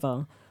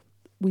whatever.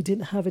 We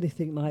didn't have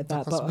anything like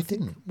that. But I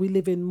think we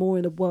live in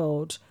a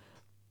world,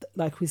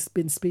 like we've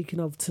been speaking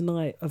of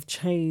tonight, of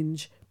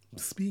change,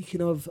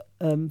 speaking of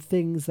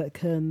things that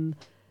can,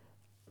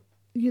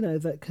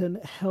 that can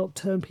help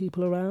turn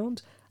people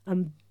around.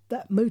 And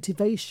that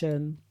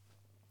motivation,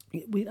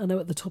 I know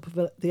at the top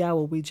of the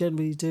hour, we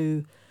generally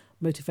do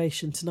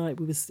motivation. Tonight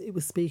it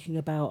was speaking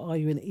about, are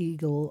you an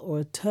eagle or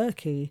a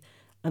turkey,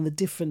 and the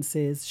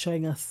differences,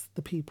 showing us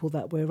the people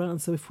that we're around.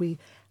 So if we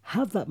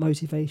have that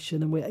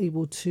motivation and we're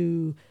able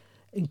to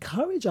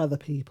encourage other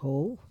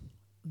people,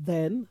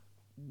 then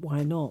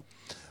why not?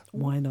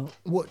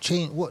 What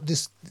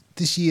this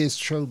year has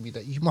showed me,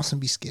 that you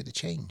mustn't be scared to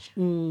change.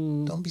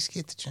 Don't be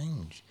scared to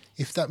change.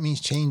 If that means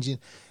changing,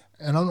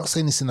 and I'm not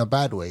saying this in a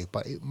bad way,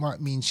 but it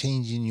might mean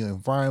changing your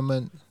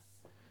environment,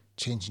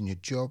 changing your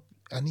job,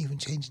 and even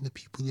changing the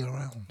people you're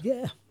around.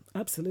 Yeah,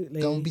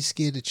 Absolutely. Don't be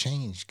scared of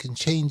change. Because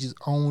change is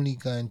only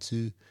going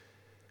to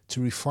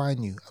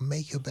refine you and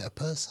make you a better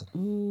person.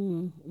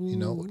 You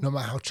know, no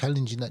matter how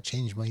challenging that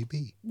change may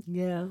be.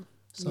 Yeah.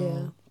 So,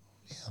 yeah.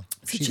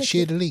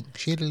 Share the link.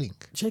 Share the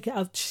link. Check it.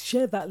 I've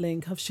shared that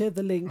link. I've shared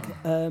the link.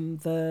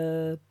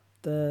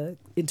 The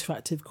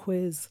interactive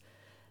quiz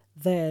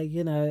there.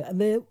 You know, and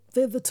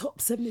they're the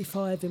top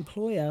 75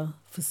 employer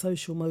for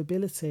social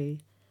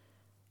mobility.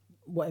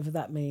 Whatever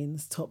that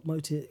means, top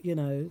motive. You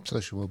know,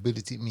 social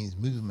mobility means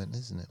movement,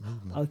 isn't it?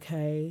 Movement.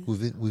 Okay.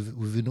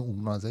 Within an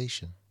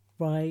organisation.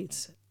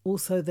 Right.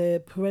 Also, their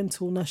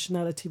parental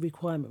nationality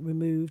requirement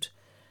removed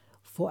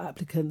for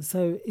applicants.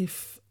 So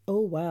if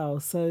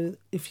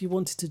if you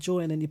wanted to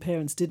join and your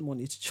parents didn't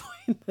want you to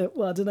join,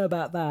 well, I don't know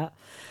about that.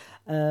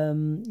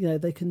 You know,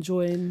 they can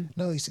join.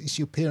 No, it's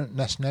your parent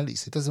nationality.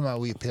 So it doesn't matter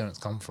where your parents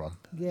come from.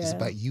 Yeah. It's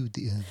about you,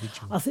 the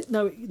individual. I think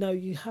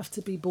you have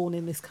to be born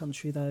in this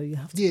country though. You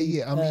have to be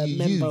a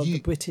member of the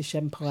British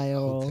Empire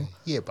or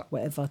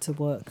whatever to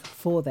work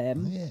for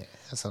them. Yeah,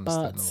 that's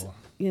understandable.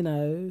 But, you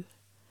know,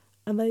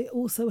 and they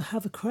also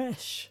have a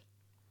creche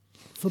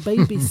for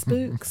baby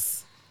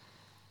spooks.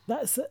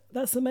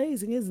 That's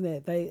amazing, isn't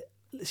it?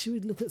 Should we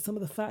look at some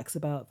of the facts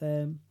about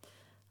them?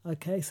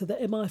 Okay, so the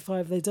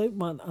MI5, they don't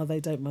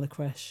run a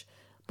creche,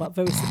 but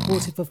very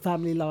supportive of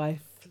family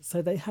life.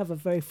 So they have a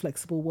very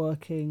flexible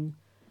working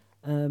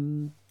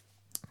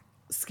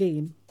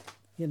scheme,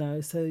 you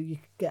know, so you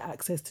get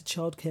access to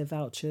childcare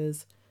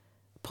vouchers,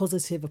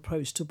 positive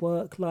approach to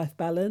work-life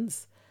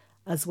balance,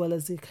 as well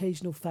as the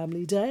occasional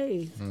family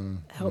day.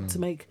 Help to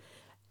make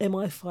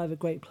MI5 a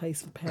great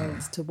place for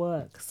parents to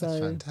work.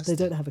 So they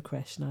don't have a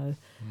creche, no.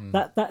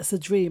 That's a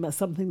dream.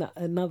 That's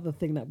another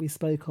thing that we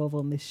spoke of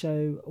on this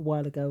show a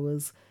while ago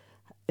was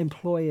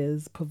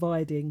employers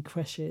providing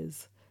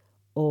creches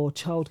or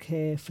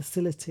childcare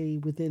facility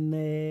within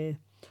the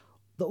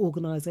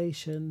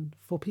organisation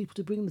for people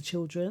to bring the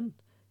children.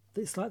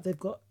 It's like they've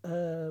got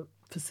a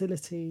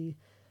facility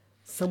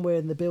somewhere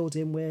in the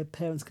building where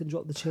parents can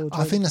drop the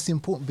children. I think that's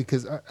important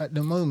because at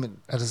the moment,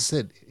 as I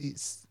said,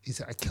 it's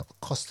at a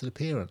cost to the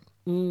parent.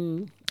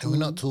 And we're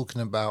not talking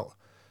about,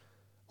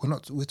 we're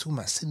talking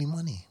about silly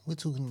money. We're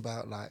talking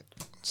about like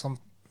some...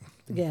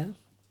 Yeah.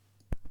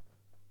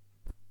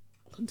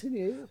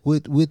 Continue.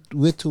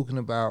 We're talking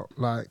about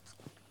like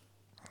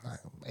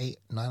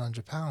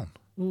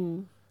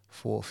 £800-900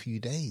 for a few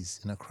days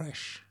in a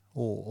creche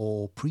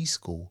or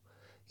preschool,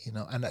 you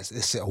know, and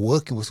it's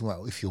working. We're talking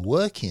about if you're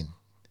working.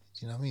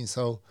 You know what I mean?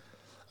 So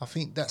I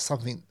think that's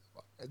something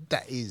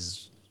that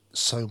is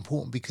so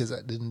important because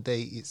at the end of the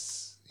day,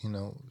 it's, you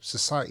know,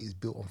 society is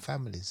built on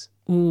families.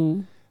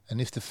 And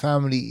if the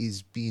family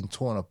is being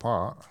torn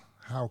apart,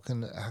 how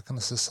can a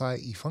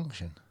society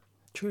function?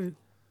 True.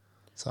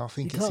 So I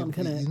think So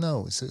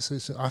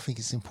I think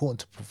it's important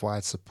to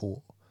provide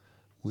support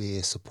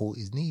where support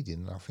is needed.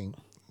 And I think,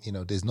 you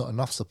know, there's not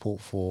enough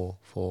support for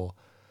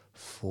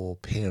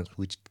parents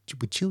with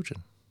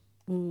children,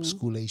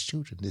 school-age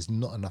children. There's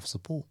not enough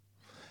support.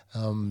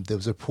 There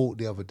was a report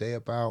the other day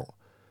about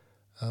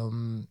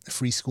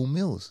free school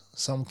meals.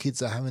 Some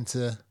kids are having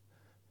to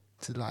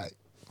like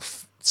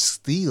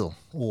steal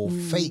or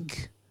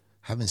fake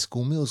having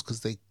school meals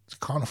because they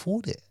can't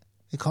afford it.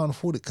 They can't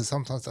afford it because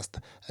sometimes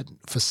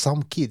for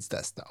some kids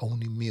that's the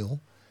only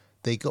meal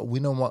they got. We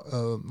know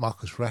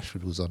Marcus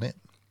Rashford was on it,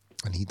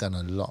 and he done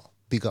a lot.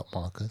 Big up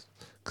Marcus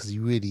because he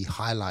really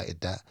highlighted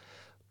that.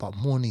 But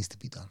more needs to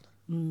be done.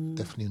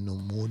 Definitely,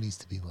 more needs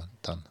to be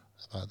done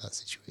about that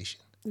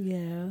situation.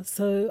 Yeah,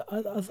 so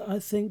I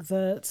think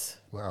that...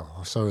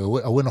 Wow, sorry,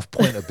 I went off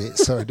point a bit,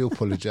 so I do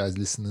apologise,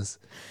 listeners.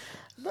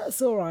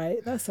 That's all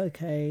right, that's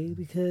okay,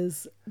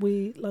 because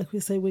we're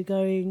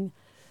going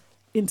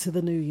into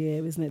the new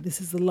year, isn't it? This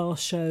is the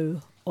last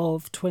show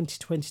of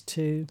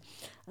 2022,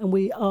 and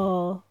we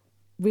are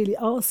really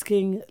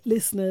asking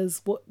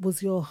listeners, what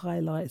was your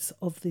highlights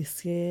of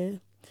this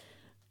year?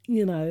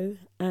 You know,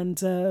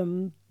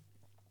 and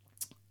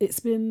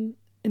it's been...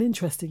 an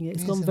interesting year.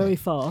 It's gone very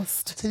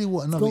fast. I tell you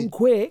what, it's gone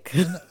quick.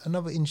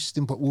 Another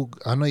interesting point. Well,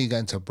 I know you're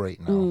going to a break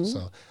now,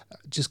 so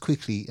just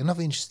quickly,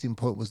 another interesting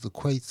point was the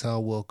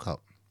Qatar World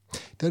Cup.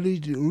 The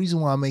reason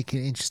why I'm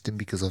making it interesting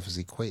because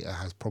obviously Qatar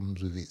has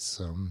problems with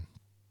its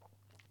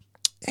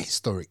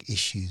historic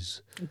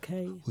issues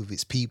with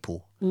its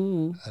people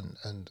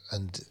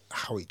and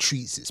how it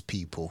treats its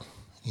people.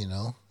 You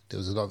know, there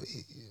was a lot of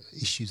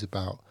issues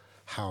about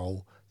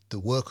how the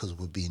workers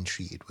were being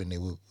treated when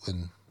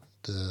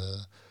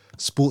the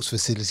sports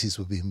facilities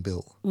were being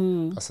built.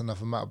 That's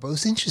another matter. But it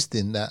was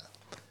interesting that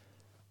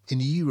in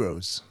the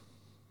Euros,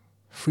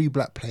 3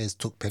 black players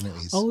took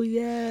penalties. Oh,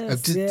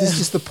 yes. This is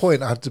just the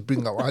point I had to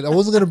bring up. I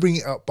wasn't going to bring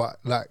it up, but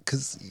like,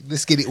 because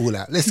let's get it all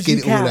out. Let's get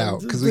it all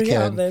out because we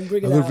can.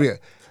 Bring it out.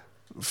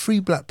 3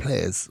 black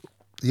players,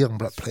 young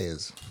black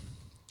players,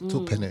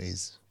 took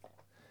penalties.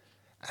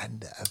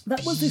 And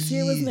that was this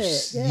year, wasn't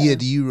it? Yeah,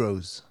 the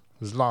Euros.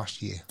 It was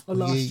last year. Oh,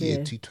 last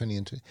year. 2020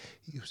 and 20.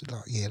 It was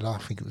I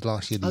think it was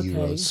last year, the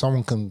Euros.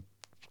 Someone can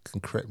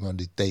correct me on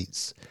the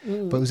dates.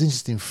 But it was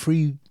interesting.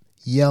 3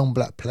 young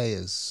black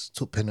players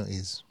took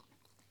penalties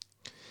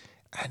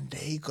and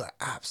they got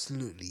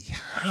absolutely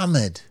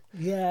hammered.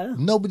 Yeah.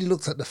 Nobody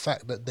looked at the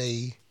fact that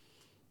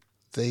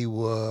they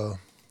were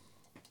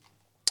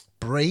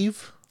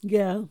brave.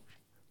 Yeah.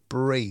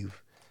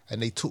 Brave.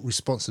 And they took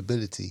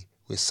responsibility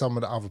where some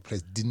of the other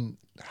players didn't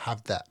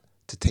have that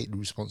to take the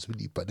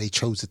responsibility, but they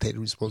chose to take the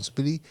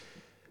responsibility.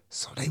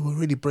 So they were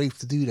really brave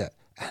to do that.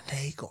 And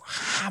they got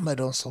hammered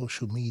on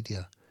social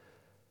media.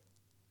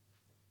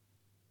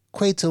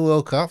 Quato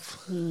woke up,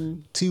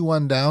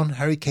 2-1 down.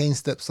 Harry Kane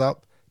steps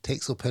up,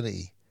 takes a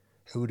penalty.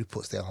 Everybody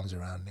puts their arms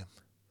around him.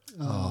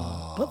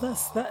 Oh. But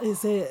that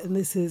is it. And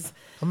this is...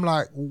 I'm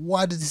like,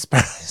 why the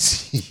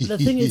disparity? The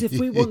thing is, if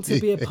we want to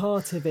be a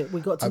part of it,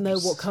 we've got to know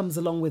what comes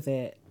along with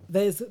it.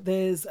 There's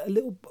a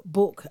little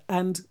book,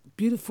 and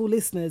beautiful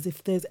listeners,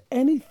 if there's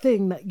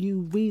anything that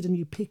you read and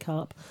you pick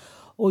up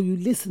or you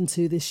listen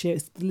to this year,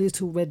 it's the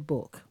Little Red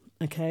Book,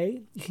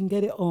 okay? You can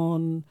get it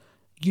on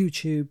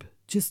YouTube.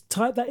 Just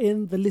type that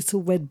in, the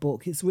Little Red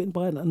Book. It's written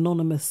by an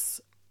anonymous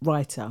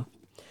writer.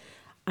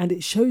 And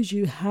it shows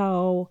you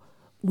how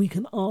we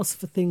can ask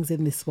for things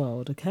in this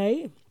world,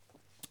 okay?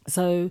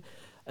 So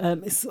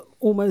it's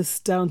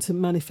almost down to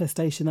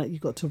manifestation that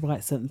you've got to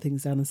write certain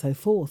things down and so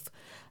forth.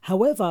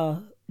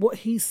 However, what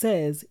he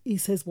says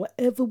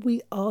whatever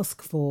we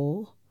ask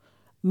for,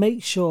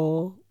 make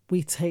sure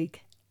we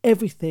take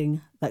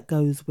everything that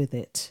goes with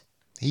it.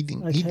 He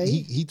didn't. Okay?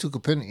 He took a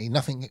penalty.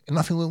 Nothing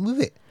went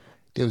with it.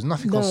 There was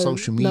nothing on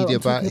social media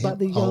about him. About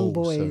the young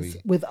boys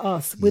with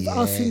us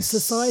in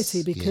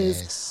society,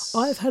 because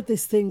I've had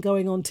this thing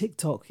going on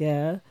TikTok,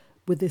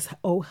 with this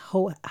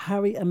whole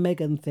Harry and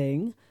Meghan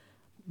thing,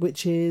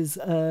 which is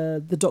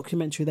the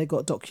documentary. They got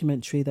a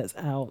documentary that's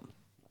out,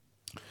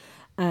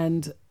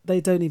 and they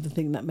don't even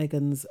think that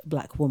Meghan's a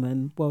black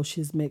woman. Well,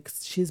 she's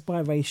mixed. She's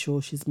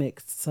biracial. She's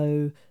mixed.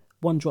 So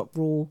one drop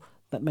rule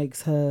that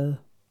makes her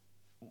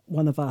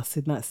one of us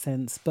in that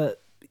sense.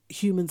 But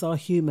humans are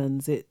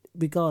humans,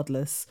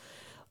 regardless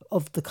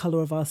of the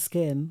colour of our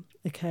skin,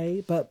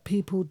 okay? But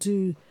people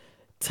do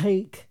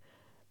take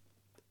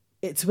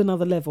it to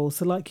another level.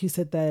 So like you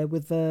said there,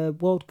 with the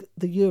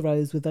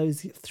Euros, with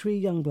those 3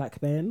 young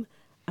black men,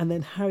 and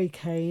then Harry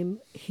Kane,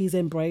 he's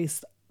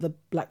embraced, the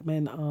black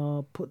men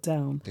are put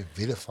down. They're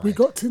vilified. We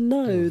got to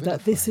know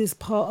that this is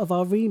part of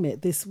our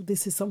remit. This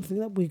is something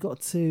that we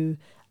got to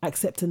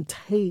accept and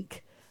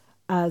take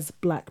as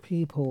black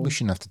people. We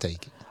shouldn't have to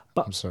take it.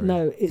 But I'm sorry.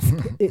 no,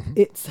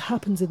 it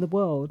happens in the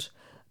world.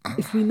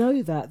 If we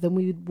know that, then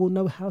we will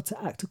know how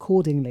to act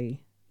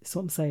accordingly. That's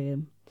what I'm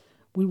saying.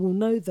 We will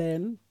know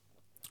then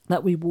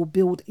that we will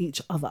build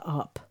each other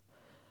up.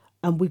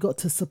 And we got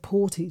to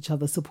support each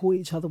other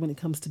when it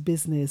comes to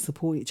business,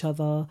 support each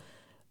other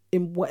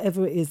in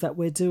whatever it is that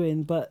we're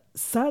doing. But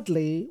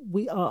sadly,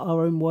 we are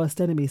our own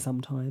worst enemy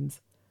sometimes.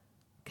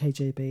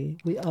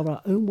 KJB, we are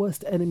our own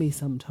worst enemy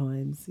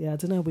sometimes. Yeah, I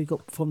don't know how we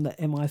got from the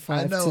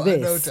MI5 to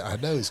this. I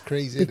know, it's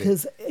crazy.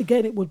 Because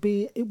again, it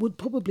would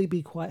probably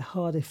be quite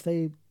hard if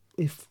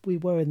we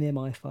were in the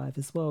MI5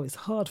 as well. It's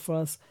hard for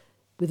us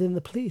within the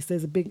police.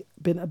 There's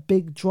been a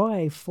big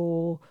drive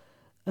for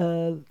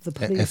the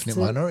police, ethnic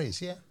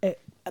minorities. Yeah,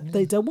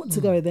 they don't want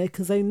to go in there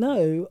because they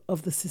know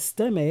of the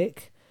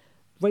systemic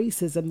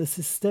racism, the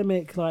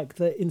systemic, like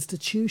the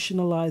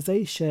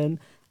institutionalization,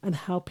 and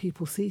how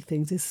people see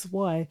things. This is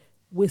why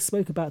we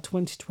spoke about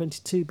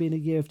 2022 being a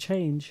year of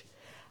change.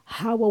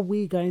 How are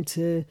we going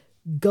to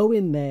go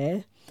in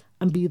there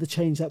and be the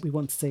change that we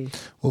want to see?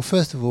 Well,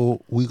 first of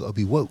all, we got to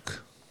be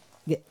woke.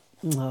 Yeah.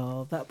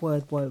 Oh, that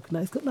word woke. No,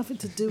 it's got nothing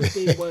to do with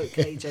being woke,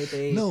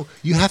 AJB. No,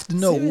 you have to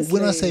know. Seriously.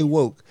 When I say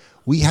woke,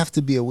 we have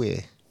to be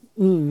aware.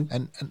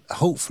 And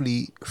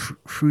hopefully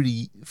through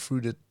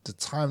the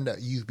time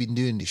that you've been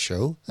doing this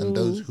show and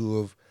those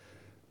who have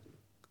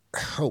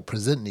helped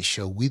present this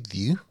show with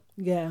you,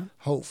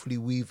 hopefully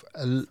we've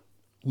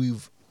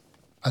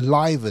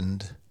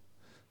enlivened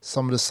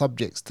some of the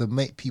subjects to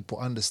make people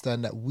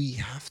understand that we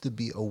have to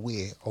be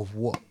aware of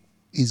what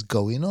is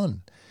going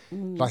on.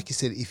 Like you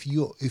said, if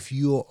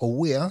you're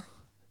aware,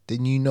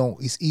 then you know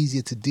it's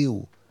easier to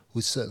deal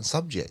with certain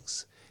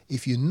subjects.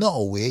 If you're not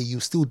aware,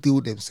 you still deal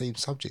with them same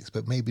subjects,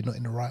 but maybe not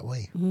in the right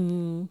way.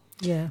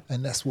 Yeah.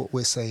 And that's what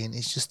we're saying.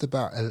 It's just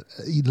about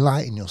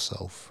enlightening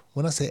yourself.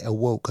 When I say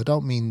awoke, I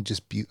don't mean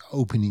just be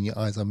opening your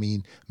eyes. I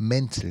mean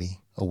mentally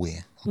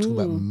aware. I'm talking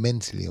about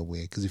mentally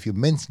aware, because if you're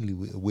mentally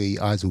aware,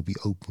 your eyes will be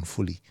open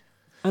fully.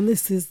 And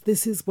this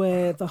is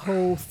where the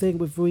whole thing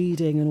with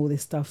reading and all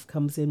this stuff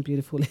comes in,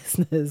 beautiful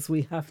listeners.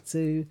 We have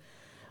to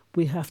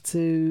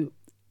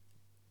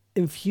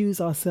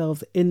infuse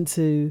ourselves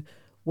into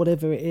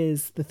whatever it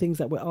is, the things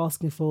that we're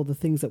asking for, the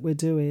things that we're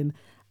doing,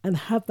 and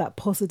have that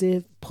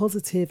positive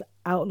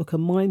outlook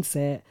and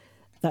mindset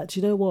that,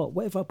 you know what,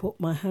 whatever I put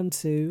my hand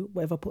to,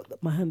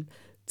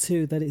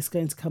 that it's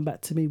going to come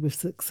back to me with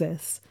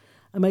success.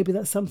 And maybe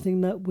that's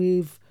something that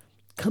we've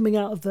coming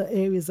out of the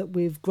areas that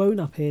we've grown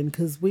up in,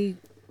 because we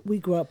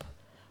grew up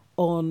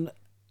on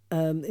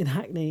in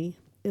Hackney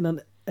in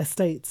an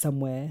estate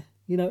somewhere,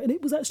 you know, and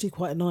it was actually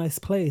quite a nice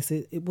place.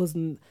 It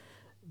wasn't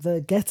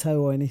the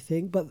ghetto or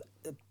anything, but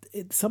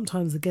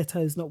sometimes the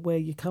ghetto is not where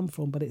you come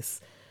from, but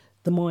it's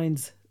the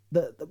minds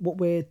that what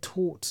we're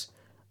taught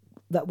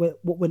that what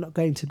we're not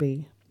going to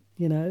be,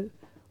 you know,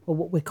 or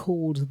what we're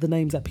called, the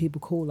names that people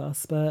call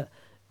us. But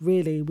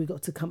really, we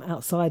got to come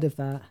outside of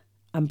that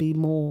and be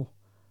more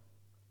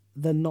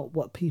than not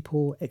what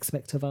people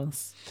expect of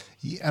us.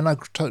 Yeah, and I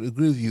totally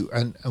agree with you.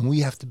 And we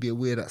have to be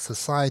aware that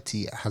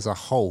society as a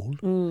whole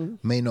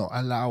may not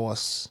allow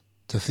us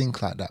to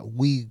think like that.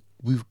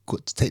 We've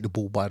got to take the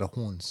bull by the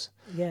horns.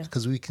 Yeah.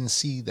 Because we can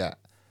see that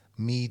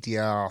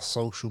media,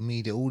 social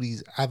media, all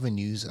these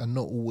avenues are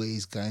not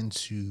always going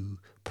to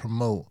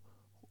promote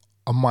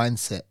a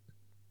mindset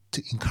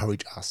to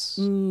encourage us.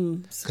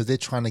 Because they're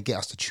trying to get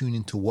us to tune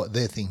into what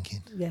they're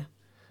thinking. Yeah.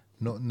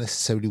 Not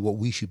necessarily what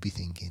we should be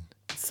thinking.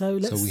 So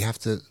we have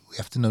to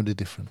know the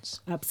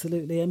difference.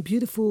 Absolutely. And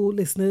beautiful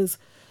listeners,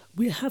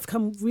 we have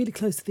come really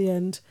close to the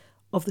end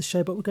of the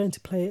show, but we're going to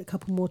play a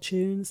couple more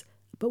tunes,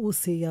 but we'll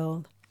see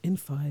y'all in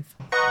 5.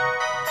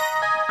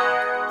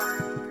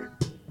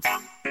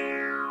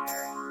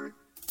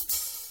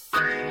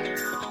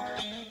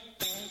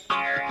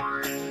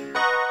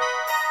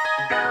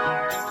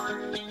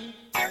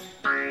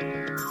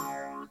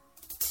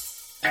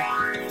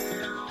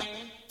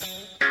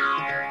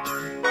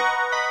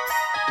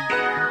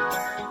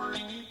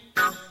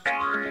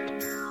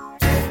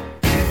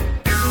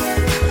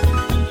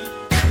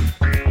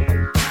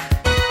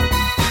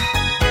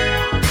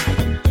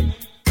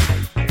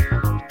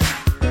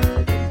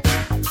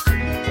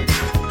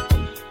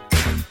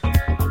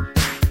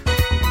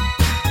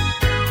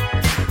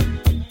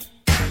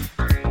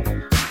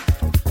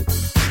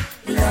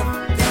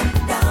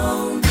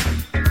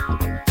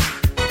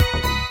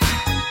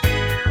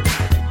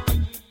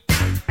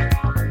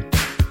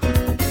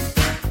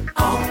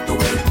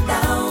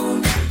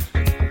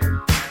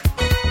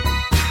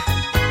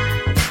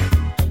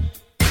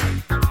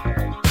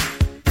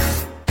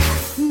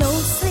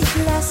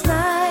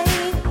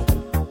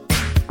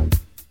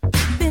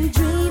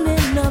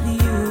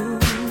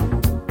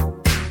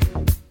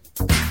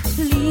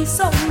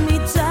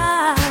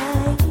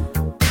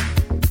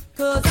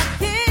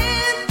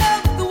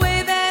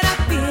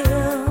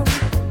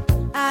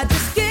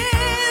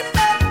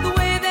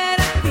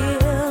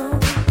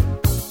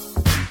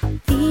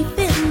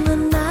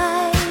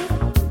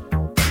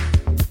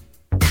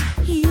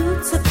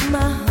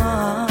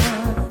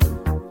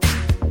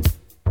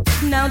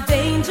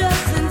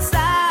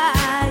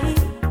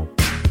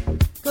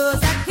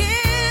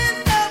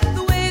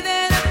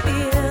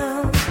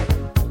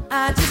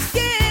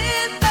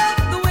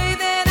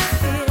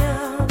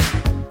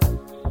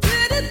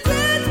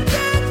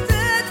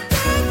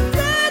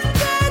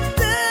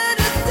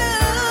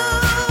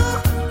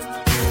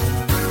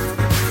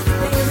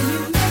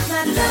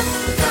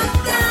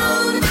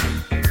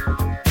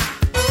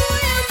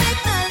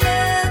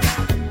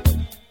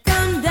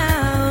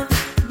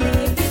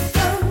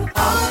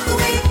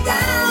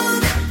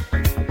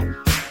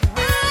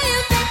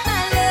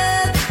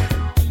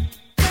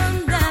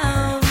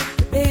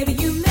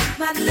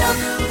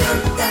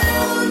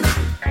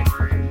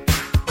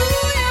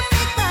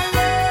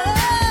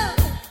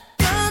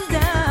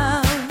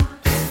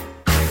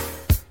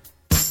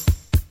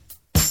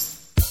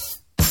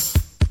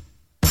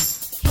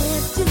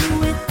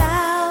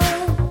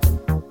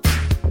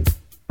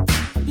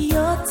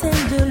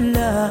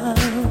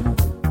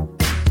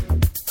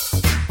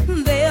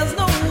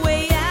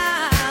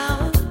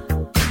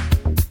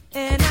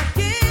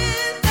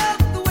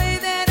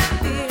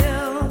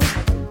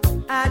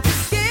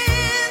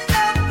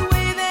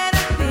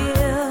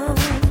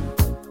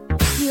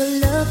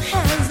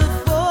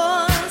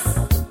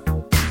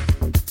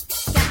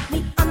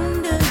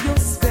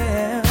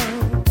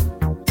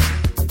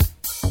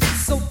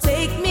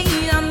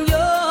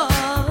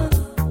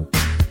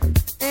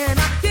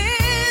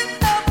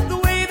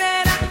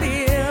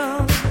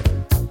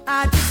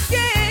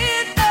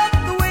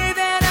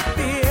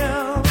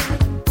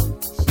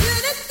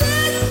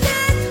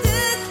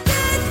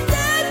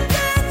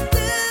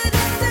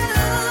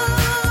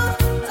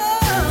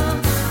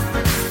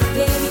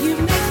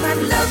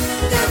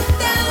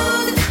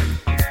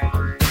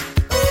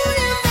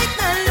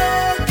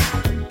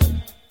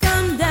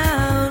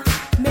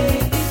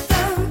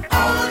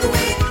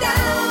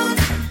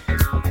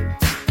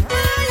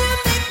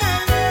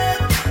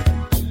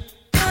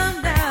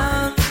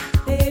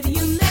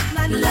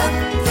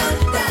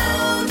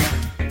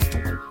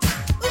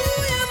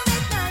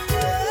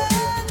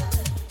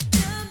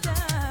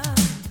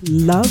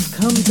 Love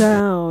Come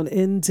Down,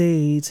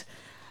 indeed.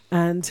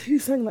 And who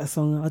sang that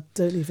song? I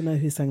don't even know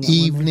who sang that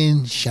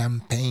Evening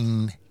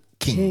Champagne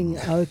King.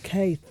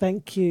 Okay,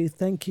 thank you,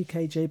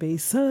 KJB.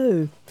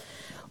 So,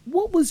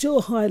 what was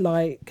your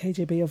highlight,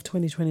 KJB, of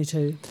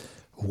 2022?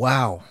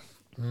 Wow.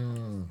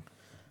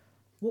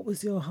 What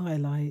was your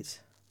highlight?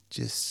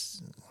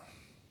 Just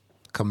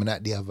coming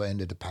at the other end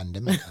of the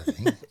pandemic, I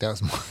think. That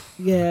was my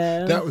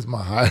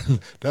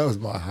that was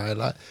my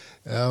highlight.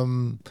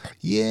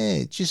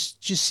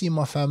 Just seeing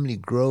my family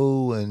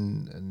grow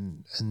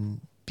and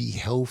be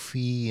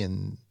healthy,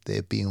 and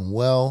they're being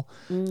well,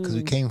 because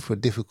we came for a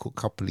difficult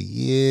couple of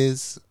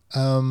years.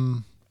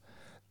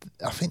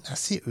 I think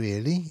that's it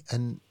really,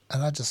 and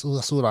that's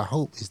all I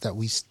hope is that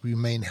we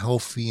remain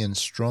healthy and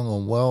strong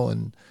and well,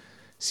 and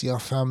see our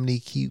family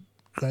keep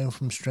going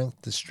from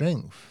strength to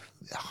strength.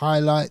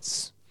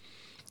 Highlights,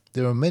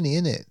 there are many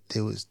in it.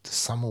 The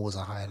summer was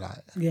a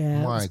highlight.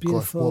 Yeah, my it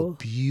was gosh, what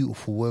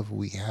beautiful weather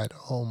we had.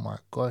 Oh my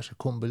gosh, I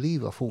couldn't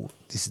believe it. I thought,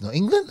 this is not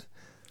England.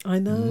 I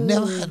know.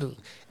 Never had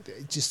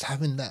just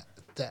having the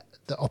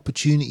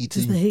opportunity to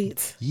just the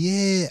heat.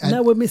 Yeah, and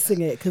now we're missing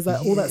it because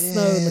all that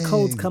snow and the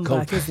cold's come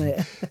back, isn't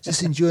it?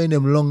 Just enjoying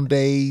them long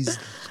days,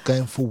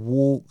 going for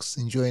walks,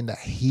 enjoying that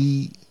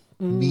heat,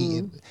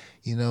 meeting,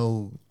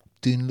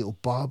 doing little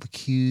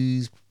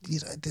barbecues.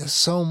 There's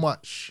so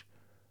much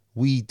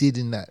we did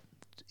in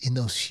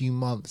those few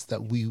months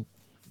that we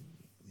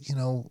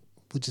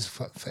just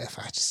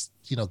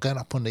going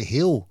up on the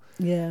hill.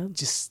 Yeah.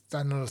 Just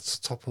standing on the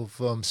top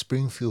of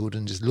Springfield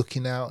and just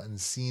looking out and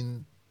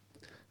seeing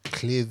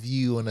clear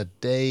view on a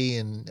day,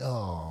 and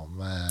oh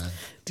man,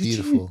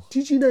 beautiful.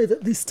 Did you know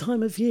that this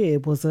time of year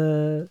was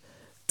a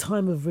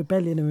time of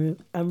rebellion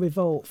and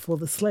revolt for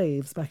the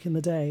slaves back in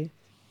the day?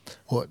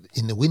 What,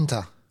 in the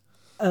winter?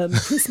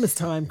 Christmas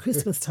time.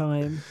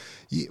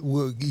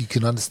 Well, you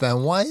can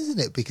understand why, isn't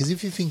it? Because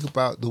if you think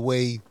about the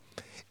way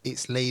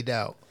it's laid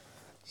out,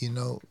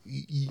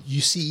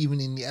 you see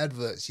even in the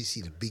adverts, you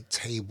see the big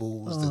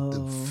tables,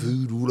 the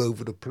food all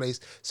over the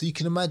place. So you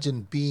can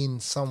imagine being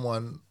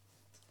someone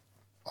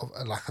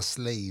like a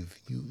slave.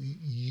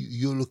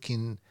 You're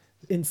looking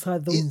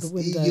inside the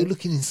window. You're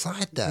looking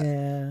inside that,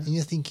 and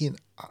you're thinking,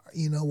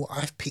 what?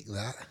 I've picked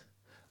that.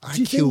 I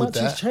killed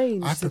that.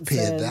 I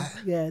prepared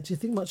that. Yeah. Do you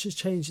think much has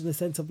changed in the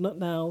sense of not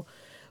now?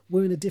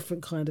 We're in a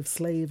different kind of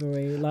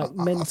slavery, like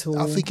mental.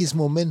 I think it's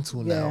more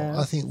mental now. Yeah.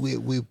 I think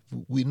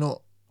we're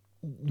not.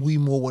 We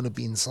more want to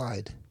be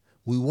inside.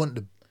 We want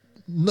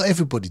not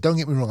everybody, don't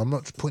get me wrong, I'm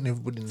not putting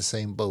everybody in the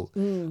same boat,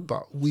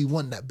 but we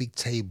want that big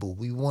table.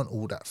 We want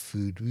all that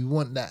food. We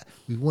want that.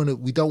 We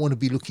don't want to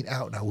be looking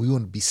out now. We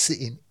want to be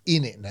sitting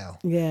in it now.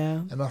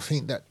 Yeah. And I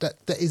think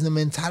that is a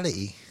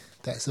mentality.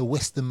 That's a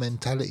Western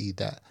mentality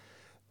that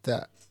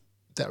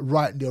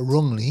rightly or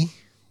wrongly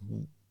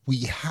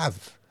we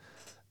have.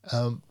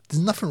 There's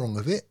nothing wrong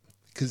with it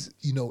because,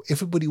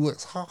 everybody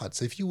works hard.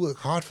 So if you work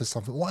hard for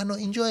something, why not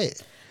enjoy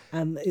it?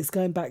 And it's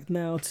going back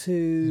now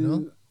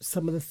to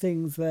some of the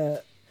things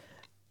that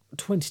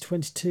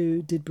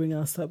 2022 did bring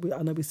us. I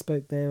know we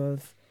spoke there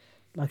of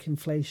like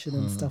inflation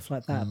and stuff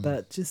like that,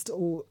 but just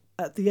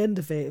at the end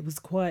of it, it was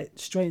quite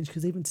strange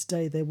because even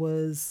today there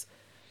was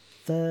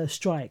the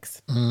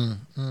strikes. There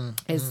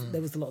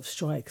was a lot of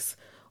strikes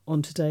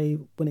on today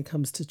when it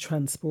comes to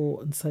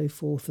transport and so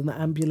forth, and the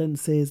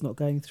ambulances not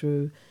going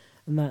through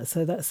and that.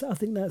 So I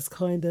think that's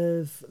kind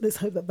of, let's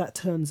hope that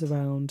turns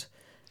around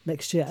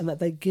next year and that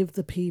they give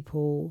the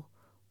people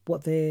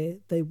what they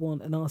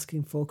want and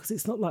asking for, because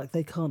it's not like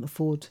they can't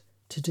afford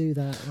to do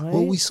that, right?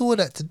 Well, we saw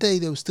that today.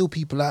 There were still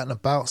people out and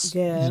about,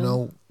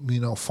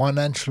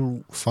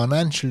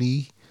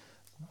 financially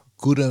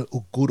good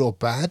or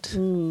bad.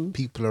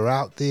 People are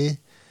out there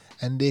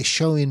and they're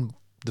showing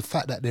the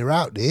fact that they're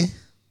out there,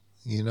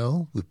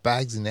 with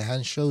bags in their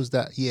hands, shows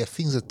that,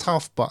 things are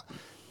tough, but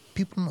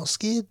people are not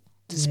scared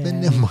to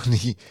spend their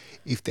money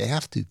if they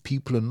have to.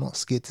 People are not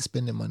scared to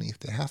spend their money if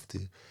they have to.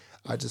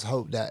 I just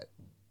hope that,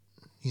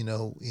 in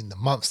the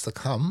months to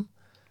come,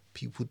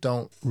 people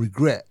don't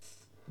regret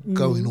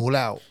going all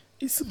out.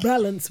 It's a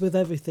balance with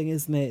everything,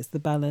 isn't it? It's the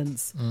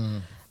balance.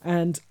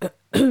 And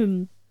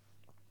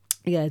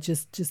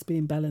just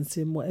being balanced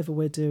in whatever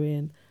we're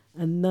doing,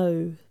 and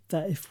know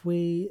that if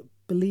we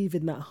believe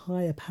in that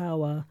higher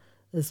power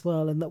as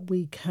well, and that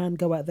we can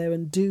go out there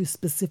and do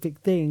specific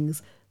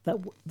things,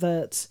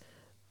 that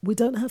we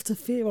don't have to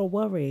fear or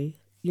worry.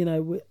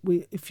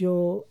 If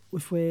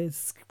we're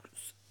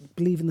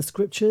believe in the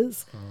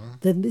scriptures,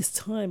 then this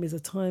time is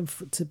a time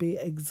to be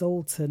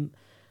exultant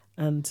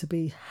and to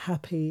be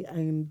happy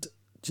and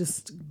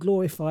just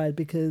glorified,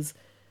 because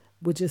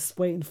we're just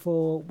waiting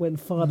for when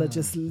Father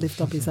just lift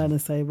up his hand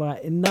and say,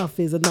 right, enough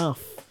is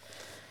enough.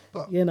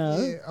 But,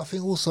 I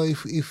think also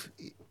if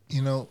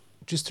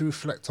just to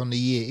reflect on the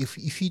year,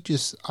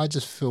 I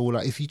just feel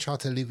like if you try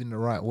to live in the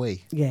right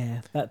way.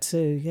 Yeah, that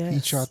too, yes. If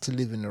you try to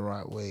live in the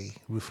right way,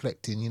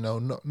 reflecting,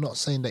 not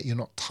saying that you're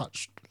not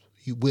touched,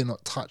 we're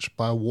not touched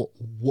by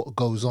what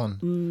goes on,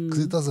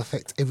 because it does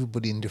affect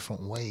everybody in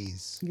different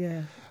ways.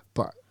 Yeah.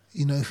 But,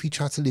 if you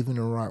try to live in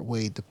the right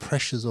way, the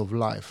pressures of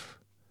life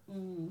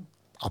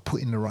are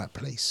put in the right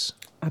place.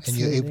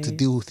 Absolutely. And you're able to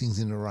deal with things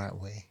in the right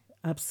way.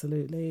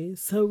 Absolutely.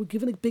 So we're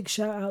giving a big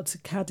shout out to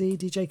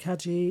DJ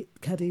Caddy,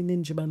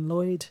 Ninja Man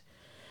Lloyd,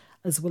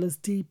 as well as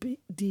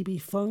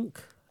DB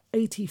Funk,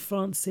 A.T.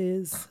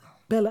 Francis,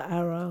 Bella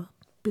Ara,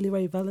 Billy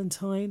Ray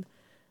Valentine,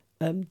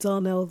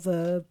 Darnell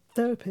the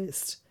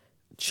therapist,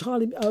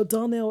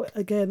 Darnell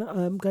again.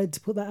 I'm going to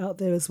put that out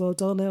there as well.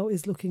 Darnell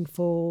is looking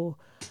for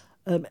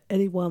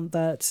anyone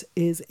that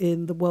is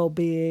in the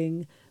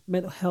well-being,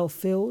 mental health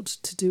field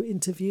to do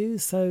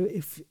interviews. So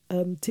if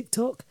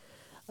TikTok.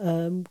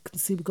 Can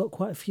see we've got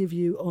quite a few of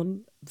you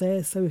on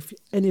there. So if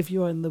any of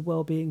you are in the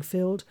Wellbeing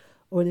field,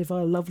 or any of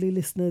our lovely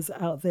listeners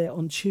out there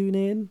on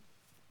TuneIn,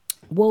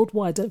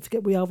 worldwide, don't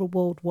forget we are a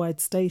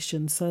worldwide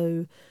station.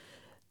 So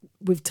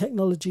with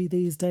technology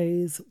these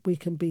days, we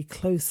can be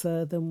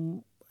closer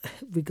than,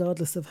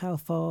 regardless of how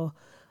far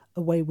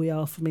away we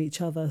are from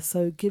each other.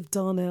 So give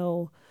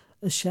Darnell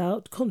a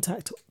shout.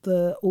 Contact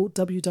the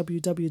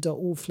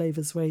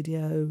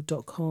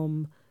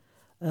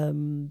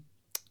www.allflavorsradio.com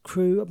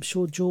crew. I'm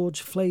sure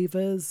George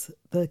Flavors,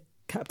 the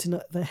captain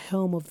at the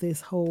helm of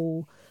this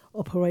whole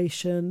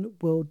operation,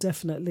 will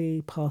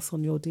definitely pass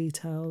on your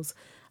details.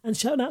 And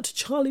shout out to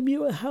Charlie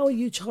Muir. How are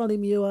you, Charlie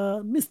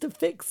Muir? Mr.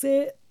 Fix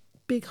It,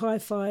 big high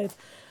five.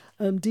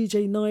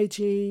 DJ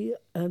Nige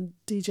and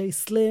DJ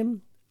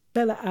Slim,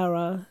 Bella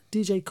Ara,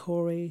 DJ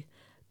Corey.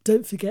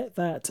 Don't forget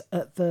that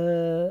at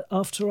the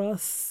After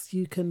Us,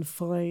 you can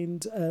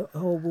find,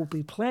 or we'll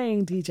be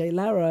playing, DJ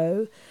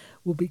Laro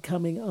will be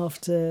coming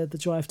after the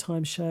Drive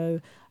Time show,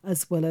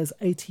 as well as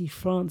A.T.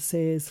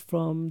 Francis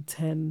from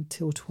 10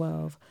 till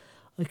 12.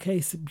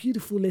 Okay, so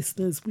beautiful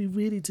listeners, we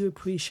really do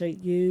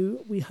appreciate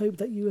you. We hope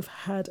that you have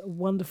had a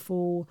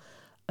wonderful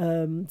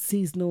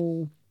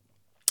seasonal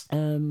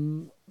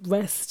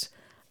rest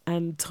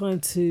and time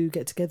to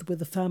get together with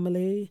the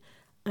family.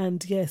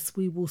 And yes,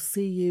 we will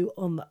see you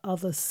on the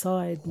other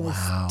side, most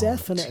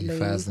definitely.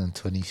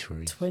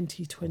 2023.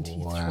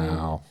 2023.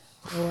 Wow.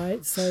 All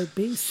right, so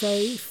be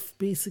safe,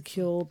 be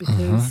secure,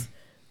 because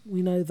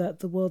we know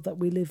that the world that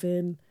we live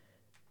in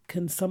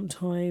can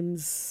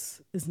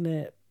sometimes, isn't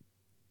it,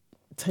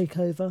 take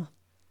over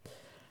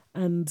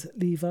and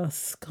leave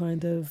us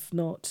kind of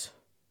not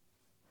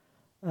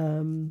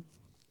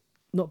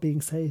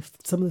being safe.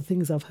 Some of the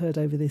things I've heard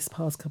over this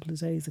past couple of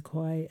days are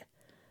quite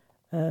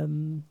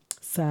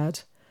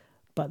sad,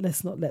 but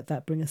let's not let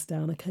that bring us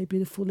down, okay,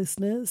 beautiful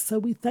listeners? So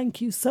we thank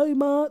you so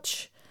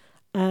much,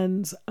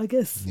 and I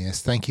guess...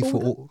 Yes, thank you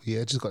for all...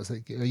 Yeah, just got to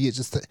say,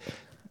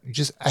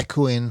 just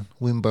echoing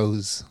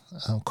Wimbo's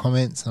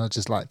comments, and I'd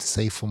just like to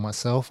say for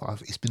myself,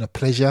 it's been a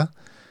pleasure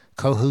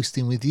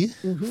co-hosting with you.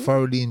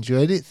 Thoroughly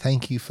enjoyed it.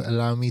 Thank you for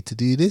allowing me to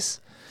do this.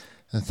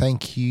 And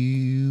thank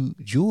you,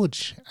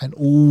 George, and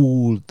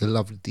all the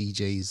lovely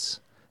DJs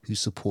who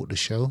support the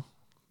show.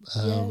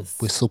 Yes.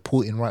 We're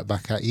supporting right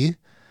back at you.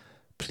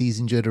 Please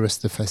enjoy the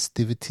rest of the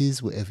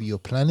festivities, whatever you're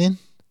planning.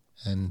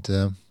 And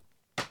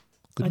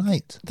good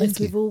night. Thank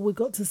you. That's all we've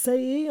got to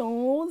say.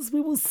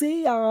 We will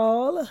see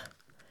y'all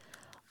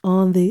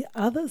on the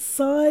other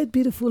side,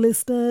 beautiful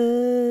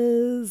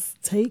listeners.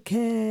 Take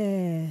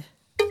care.